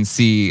now can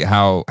see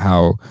how,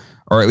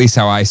 or at least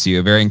how I see you,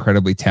 a very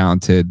incredibly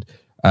talented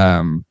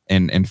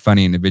and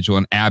funny individual,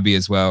 and Abby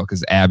as well,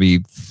 because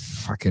Abby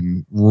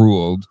fucking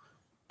ruled.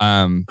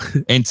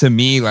 And to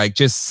me, like,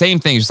 just same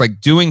thing, just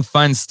like doing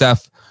fun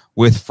stuff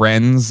with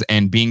friends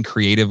and being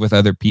creative with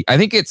other people. I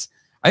think it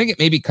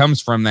maybe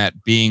comes from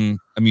that, being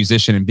a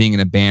musician and being in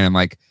a band and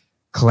like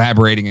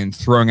collaborating and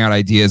throwing out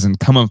ideas and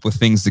come up with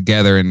things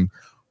together and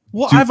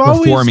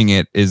performing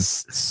it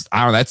is,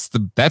 I don't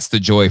know, that's the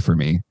joy for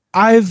me.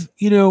 I'm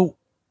not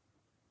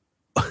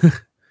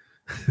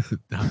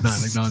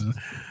acknowledging.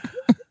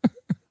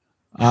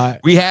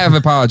 We have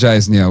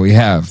apologized, Neil. We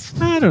have.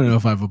 I don't know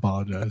if I've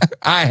apologized.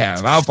 I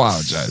have. I'll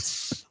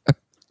apologize.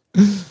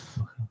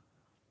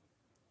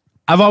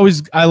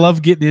 I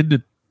love getting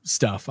into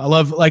stuff. I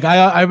love, like,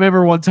 I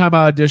remember one time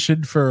I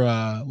auditioned for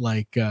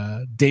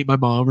Date My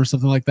Mom or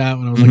something like that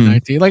when I was like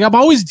 19. Like, I'm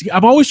always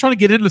trying to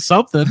get into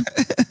something.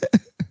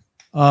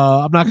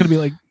 I'm not going to be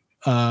like,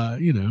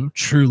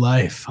 True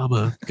Life. I'm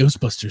a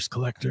Ghostbusters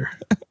collector.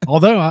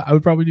 Although I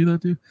would probably do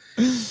that too.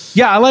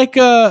 Yeah, I like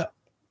that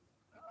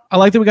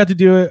we got to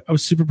do it. I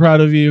was super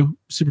proud of you.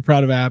 Super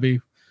proud of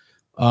Abby.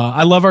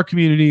 I love our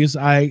communities.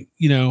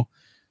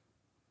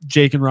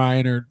 Jake and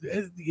Ryan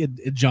and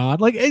John,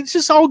 like, it's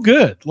just all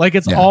good. Like,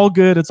 it's all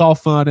good. It's all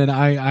fun. And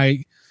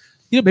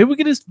maybe we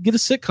can just get a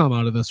sitcom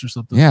out of this or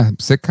something. Yeah,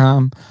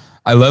 sitcom.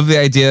 I love the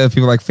idea of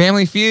people like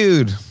Family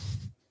Feud.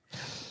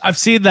 I've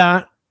seen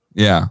that.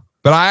 Yeah.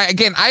 But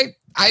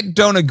I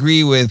don't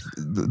agree with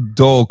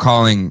Dole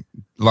calling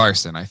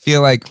Larson. I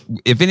feel like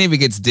if anybody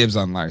gets dibs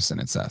on Larson,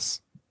 it's us.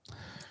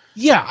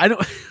 Yeah, I don't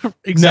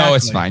exactly. No,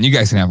 it's fine. You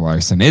guys can have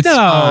Larson. It's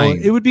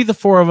fine. It would be the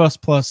four of us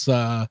plus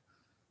a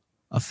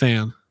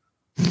fan.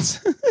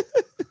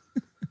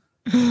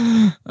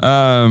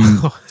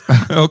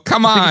 Oh,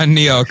 come on,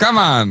 Neil. Come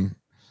on.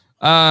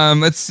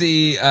 Let's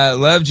see.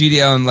 Love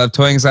GDL and love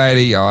Toy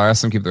Anxiety. Y'all are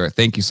awesome. Keep the right.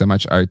 Thank you so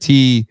much, RT.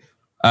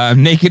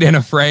 Naked and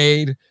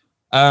Afraid.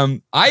 I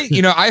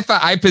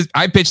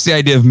pitched the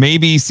idea of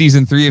maybe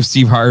season 3 of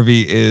Steve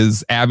Harvey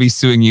is Abby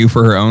suing you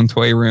for her own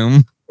toy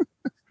room.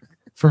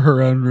 For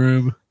her own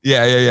room.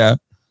 Yeah.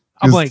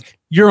 I'm like,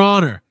 Your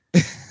Honor,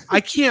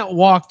 I can't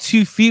walk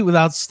 2 feet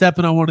without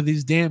stepping on one of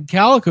these damn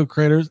calico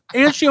critters.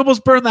 And she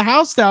almost burned the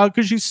house down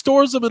because she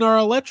stores them in our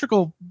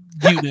electrical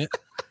unit.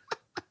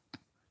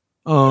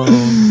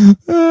 And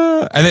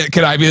then,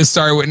 could I be the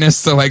star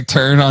witness to like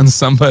turn on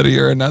somebody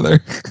or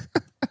another?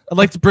 I'd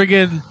like to bring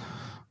in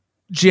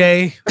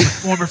Jay,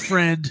 former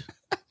friend,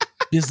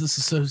 business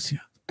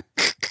associate.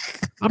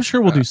 I'm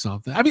sure we'll do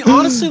something. I mean,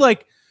 honestly,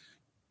 like,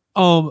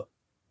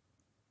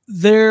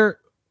 there,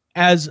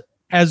 as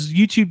as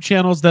YouTube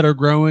channels that are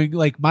growing,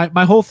 like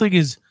my whole thing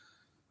is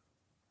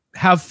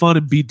have fun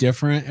and be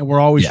different, and we're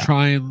always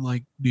trying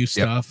like new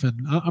stuff,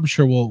 and I'm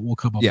sure we'll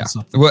come up with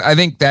something. Well, I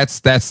think that's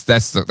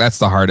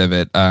the heart of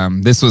it.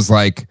 This was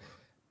like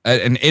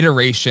an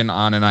iteration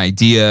on an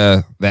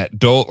idea that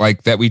Dole,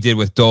 like that we did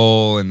with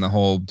Dole and the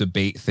whole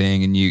debate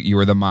thing, and you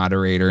were the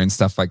moderator and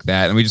stuff like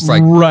that, and we just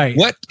like,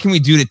 what can we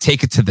do to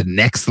take it to the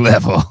next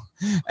level?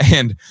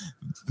 And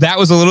that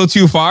was a little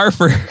too far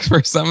for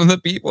some of the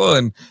people,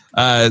 and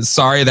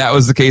sorry that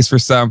was the case for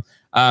some.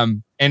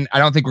 And I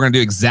don't think we're going to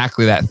do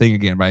exactly that thing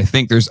again, but I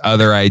think there's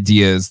other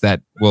ideas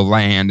that will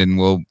land, and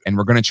we're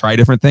going to try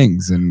different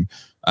things. And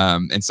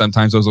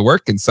sometimes those will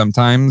work and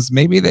sometimes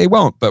maybe they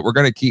won't, but we're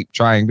going to keep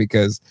trying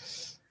because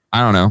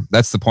I don't know.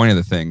 That's the point of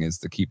the thing, is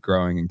to keep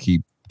growing and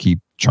keep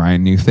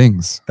trying new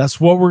things.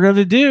 That's what we're going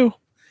to do.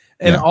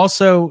 And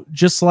also,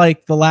 just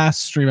like the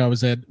last stream I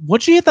was in,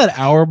 once you hit that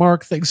hour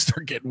mark, things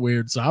start getting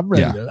weird. So I'm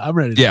ready. I'm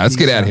ready. Yeah, let's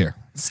get out of here.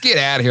 Let's get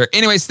out of here.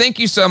 Anyways, thank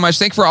you so much.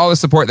 Thank you for all the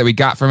support that we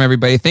got from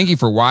everybody. Thank you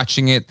for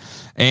watching it.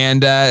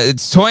 And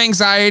it's Toy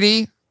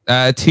Anxiety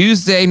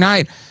Tuesday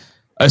night.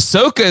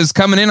 Ahsoka is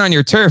coming in on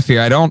your turf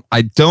here. I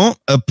don't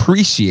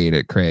appreciate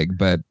it, Craig,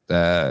 but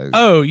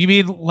oh, you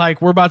mean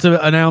like we're about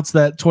to announce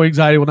that Toy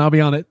Anxiety will now be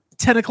on at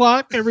 10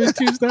 o'clock every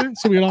Tuesday?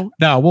 So we don't.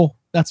 No,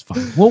 that's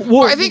fine.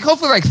 We'll I think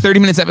hopefully like 30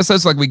 minutes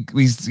episodes, like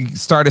we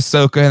start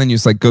Ahsoka and then you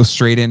just like go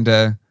straight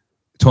into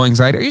Toy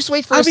Anxiety, or you just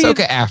wait for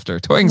Ahsoka after.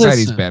 Toy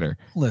Anxiety is better.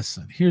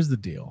 Listen, here's the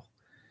deal.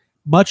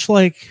 Much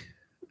like,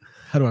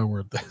 how do I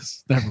word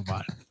this? Never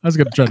mind. I was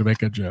going to try to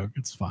make a joke.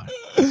 It's fine.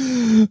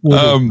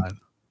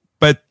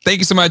 But thank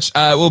you so much.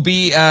 We'll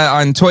be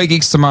on Toy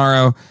Geeks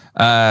tomorrow.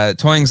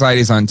 Toy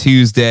Anxiety is on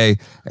Tuesday,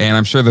 and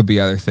I'm sure there'll be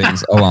other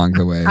things along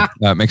the way.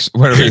 Make sure.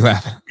 What are we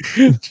laughing?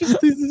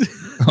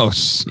 Oh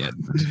shit!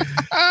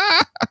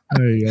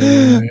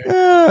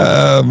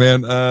 Oh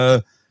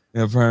man.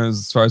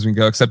 As far as we can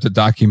go, except a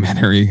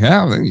documentary.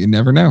 Yeah, you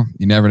never know.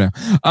 You never know.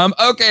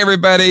 Okay,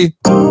 everybody.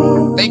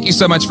 Thank you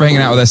so much for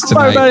hanging out with us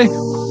tonight. Bye,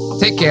 everybody.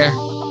 Take care.